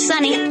cloudy or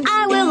sunny.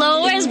 I will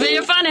always be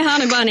your funny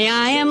honey bunny.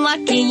 I am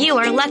lucky, you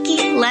are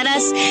lucky, let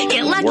us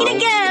get lucky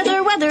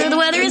together, whether the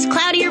weather is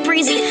cloudy or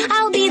breezy.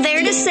 I'll be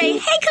there to say,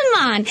 hey,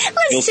 come on,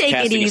 let's take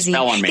it easy.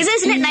 Because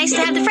isn't it nice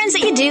to have the friends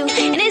that you do?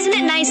 And isn't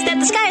it nice that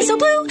the sky is so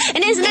blue?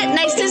 And isn't it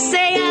nice to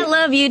say I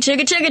love you,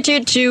 chugga chugga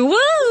choo choo, woo woo.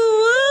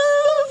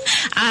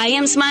 I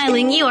am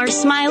smiling, you are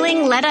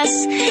smiling, let us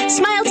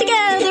smile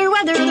together,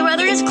 whether the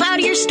weather is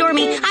cloudy or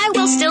stormy. I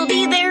will still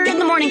be there in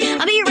the morning.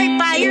 I'll be right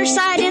by your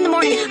side in the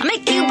morning. I'll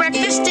make you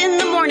breakfast in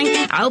the morning.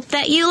 I hope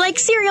that you like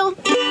cereal.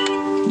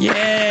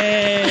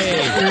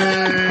 Yay!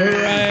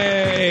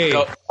 Hooray!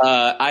 So,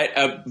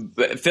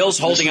 Phil's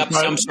holding up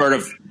some sort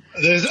of...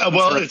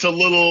 it's a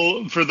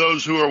little, for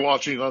those who are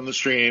watching on the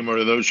stream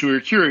or those who are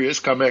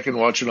curious, come back and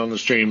watch it on the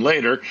stream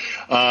later,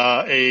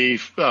 a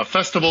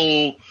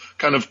festival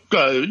kind of,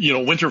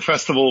 winter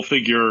festival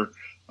figure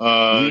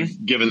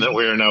given that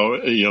we're now,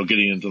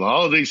 getting into the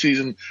holiday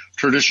season,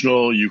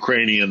 traditional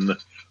Ukrainian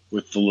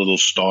with the little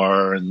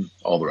star and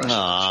all the rest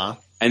of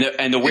it.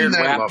 And the weird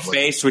wrapped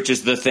face, which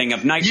is the thing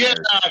of nightmare. Yeah,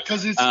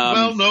 because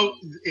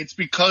it's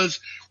because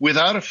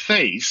without a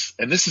face,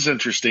 and this is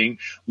interesting,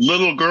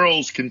 little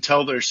girls can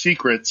tell their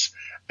secrets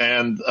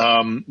and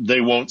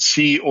they won't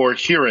see or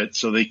hear it,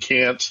 so they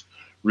can't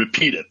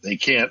repeat it. They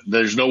can't.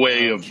 There's no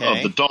way of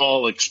the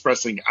doll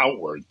expressing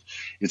outward.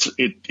 It's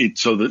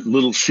so that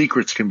little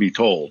secrets can be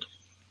told.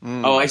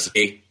 Oh, I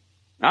see.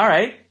 All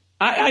right.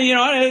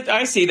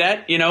 I see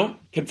that.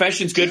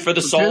 Confession's good for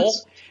the soul.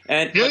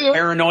 And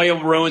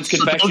paranoia ruins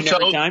confession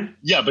every time.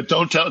 Yeah, but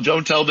don't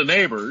tell the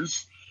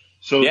neighbors.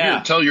 So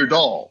tell your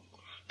doll.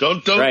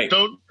 Don't tell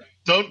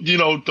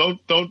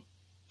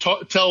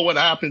what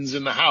happens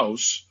in the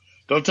house.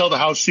 Don't tell the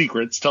house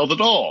secrets. Tell the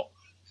doll.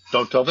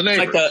 Don't tell the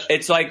neighbors.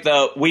 It's like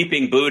the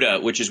Weeping Buddha,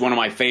 which is one of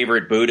my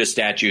favorite Buddha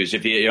statues.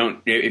 If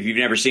you've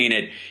never seen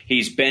it,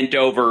 he's bent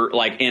over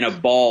like in a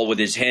ball with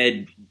his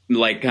head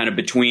like kind of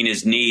between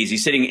his knees.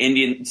 He's sitting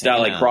Indian style,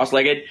 like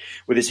cross-legged,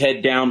 with his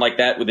head down like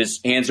that, with his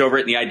hands over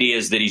it. And the idea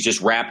is that he's just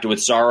wrapped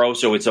with sorrow.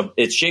 So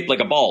it's shaped like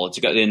a ball.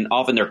 And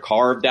often they're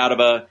carved out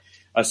of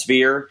a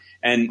sphere.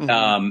 And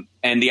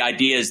and the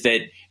idea is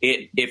that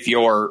if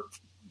you're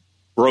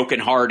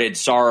brokenhearted,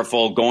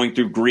 sorrowful, going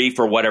through grief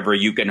or whatever,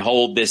 you can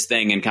hold this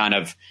thing and kind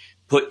of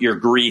put your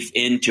grief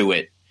into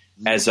it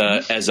as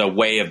a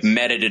way of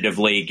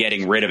meditatively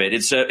getting rid of it.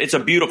 It's a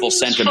beautiful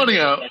sentiment.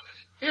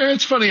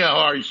 It's funny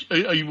how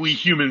we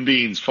human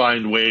beings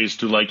find ways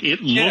to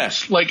it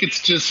looks like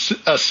it's just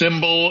a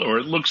symbol, or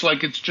it looks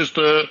like it's just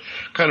a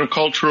kind of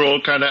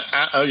cultural kind of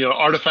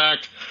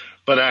artifact,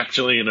 but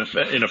actually in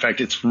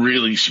effect it's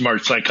really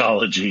smart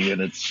psychology,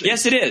 and it's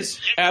yes, it is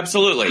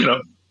absolutely.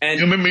 And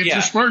human beings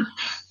are smart.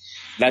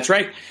 That's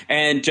right.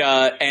 And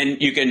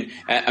you can,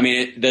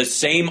 the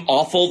same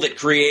offal that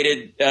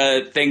created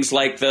things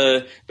like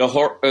the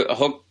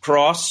hook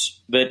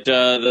cross that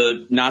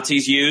the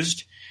Nazis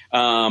used.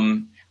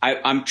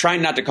 I'm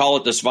trying not to call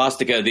it the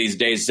swastika these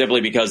days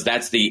simply because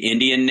that's the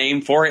Indian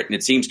name for it, and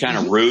it seems kind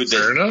of rude.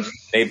 Fair enough.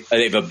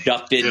 They've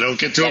abducted. They don't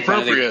get too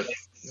appropriate.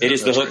 It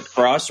is the hook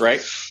cross, right?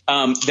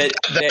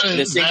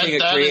 The same thing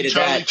that created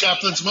Charlie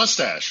Chaplin's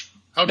mustache.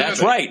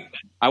 That's right.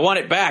 I want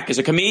it back. As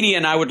a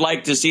comedian, I would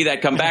like to see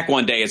that come back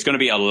one day. It's going to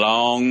be a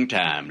long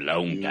time.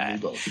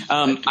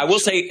 I will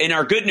say in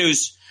our good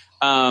news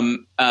part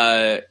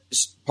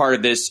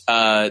of this,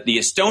 the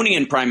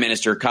Estonian Prime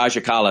Minister,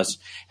 Kaja Kallas,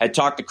 had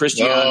talked to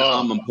Christiane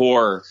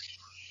Amanpour.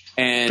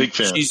 And big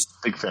fan. She's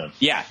big fan.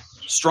 Yeah.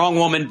 Strong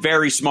woman,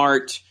 very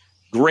smart,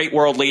 great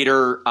world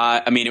leader.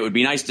 It would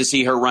be nice to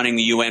see her running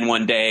the UN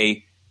one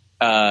day.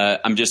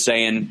 I'm just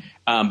saying.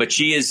 But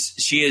she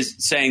is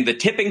saying the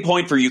tipping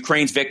point for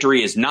Ukraine's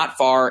victory is not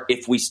far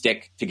if we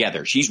stick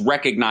together. She's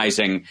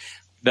recognizing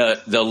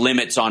the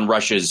limits on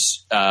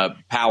Russia's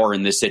power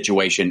in this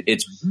situation.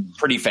 It's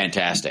pretty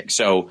fantastic.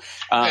 So,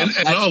 and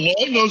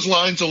along those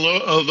lines,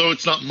 although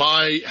it's not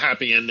my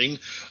happy ending,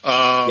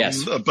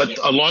 but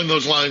along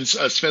those lines,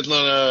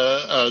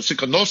 Svetlana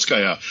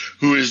Tikhanovskaya,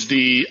 who is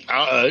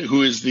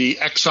the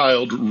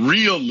exiled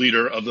real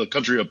leader of the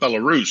country of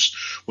Belarus,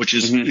 which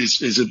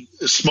is a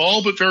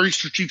small but very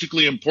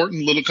strategically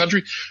important little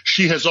country.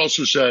 She has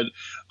also said,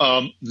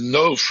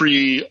 no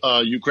free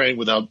Ukraine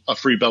without a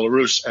free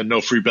Belarus, and no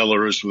free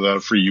Belarus without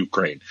a free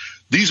Ukraine.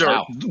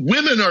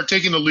 Women are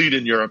taking the lead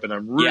in Europe, and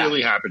I'm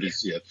really happy to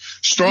see it.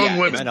 Strong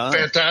women,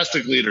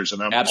 fantastic leaders,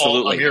 and I'm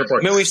here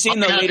for it. We've seen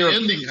the leader.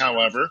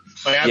 However,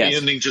 my happy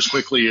ending, just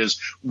quickly, is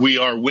we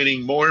are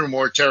winning more and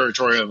more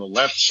territory on the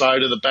left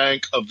side of the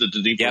bank of the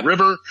Dnieper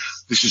River.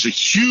 This is a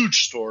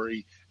huge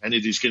story, and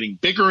it is getting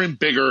bigger and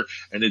bigger,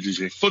 and it is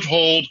a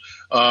foothold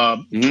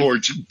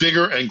towards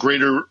bigger and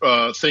greater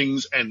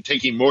things, and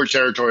taking more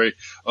territory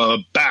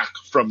back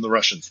from the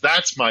Russians.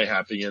 That's my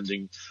happy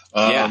ending,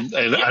 and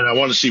I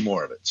want to see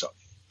more of it. So,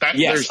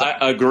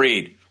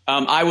 agreed.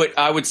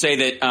 I would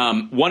say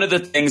that one of the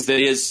things that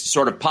is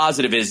sort of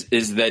positive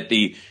is that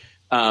the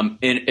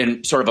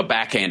in sort of a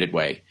backhanded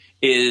way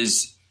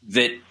is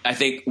that I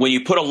think when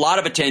you put a lot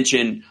of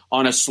attention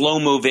on a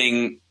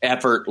slow-moving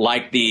effort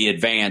like the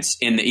advance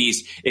in the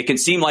East, it can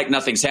seem like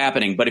nothing's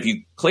happening. But if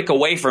you click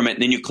away from it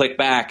and then you click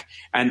back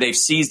and they've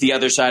seized the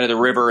other side of the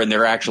river and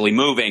they're actually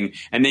moving,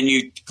 and then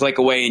you click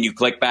away and you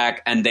click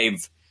back and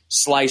they've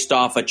sliced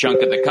off a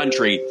chunk of the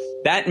country,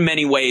 that in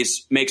many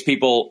ways makes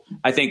people,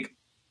 I think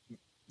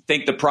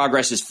the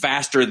progress is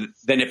faster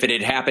than if it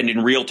had happened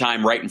in real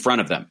time right in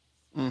front of them.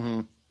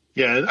 Mm-hmm.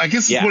 Yeah, I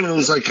guess it's one of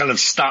those kind of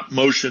stop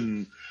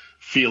motion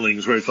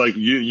feelings where it's like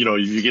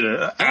you get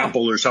an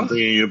apple or something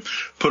and you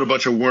put a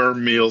bunch of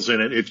worm meals in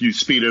it if you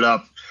speed it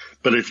up,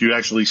 but if you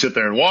actually sit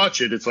there and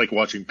watch it, it's like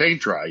watching paint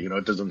dry.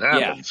 It doesn't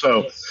happen.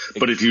 So,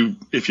 but if you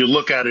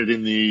look at it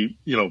in the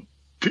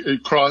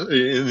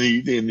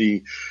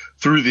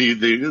through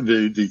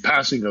the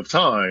passing of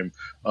time,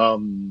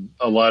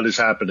 a lot is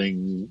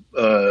happening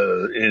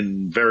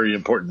in very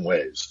important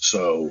ways.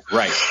 So,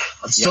 I'm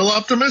still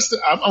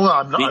optimistic. I'm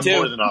more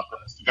than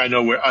optimistic. I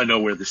know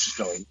where this is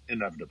going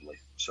inevitably.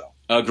 So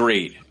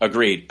agreed.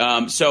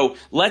 So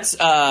let's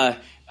grab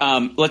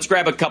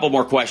a couple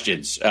more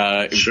questions.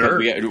 Sure.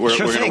 We're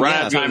going to run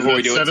out of time before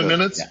we do 7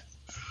 minutes. Yeah.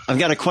 I've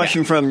got a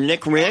question from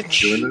Nick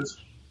Rich.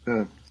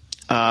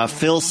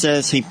 Phil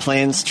says he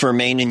plans to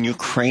remain in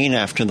Ukraine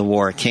after the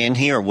war. Can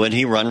he or would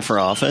he run for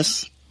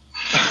office?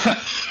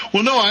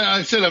 Well, no,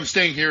 I said I'm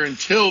staying here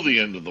until the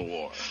end of the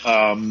war.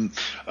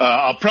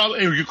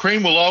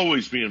 Ukraine will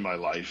always be in my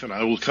life, and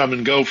I will come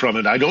and go from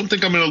it. I don't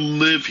think I'm going to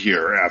live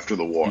here after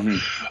the war.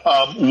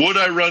 Mm-hmm. Would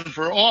I run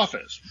for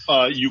office?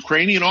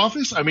 Ukrainian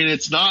office? I mean,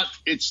 it's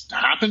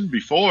happened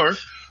before.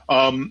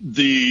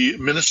 The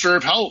Minister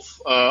of Health,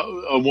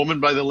 a woman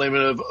by the name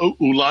of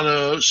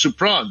Ulana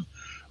Supran,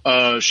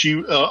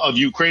 she of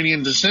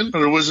Ukrainian descent,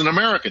 but it was an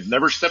American.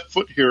 Never stepped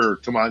foot here,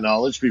 to my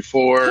knowledge,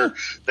 before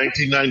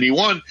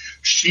 1991.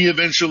 She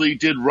eventually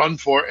did run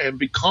for and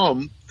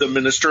become the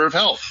Minister of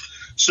Health.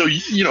 So,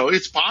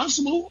 it's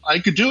possible. I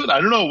could do it. I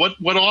don't know.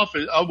 What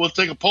office? We'll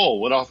take a poll.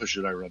 What office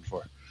should I run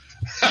for?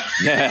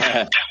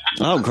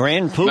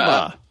 Grand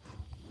Poobah.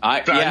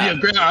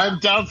 I'm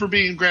down for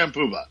being Grand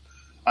Poobah.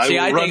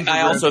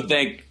 I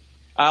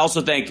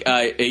also think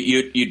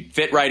you'd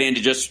fit right in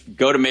to just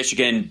go to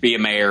Michigan, be a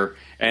mayor,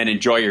 and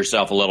enjoy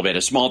yourself a little bit.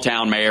 A small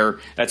town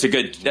mayor, that's a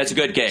good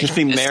gig. Just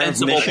be mayor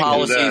of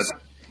Michigan.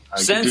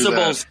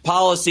 Sensible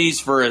policies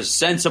for a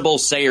sensible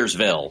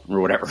Sayersville or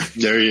whatever.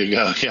 There you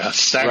go. Yeah,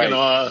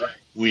 Saginaw. Right.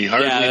 We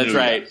hardly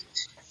knew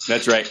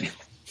That's right.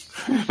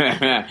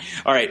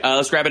 All right,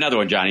 let's grab another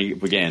one, Johnny,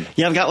 if we can.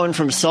 Yeah, I've got one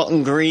from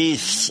Sultan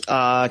Greece.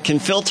 Can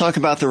Phil talk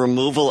about the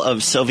removal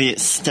of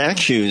Soviet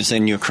statues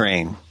in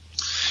Ukraine?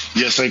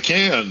 Yes, I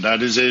can.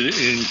 That is an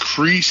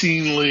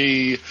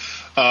increasingly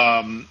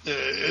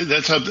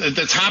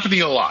that's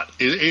happening a lot.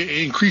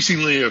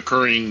 Increasingly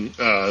occurring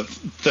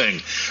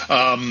thing,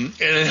 and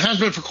it has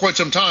been for quite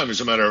some time.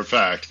 As a matter of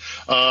fact,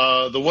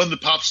 the one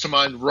that pops to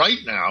mind right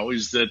now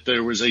is that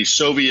there was a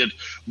Soviet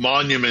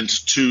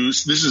monument to.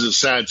 This is a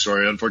sad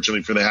story,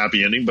 unfortunately, for the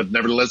happy ending, but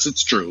nevertheless,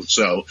 it's true.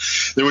 So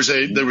there was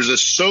a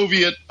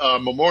Soviet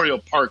memorial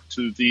park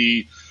to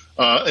the.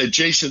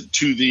 Adjacent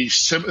to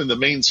the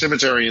main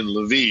cemetery in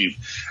Lviv,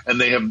 and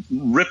they have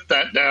ripped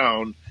that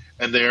down,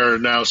 and they are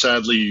now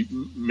sadly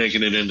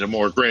making it into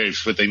more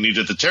graves. But they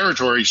needed the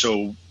territory,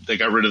 so they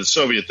got rid of the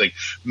Soviet thing.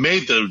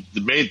 Made the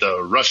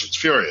Russians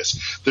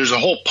furious. There's a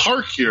whole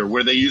park here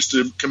where they used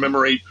to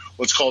commemorate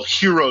what's called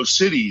hero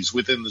cities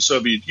within the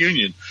Soviet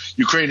Union.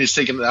 Ukraine has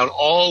taken down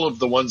all of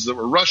the ones that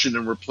were Russian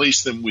and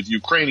replaced them with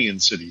Ukrainian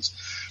cities.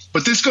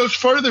 But this goes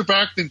further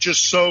back than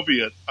just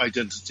Soviet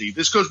identity.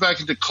 This goes back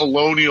into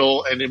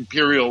colonial and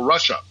imperial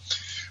Russia.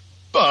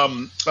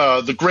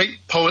 The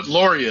great poet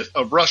laureate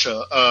of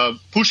Russia,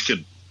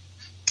 Pushkin.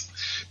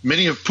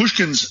 Many of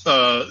Pushkin's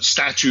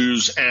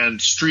statues and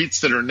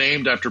streets that are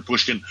named after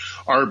Pushkin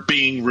are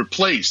being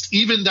replaced.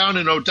 Even down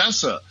in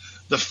Odessa,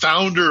 the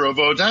founder of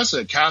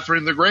Odessa,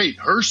 Catherine the Great,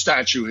 her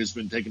statue has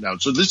been taken down.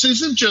 So this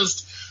isn't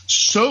just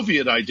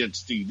Soviet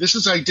identity. This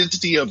is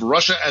identity of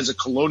Russia as a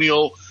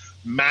colonial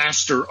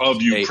master of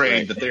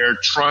Ukraine that they're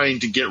trying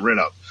to get rid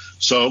of.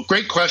 So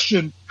great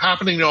question,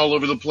 happening all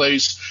over the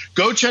place.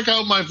 Go check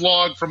out my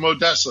vlog from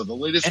Odessa, the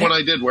latest one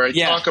I did, where I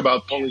talk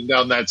about pulling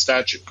down that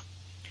statue.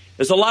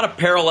 There's a lot of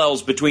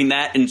parallels between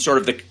that and sort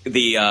of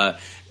the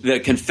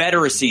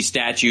Confederacy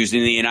statues in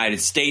the United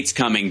States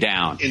coming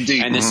down.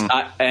 Indeed. And this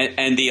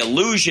and the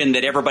illusion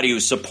that everybody who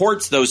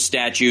supports those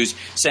statues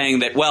saying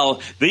that,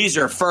 well, these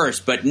are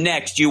first, but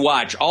next you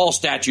watch, all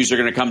statues are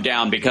going to come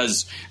down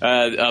because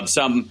of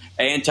some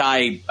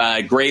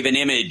anti-graven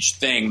image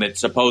thing that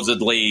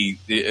supposedly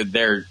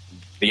the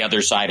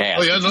other side has.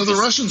 Oh, yeah, no, the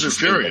Russians are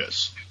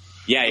furious.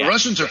 The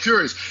Russians are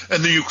furious.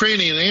 And the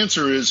Ukrainian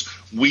answer is,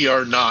 we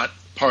are not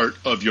part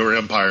of your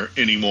empire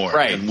anymore.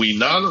 Right. And we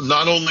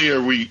not only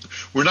are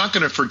we're not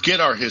going to forget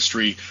our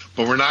history,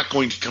 but we're not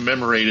going to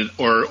commemorate it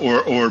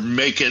or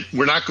make it.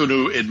 We're not going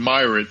to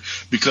admire it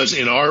because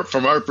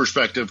from our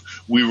perspective,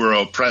 we were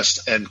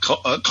oppressed and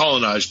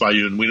colonized by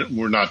you, and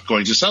we're not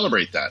going to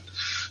celebrate that.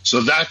 So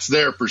that's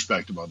their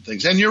perspective on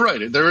things. And you're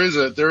right. There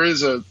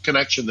is a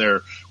connection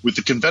there with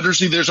the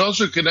Confederacy. There's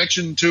also a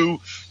connection to,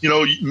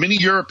 many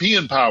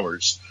European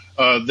powers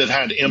that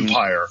had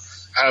empire.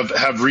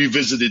 Have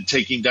revisited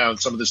taking down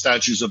some of the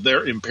statues of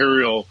their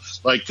imperial,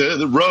 like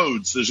the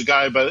Rhodes. There's a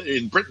guy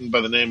in Britain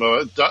by the name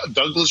of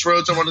Douglas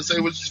Rhodes, I want to say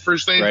was his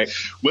first name,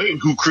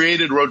 who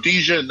created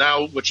Rhodesia,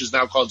 which is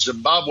now called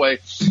Zimbabwe.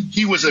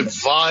 He was a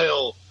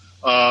vile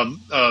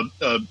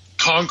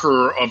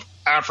conqueror of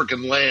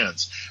African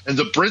lands. And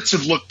the Brits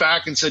have looked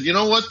back and said, you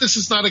know what, this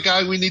is not a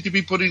guy we need to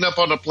be putting up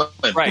on a plane.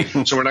 Right.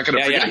 So we're not going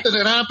to forget that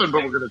it happened,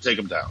 but we're going to take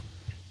him down.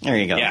 There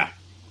you go. Yeah.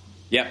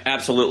 Yep,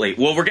 absolutely.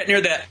 Well, we're getting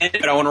near the end,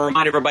 but I want to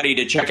remind everybody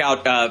to check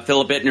out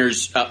Philip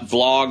Bittner's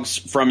vlogs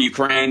from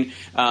Ukraine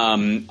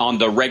on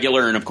the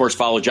regular, and, of course,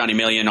 follow Johnny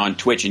Million on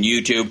Twitch and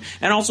YouTube,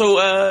 and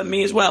also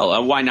me as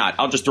well. Why not?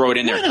 I'll just throw it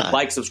in there.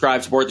 Like,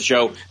 subscribe, support the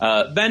show,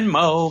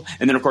 Venmo,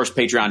 and then, of course,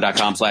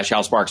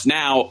 patreon.com/HalSparks.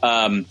 Now,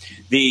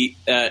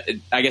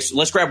 I guess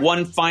let's grab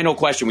one final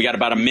question. We got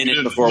about a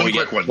minute before we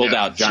get pulled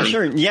out, Johnny.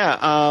 Sure,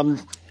 yeah.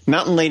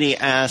 Mountain Lady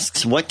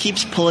asks, what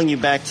keeps pulling you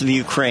back to the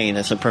Ukraine?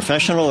 Is it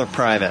professional or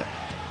private?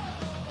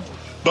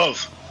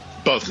 Both.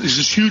 This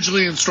is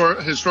hugely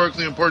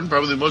historically important,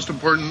 probably the most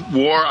important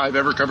war I've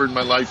ever covered in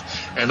my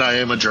life, and I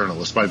am a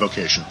journalist by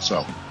vocation,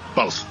 so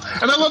both.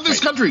 And I love this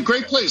country.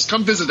 Great place.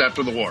 Come visit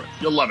after the war.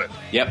 You'll love it.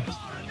 Yep.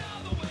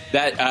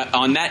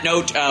 On that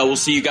note, we'll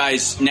see you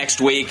guys next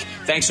week.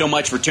 Thanks so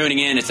much for tuning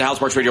in. It's the House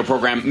Sparks Radio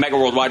program, Mega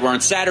Worldwide. We're on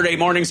Saturday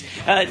mornings.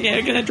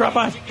 Gonna drop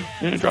by.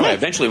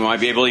 Eventually, we might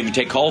be able to even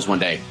take calls one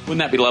day. Wouldn't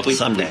that be lovely?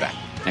 Someday. We'll be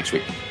back next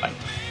week.